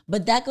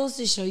 But that goes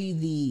to show you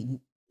the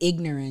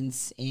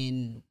ignorance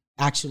in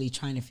actually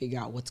trying to figure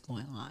out what's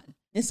going on.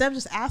 Instead of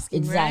just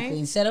asking, exactly. Right?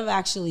 Instead of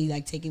actually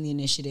like taking the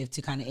initiative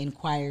to kind of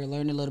inquire,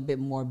 learn a little bit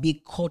more,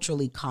 be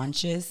culturally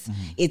conscious,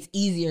 it's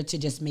easier to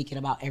just make it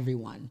about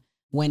everyone.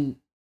 When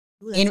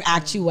in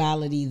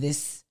actuality,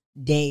 this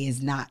day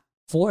is not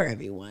for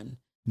everyone.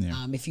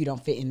 Yeah. If you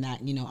don't fit in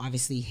that, you know,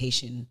 obviously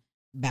Haitian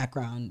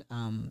background,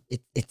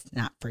 it's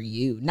not for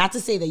you. Not to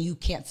say that you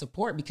can't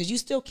support, because you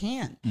still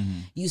can.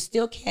 You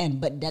still can,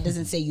 but that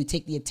doesn't say you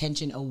take the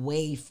attention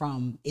away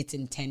from its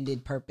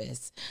intended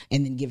purpose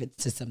and then give it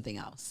to something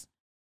else.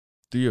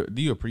 Do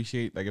you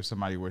appreciate, like, if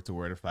somebody were to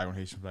wear the flag on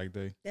Haitian Flag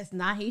Day? That's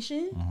not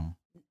Haitian?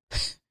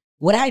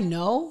 What I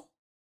know,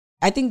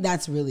 I think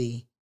that's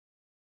really,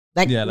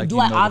 like, do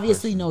I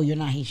obviously know you're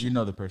not Haitian? You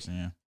know the person,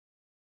 yeah.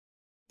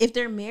 If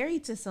they're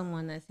married to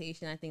someone that's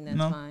Haitian, I think that's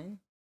fine.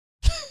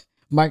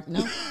 Mark,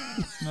 no.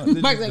 No,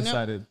 they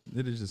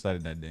just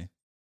decided that day.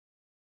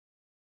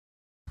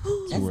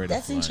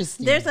 That's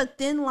interesting. There's a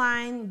thin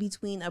line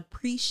between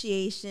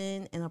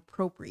appreciation and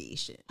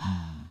appropriation.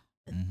 A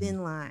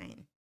thin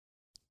line.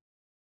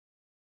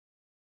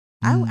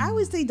 I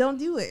would say don't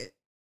do it.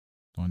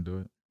 Don't do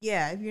it?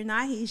 Yeah, if you're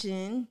not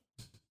Haitian,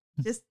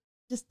 just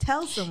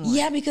tell someone.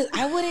 Yeah, because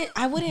I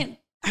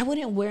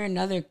wouldn't wear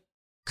another.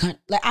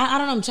 Like I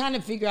don't know. I'm trying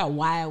to figure out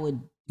why I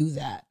would do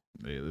that.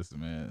 Hey, listen,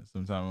 man.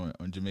 Sometimes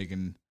on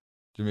Jamaican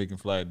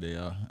Flag Day,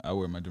 I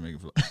wear my Jamaican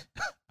flag.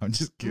 I'm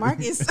just kidding.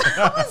 Marcus,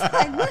 I was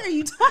like, what are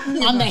you talking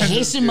about? On the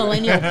Haitian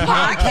Millennial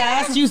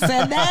Podcast, you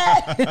said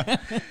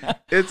that.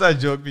 It's a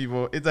joke,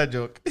 people. It's a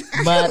joke.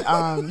 But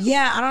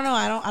yeah, I don't know.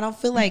 I don't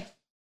feel like.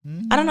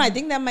 I don't know. I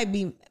think that might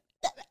be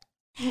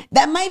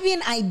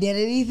an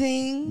identity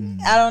thing.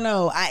 I don't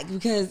know.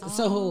 Because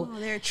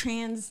they're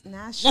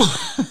transnational.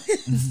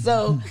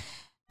 So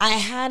I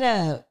had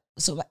I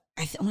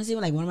want to say,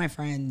 like, one of my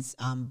friends,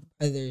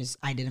 brothers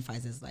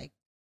identifies as like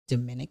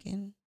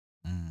Dominican.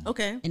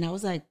 Okay. And I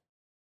was like,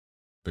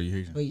 but you're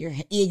Haitian. But you're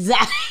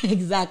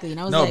exactly. And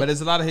I was but there's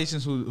a lot of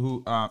Haitians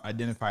who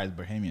identify as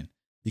Bahamian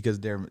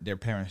because their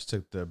parents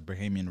took the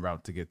Bahamian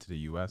route to get to the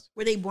U.S.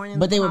 Were they born in?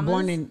 But they were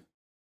born in.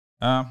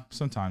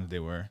 Sometimes they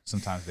were.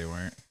 Sometimes they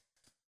weren't.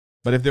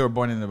 But if they were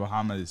born in the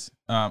Bahamas,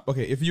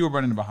 okay, if you were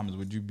born in the Bahamas,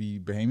 would you be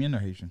Bahamian or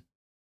Haitian?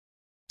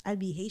 I'd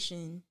be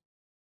Haitian.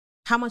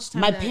 How much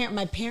time?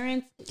 My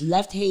parents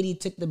left Haiti,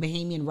 took the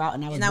Bahamian route,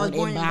 and I was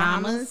born in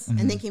Bahamas,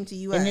 and then came to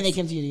U.S. and then they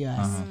came to the U.S.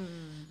 Uh-huh.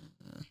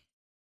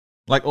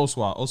 Like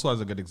Oswald. Oswald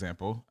is a good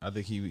example. I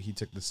think he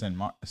took the Saint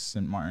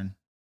Martin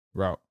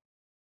route.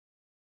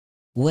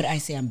 Would I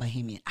say I'm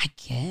Bahamian? I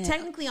guess.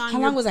 Technically, on how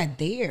long was I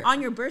there?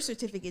 On your birth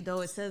certificate,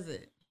 though, it says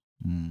it.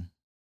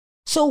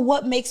 So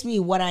what makes me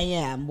what I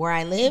am? Where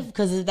I live?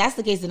 Because if that's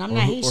the case, then I'm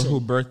not Haitian. Or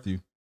who birthed you?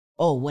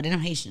 Oh, well, then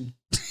I'm Haitian.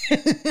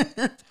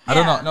 I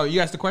don't know. No,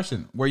 you asked the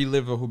question. Where you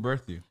live or who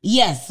birthed you?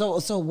 Yes. So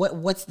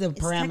what's the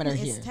parameter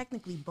here? It's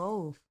technically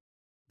both.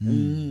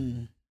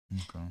 Okay.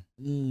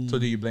 So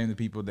do you blame the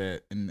people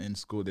that in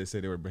school that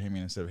say they were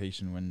Bahamian instead of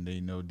Haitian when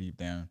they know deep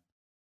down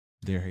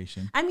they're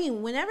Haitian? I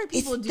mean, whenever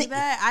people do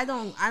that, I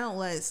don't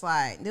let it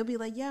slide. They'll be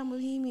like, "Yeah, I'm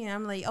Bahamian."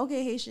 I'm like,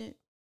 "Okay, Haitian."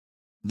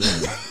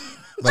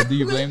 But do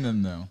you blame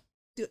them though?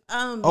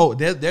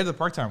 They're the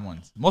part-time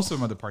ones. Most of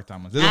them are the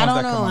part-time ones. I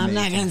don't know. I'm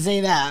not gonna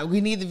say that. We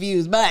need the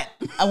views, but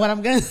what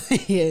I'm gonna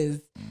say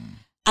is,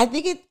 I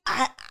think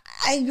I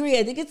agree.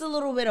 I think it's a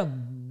little bit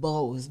of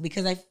both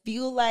because I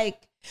feel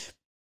like,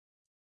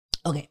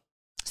 okay,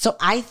 so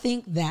I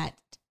think that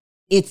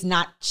it's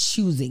not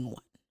choosing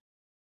one.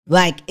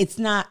 Like it's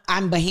not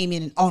I'm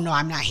Bahamian and oh no,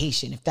 I'm not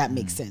Haitian. If that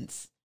makes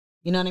sense,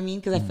 you know what I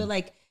mean? Because I feel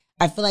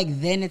like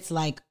then it's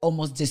like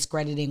almost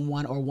discrediting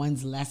one or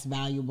one's less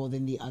valuable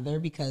than the other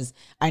because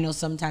I know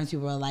sometimes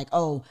people are like,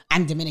 oh,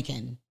 I'm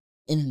Dominican.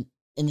 And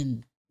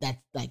then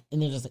that's like,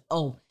 and they're just like,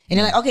 oh, and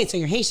they're like, okay, so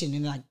you're Haitian.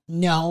 And they're like,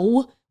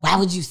 no, why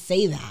would you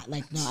say that?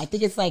 Like, no, I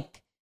think it's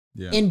like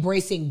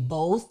embracing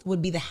both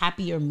would be the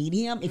happier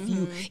medium.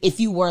 If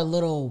you were a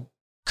little,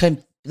 I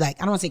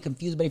don't want to say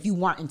confused, but if you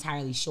weren't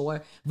entirely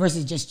sure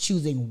versus just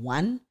choosing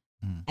one,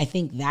 I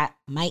think that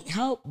might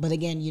help. But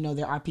again, you know,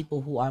 there are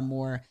people who are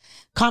more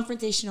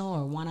confrontational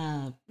or want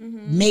to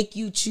make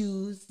you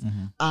choose.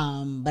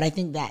 But I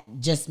think that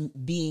just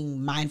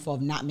being mindful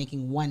of not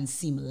making one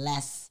seem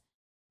less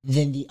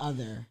than the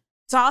other.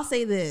 So I'll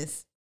say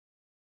this.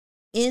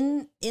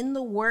 In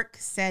the work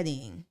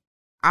setting,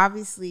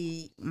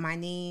 obviously my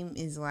name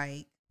is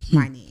like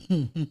my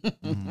name.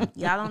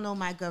 Y'all don't know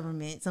my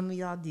government. Some of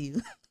y'all do.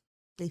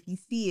 If you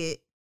see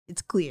it,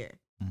 it's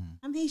clear.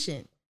 I'm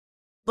Haitian.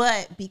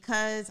 But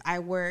because I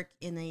work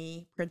in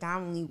a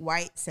predominantly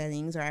white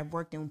settings, or I've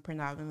worked in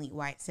predominantly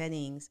white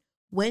settings,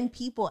 when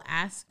people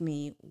ask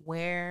me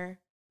where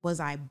was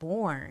I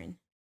born,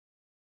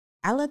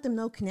 I let them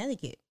know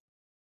Connecticut.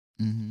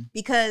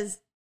 Because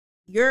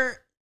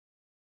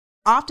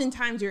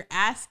oftentimes you're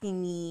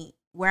asking me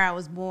where I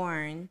was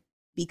born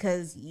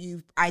because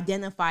you've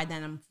identified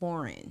that I'm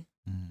foreign.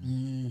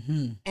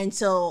 And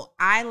so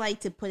I like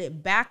to put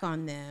it back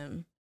on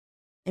them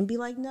and be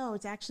like, no,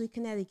 it's actually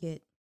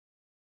Connecticut.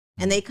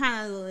 And they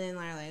kind of then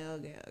are like,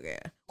 okay.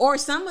 Or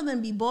some of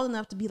them be bold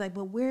enough to be like,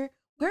 but where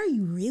are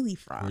you really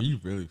from? Where are you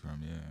really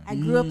from? Yeah. I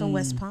grew up in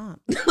West Palm.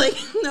 Like,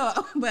 no,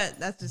 but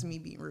that's just me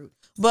being rude.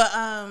 But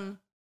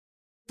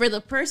for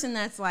the person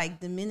that's like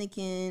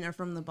Dominican or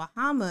from the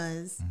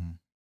Bahamas,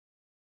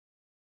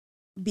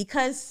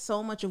 because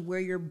so much of where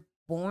you're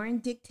born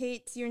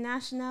dictates your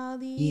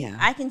nationality,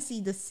 I can see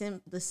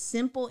the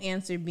simple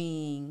answer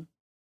being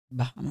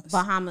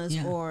Bahamas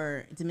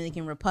or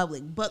Dominican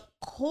Republic. But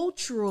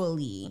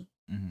culturally,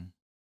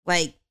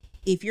 like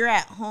if you're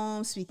at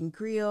home speaking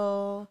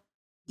Creole,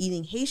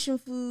 eating Haitian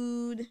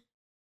food,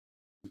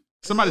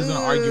 somebody's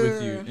gonna argue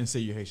with you and say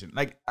you're Haitian.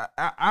 Like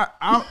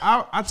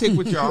I take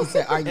what y'all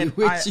say.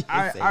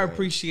 I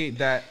appreciate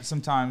that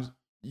sometimes.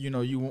 You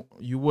know,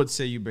 you would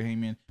say you're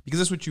Bahamian because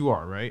that's what you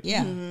are, right?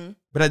 Yeah.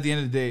 But at the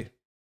end of the day,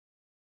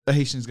 a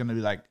Haitian's gonna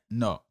be like,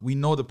 no, we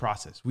know the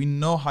process. We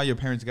know how your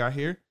parents got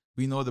here.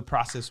 We know the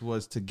process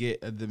was to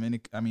get a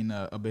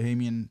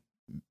Bahamian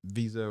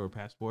visa or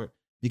passport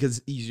because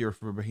it's easier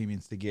for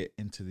Bahamians to get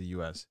into the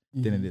U.S.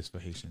 than it is for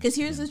Haitians. Because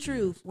here's the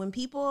truth: when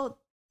people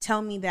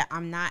tell me that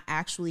I'm not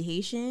actually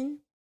Haitian,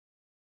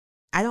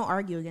 I don't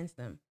argue against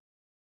them.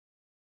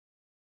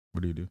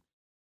 What do you do?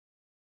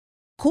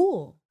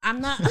 Cool.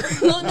 I'm not.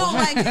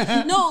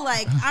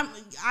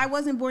 I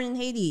wasn't born in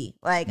Haiti.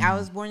 Like I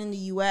was born in the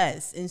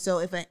U.S. And so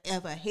if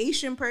a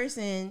Haitian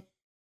person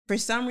for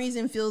some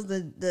reason feels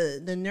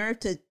the nerve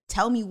to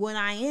tell me what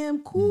I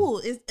am,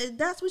 cool. If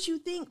that's what you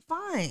think,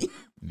 fine.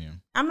 Yeah.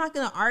 I'm not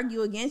gonna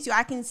argue against you.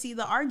 I can see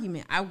the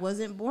argument. I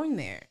wasn't born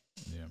there.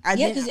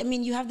 Yeah, because I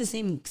mean, you have the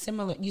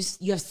similar.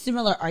 You have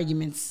similar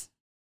arguments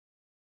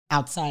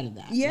outside of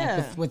that.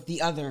 Yeah, like with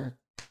the other,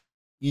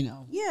 you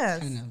know. Yeah.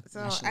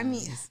 So I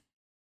mean,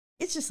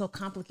 it's just so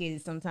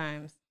complicated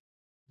sometimes.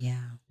 Yeah,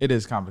 it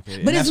is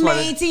complicated. But it's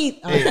May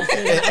 18th.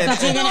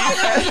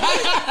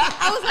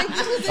 I was like,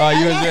 this was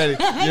you was ready.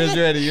 You was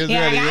ready. You was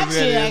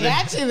ready. I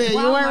got you there.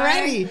 Wow, you weren't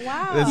ready.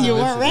 Wow. Listen, you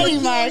weren't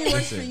ready, Mark. It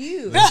works for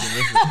you.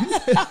 Listen.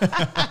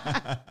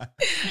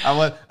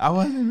 I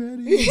wasn't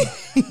ready.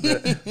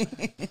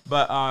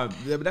 But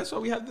that's why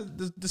we have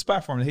this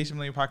platform, the Haitian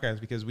Millennial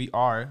Podcast, because we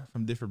are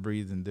from different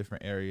breeds and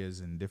different areas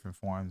and different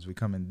forms. We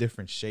come in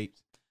different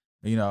shapes.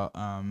 you know,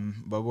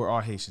 but we're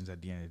all Haitians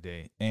at the end of the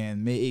day.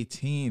 And May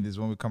 18th is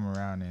when we come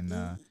around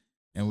and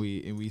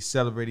we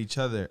celebrate each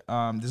other.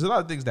 There's a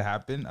lot of things that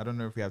happen. I don't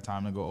know if we have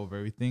time to go over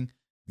everything.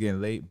 It's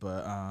getting late,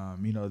 but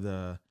you know,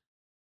 the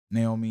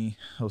Naomi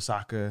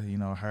Osaka, you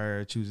know,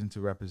 her choosing to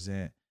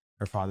represent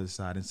her father's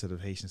side instead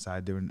of Haitian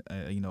side during,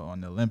 you know,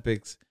 on the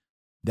Olympics.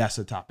 That's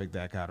a topic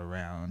that got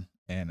around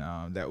and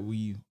that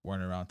we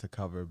weren't around to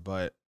cover.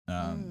 But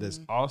there's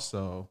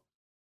also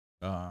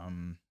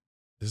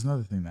there's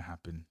another thing that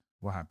happened.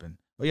 What happened?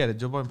 Oh yeah, the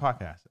Joe Budden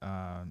podcast.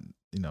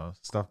 You know,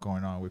 stuff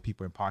going on with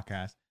people in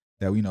podcasts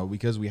that we know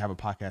because we have a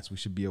podcast, we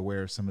should be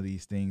aware of some of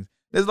these things.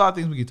 There's a lot of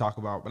things we can talk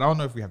about, but I don't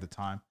know if we have the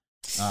time.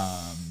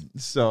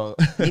 So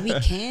maybe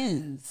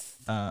cans.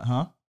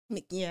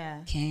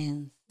 Yeah.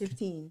 Cans.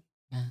 15.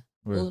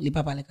 Maybe.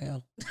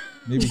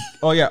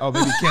 Oh yeah. Oh,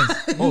 maybe Kens.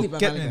 Oh,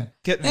 Kettman.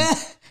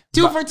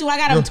 2 for 2. I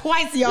got him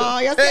twice,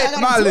 y'all. Y'all Hey, I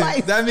got him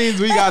twice. that means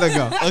we gotta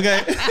go.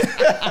 Okay.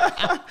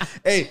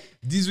 Hey,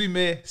 18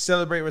 May,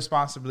 celebrate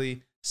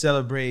responsibly.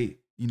 Celebrate,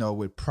 you know,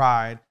 with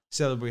pride.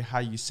 Celebrate how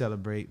you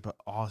celebrate, but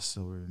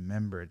also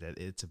remember that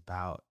it's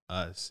about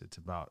us. It's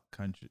about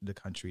the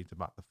country. It's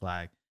about the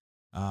flag.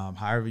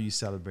 However you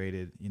celebrate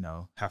it, you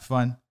know, have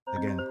fun.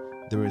 Again,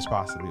 do it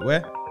responsibly.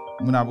 Where?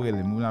 Muna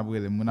William.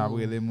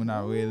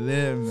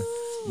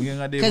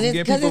 Because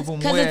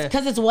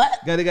it's what?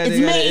 It's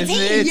May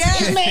 18th. Yeah,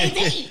 it's May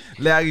 18th.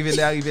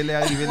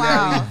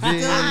 Wow, still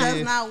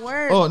does not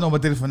work. Oh, no,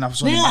 but téléphone n'a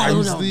Magafel.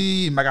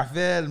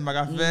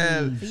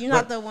 So you're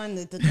not the one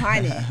that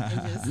declined it.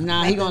 Just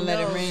nah, he gonna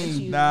let it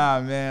ring. Nah,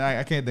 man,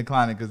 I can't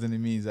decline it because then it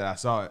means that I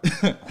saw it.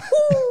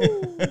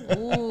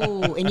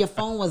 Ooh, and your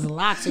phone was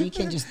locked, so you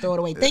can't just throw it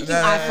away. Thank you,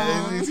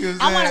 iPhone.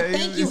 I want to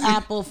thank you,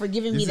 Apple, for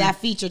giving me that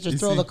feature to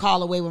throw the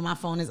call away when my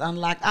phone is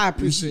unlocked. I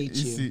appreciate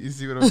you. You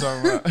see what I'm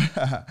talking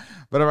about?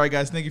 But all right,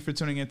 guys, thank you for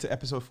tuning in to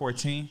episode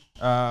 14.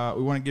 We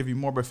want to give you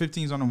more, but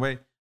 15 is on the way. Be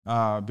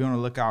on the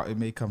lookout. It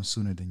may come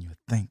sooner than you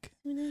think.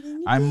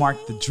 I'm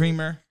Mark the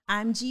Dreamer.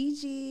 I'm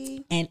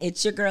Gigi. And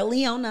it's your girl,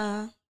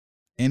 Leona.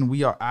 And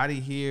we are out of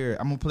here.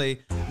 I'm gonna play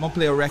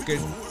a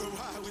record.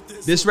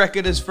 This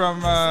record is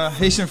from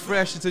Haitian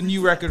Fresh. It's a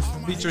new record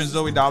featuring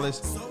Zoe Dallas.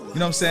 You know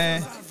what I'm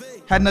saying?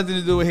 Had nothing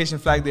to do with Haitian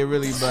Flag Day,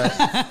 really, but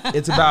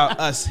it's about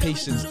us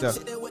Haitian stuff.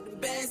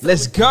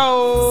 Let's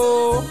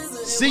go.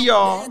 See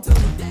y'all.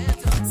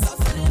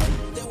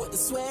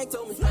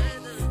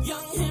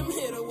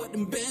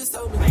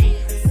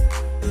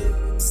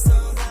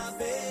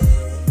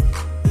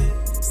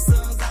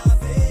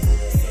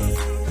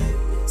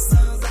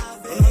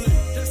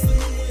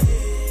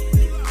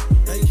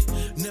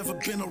 Never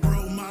been a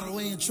role model,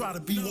 ain't try to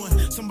be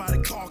one.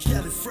 Somebody call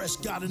Cali Fresh,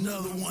 got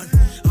another one.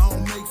 I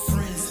don't make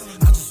friends,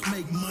 I just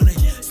make money.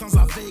 Sounds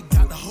like they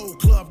got the whole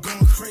club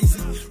going crazy.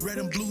 Red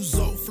and blue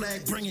Zoe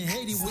flag, bringing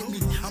Haiti with me.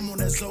 I'm on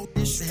that Zoe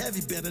ish heavy,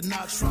 better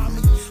not try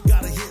me.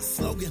 Got a hit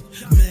slogan,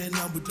 man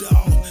number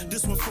dog.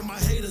 This one for my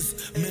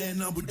haters, man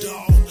number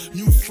dog.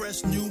 New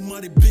fresh, new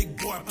money, big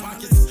boy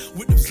pockets.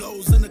 With them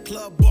Zoes in the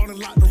club, ballin'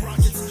 like the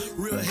Rockets.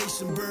 Real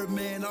Haitian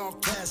Birdman, all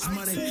cash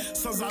money.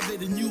 Sounds like they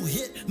the new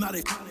hit, now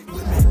they chronic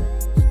with me.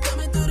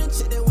 Coming through the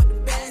shit, they want the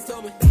bags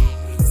on me.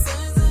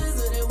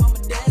 Sons, they want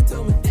my dad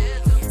told me.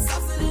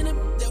 Saucing in them,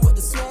 they want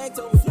the swag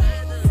told me.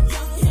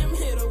 Young him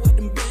hitter, what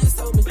them bands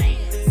told me.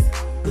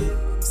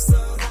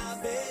 Sons I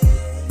beg,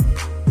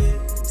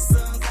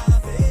 sons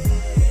I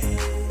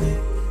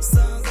beg,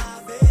 sons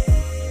I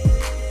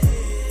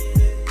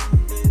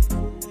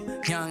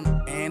beg. Young,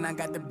 and I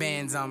got the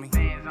bands on me.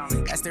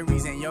 That's the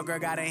reason your girl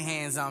got her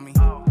hands on me.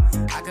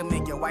 I could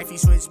make your wifey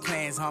switch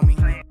plans, homie.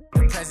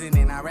 The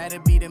president, I'd rather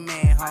be the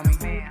man,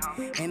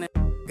 homie. And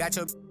got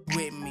your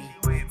with me.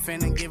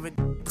 Finna give it,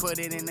 put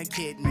it in the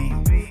kidney.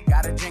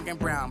 Got her drinking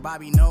brown,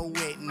 Bobby, no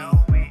Whitney.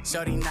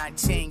 Shorty not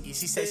chingy,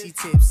 she said she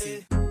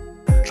tipsy.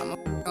 I'm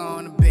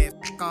on the bed,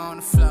 on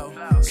the floor.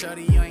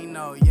 Shorty, you ain't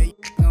know, yeah, you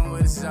on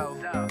with a Zoe.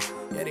 Yeah,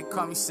 they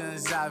call me Son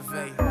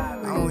Zave.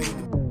 I don't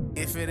eat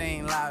the if it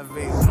ain't live.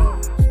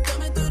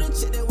 Coming through the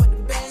shit, they want the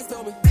bands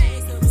told me.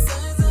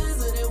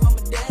 Sons, they want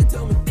my dad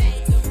told me.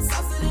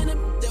 Saucing in them,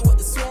 they want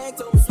the swag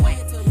told me.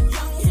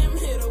 Young him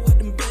hitter, what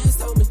them bands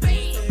told me.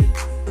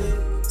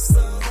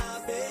 Sons I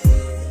beg,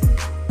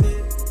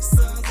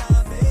 sons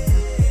I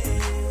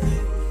beg,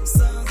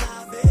 sons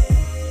I beg.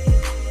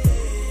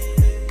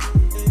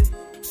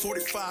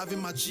 45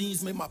 in my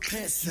jeans made my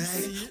pants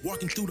sag.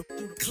 Walking through the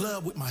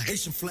club with my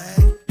Haitian flag.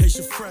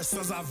 Haitian Fresh,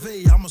 Sons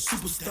Ave, I'm a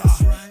superstar.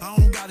 I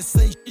don't gotta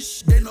say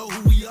shh, they know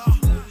who we are.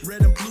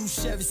 Red and blue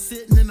Chevy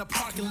sitting in the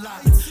parking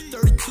lot.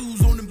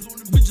 32s on them,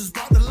 we just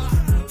bought the lot.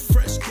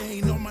 Fresh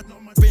gain on my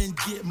been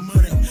get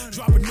money.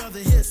 Drop another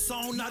hit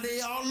song, now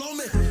they all on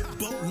me.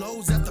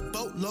 Boatloads after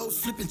boatloads,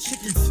 flipping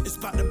chickens. It's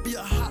about to be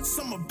a hot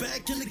summer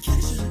back in the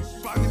kitchen.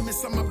 Probably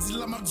miss some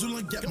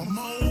Abdullah, get my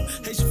mom.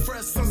 Haitian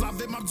Fresh, Sons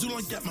Ave,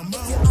 Abdullah, get my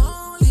mom. You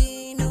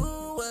only knew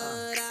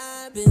what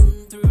I've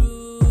been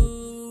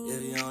through. Yeah,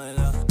 you only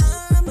know.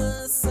 I'm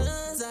a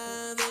Sons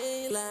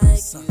Ave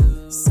like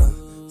you.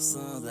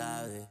 Sons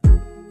Ave.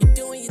 You're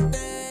doing your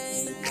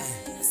thing.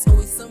 There's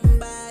always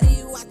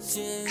somebody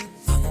watching.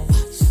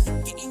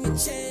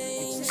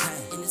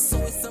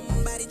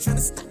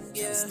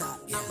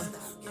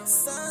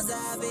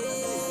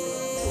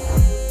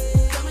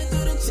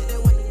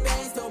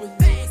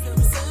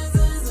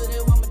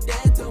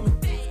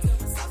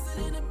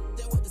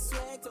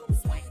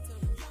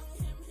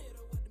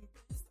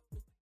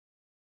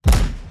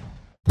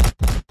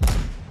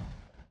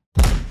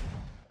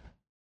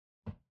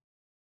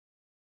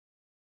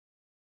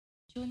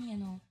 非常に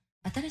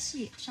新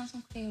しいシャンソ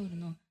ンクレオール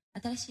の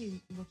新し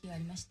い動きがあ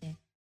りまして、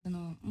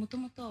もと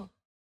もと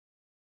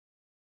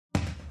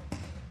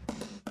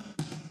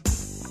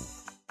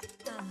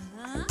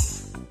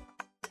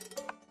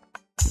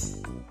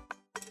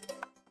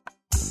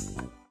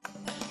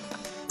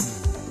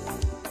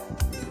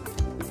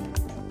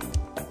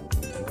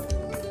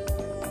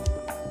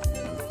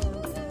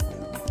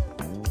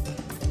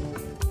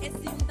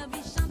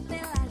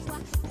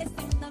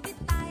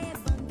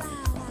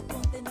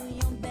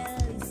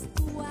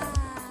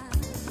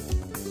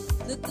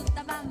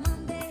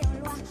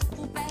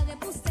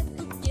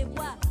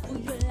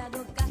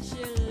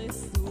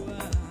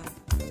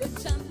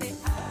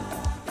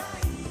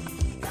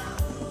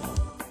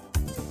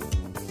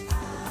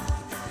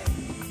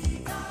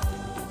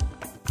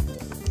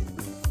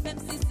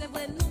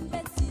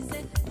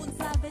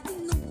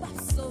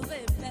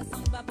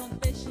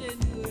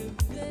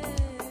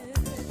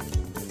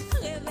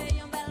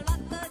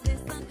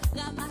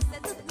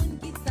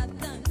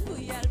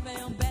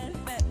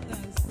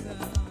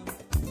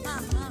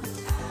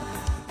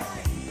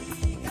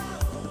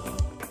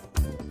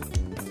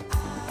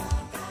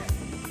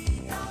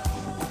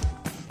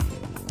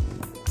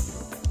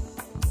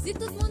Si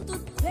tout le monde, tout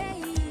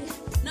pays,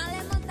 dans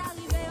les mondes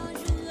arrivés un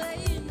jour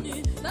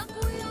réunis, dans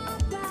couillon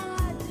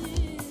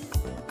paradis,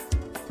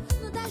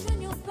 nous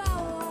t'ajoignons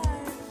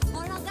parole, on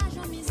langage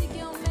en musique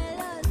et en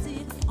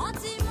mélodie, on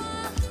dit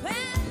moi,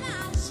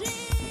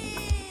 magie.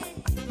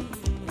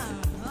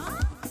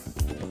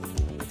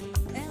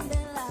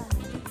 Mbella,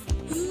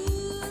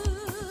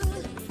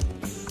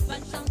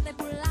 bonne chanter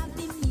pour la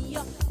vie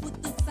meilleure, pour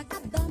tout ça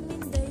qu'a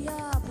domine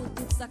d'ailleurs, pour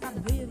tout ça qu'a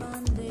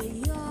vivant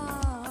d'ailleurs.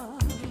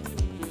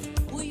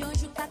 Un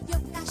jour, t'as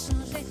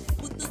changé,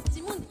 pour tout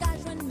le monde qu'a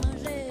joint de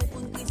manger,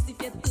 pour nous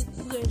crucifier tout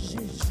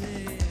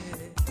préjugé.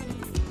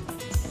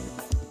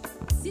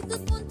 Si tout le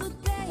monde, tout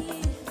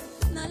pays,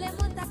 dans les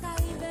mondes t'as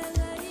arrivé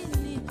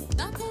réunis,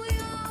 dans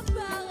couillon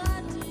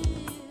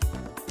paradis,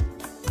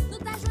 nous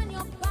t'as joint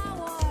en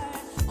power,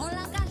 on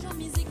langage en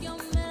musique et en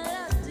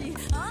mélodie,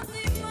 on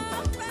dit mon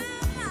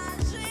frère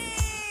magie.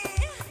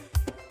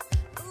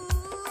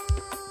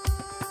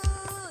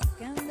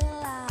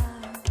 Candela.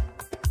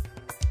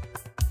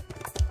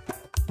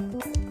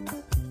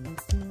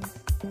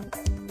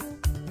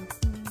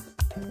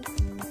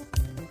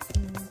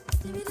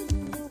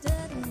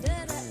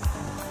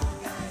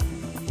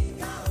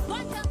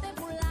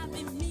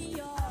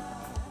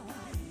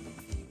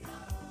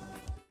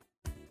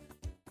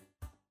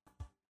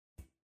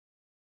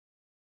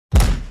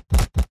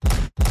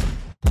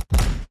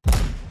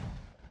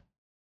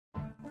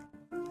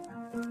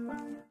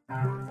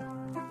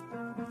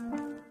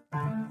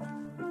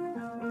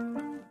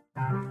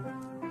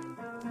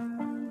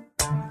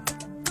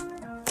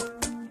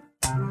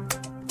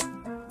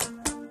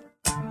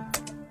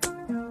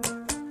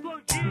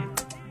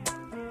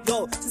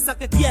 C'est ça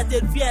que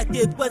fierté,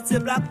 fierté, toi c'est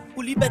black.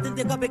 Pour liberté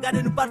de camper,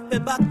 garder nous pas de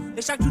faire back.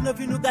 Et chaque jour nous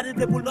vient nous garder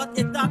pour l'autre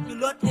état,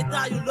 l'autre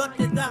état,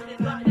 l'autre état.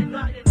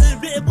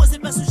 Élevé et posé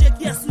par sujet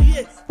qui est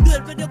souillé. Deux,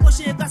 elle peut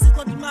décocher et casser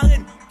contre une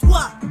marine.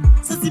 Trois,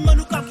 sentiment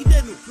nous cap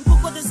quitter nous. Nous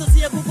pouvons côté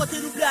société, pour côté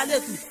nous plaît aller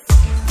tout.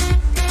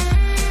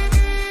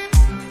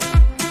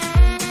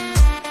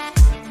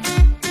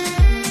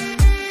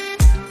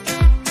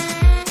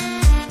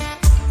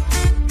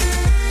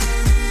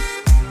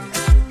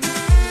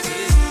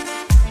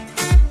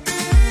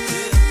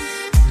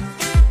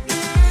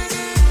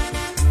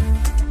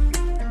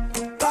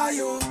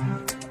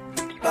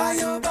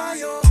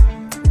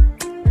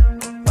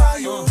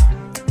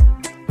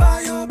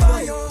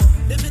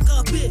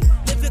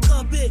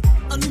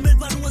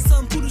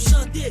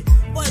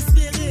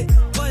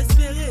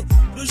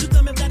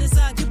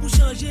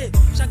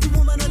 Chaque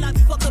moment dans la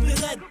vie, faut camper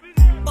raide.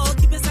 Pas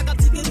occuper sa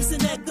captive, nous c'est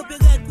nègre, camper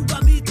raide. Pour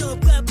pas mi-temps,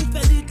 prêt pour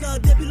faire l'île.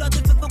 Depuis l'autre,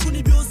 fait pas qu'on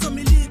est bien au 100 000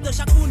 litres.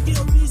 Chaque monde qui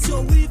a une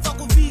vision, oui, faut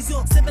qu'on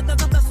vision. C'est peut-être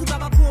ta place ou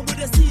pas pour une bonne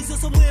décision.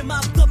 Son moi,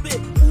 m'a copé,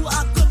 ou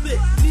à copé.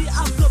 Lui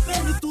à copé,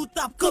 nous tout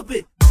à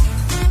copé.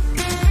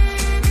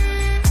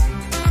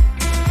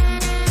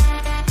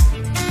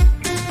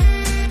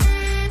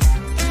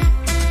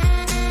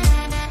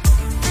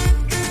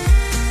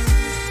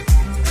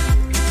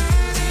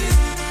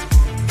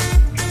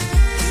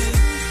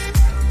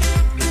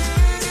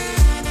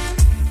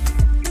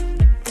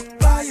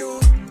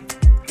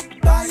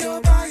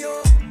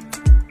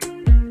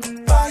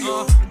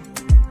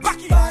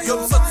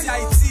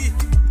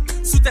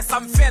 Ça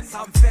me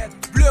fait,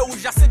 bleu rouge,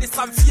 j'ai des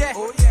ça me fier.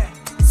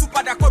 Sous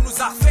pas d'accord,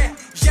 nous a fait.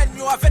 J'aime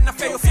mieux avec n'a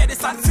fait, au fier des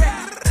ça me fait.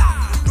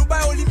 Nous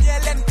baillons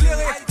lumière, l'aine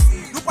clairée.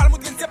 Nous parlons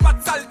de c'est pas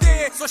de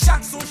saleté. So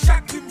chaque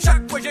film,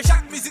 chaque projet,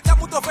 chaque musique, la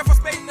moto fait, faut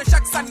se payer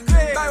chaque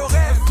sangré. Baillons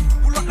rêve,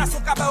 pour l'autre nation,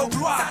 qu'à baillons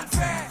gloire.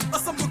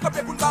 Ensemble, nous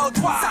copions pour nous baillons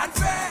droit.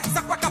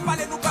 Ça quoi qu'à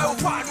parler, nous baillons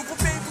voir. Nous pour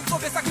payer, pour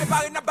sauver, ça que les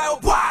barils, n'a baillons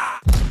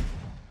boire.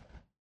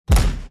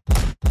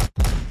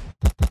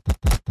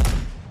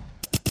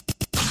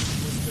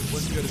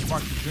 What's good? It's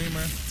Mark the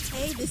Dreamer.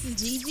 Hey, this is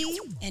Gigi.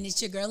 And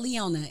it's your girl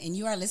Leona, and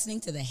you are listening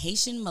to the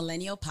Haitian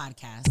Millennial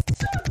Podcast.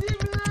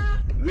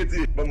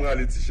 Rete, bam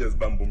rale ti ches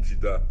bam bom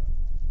chita.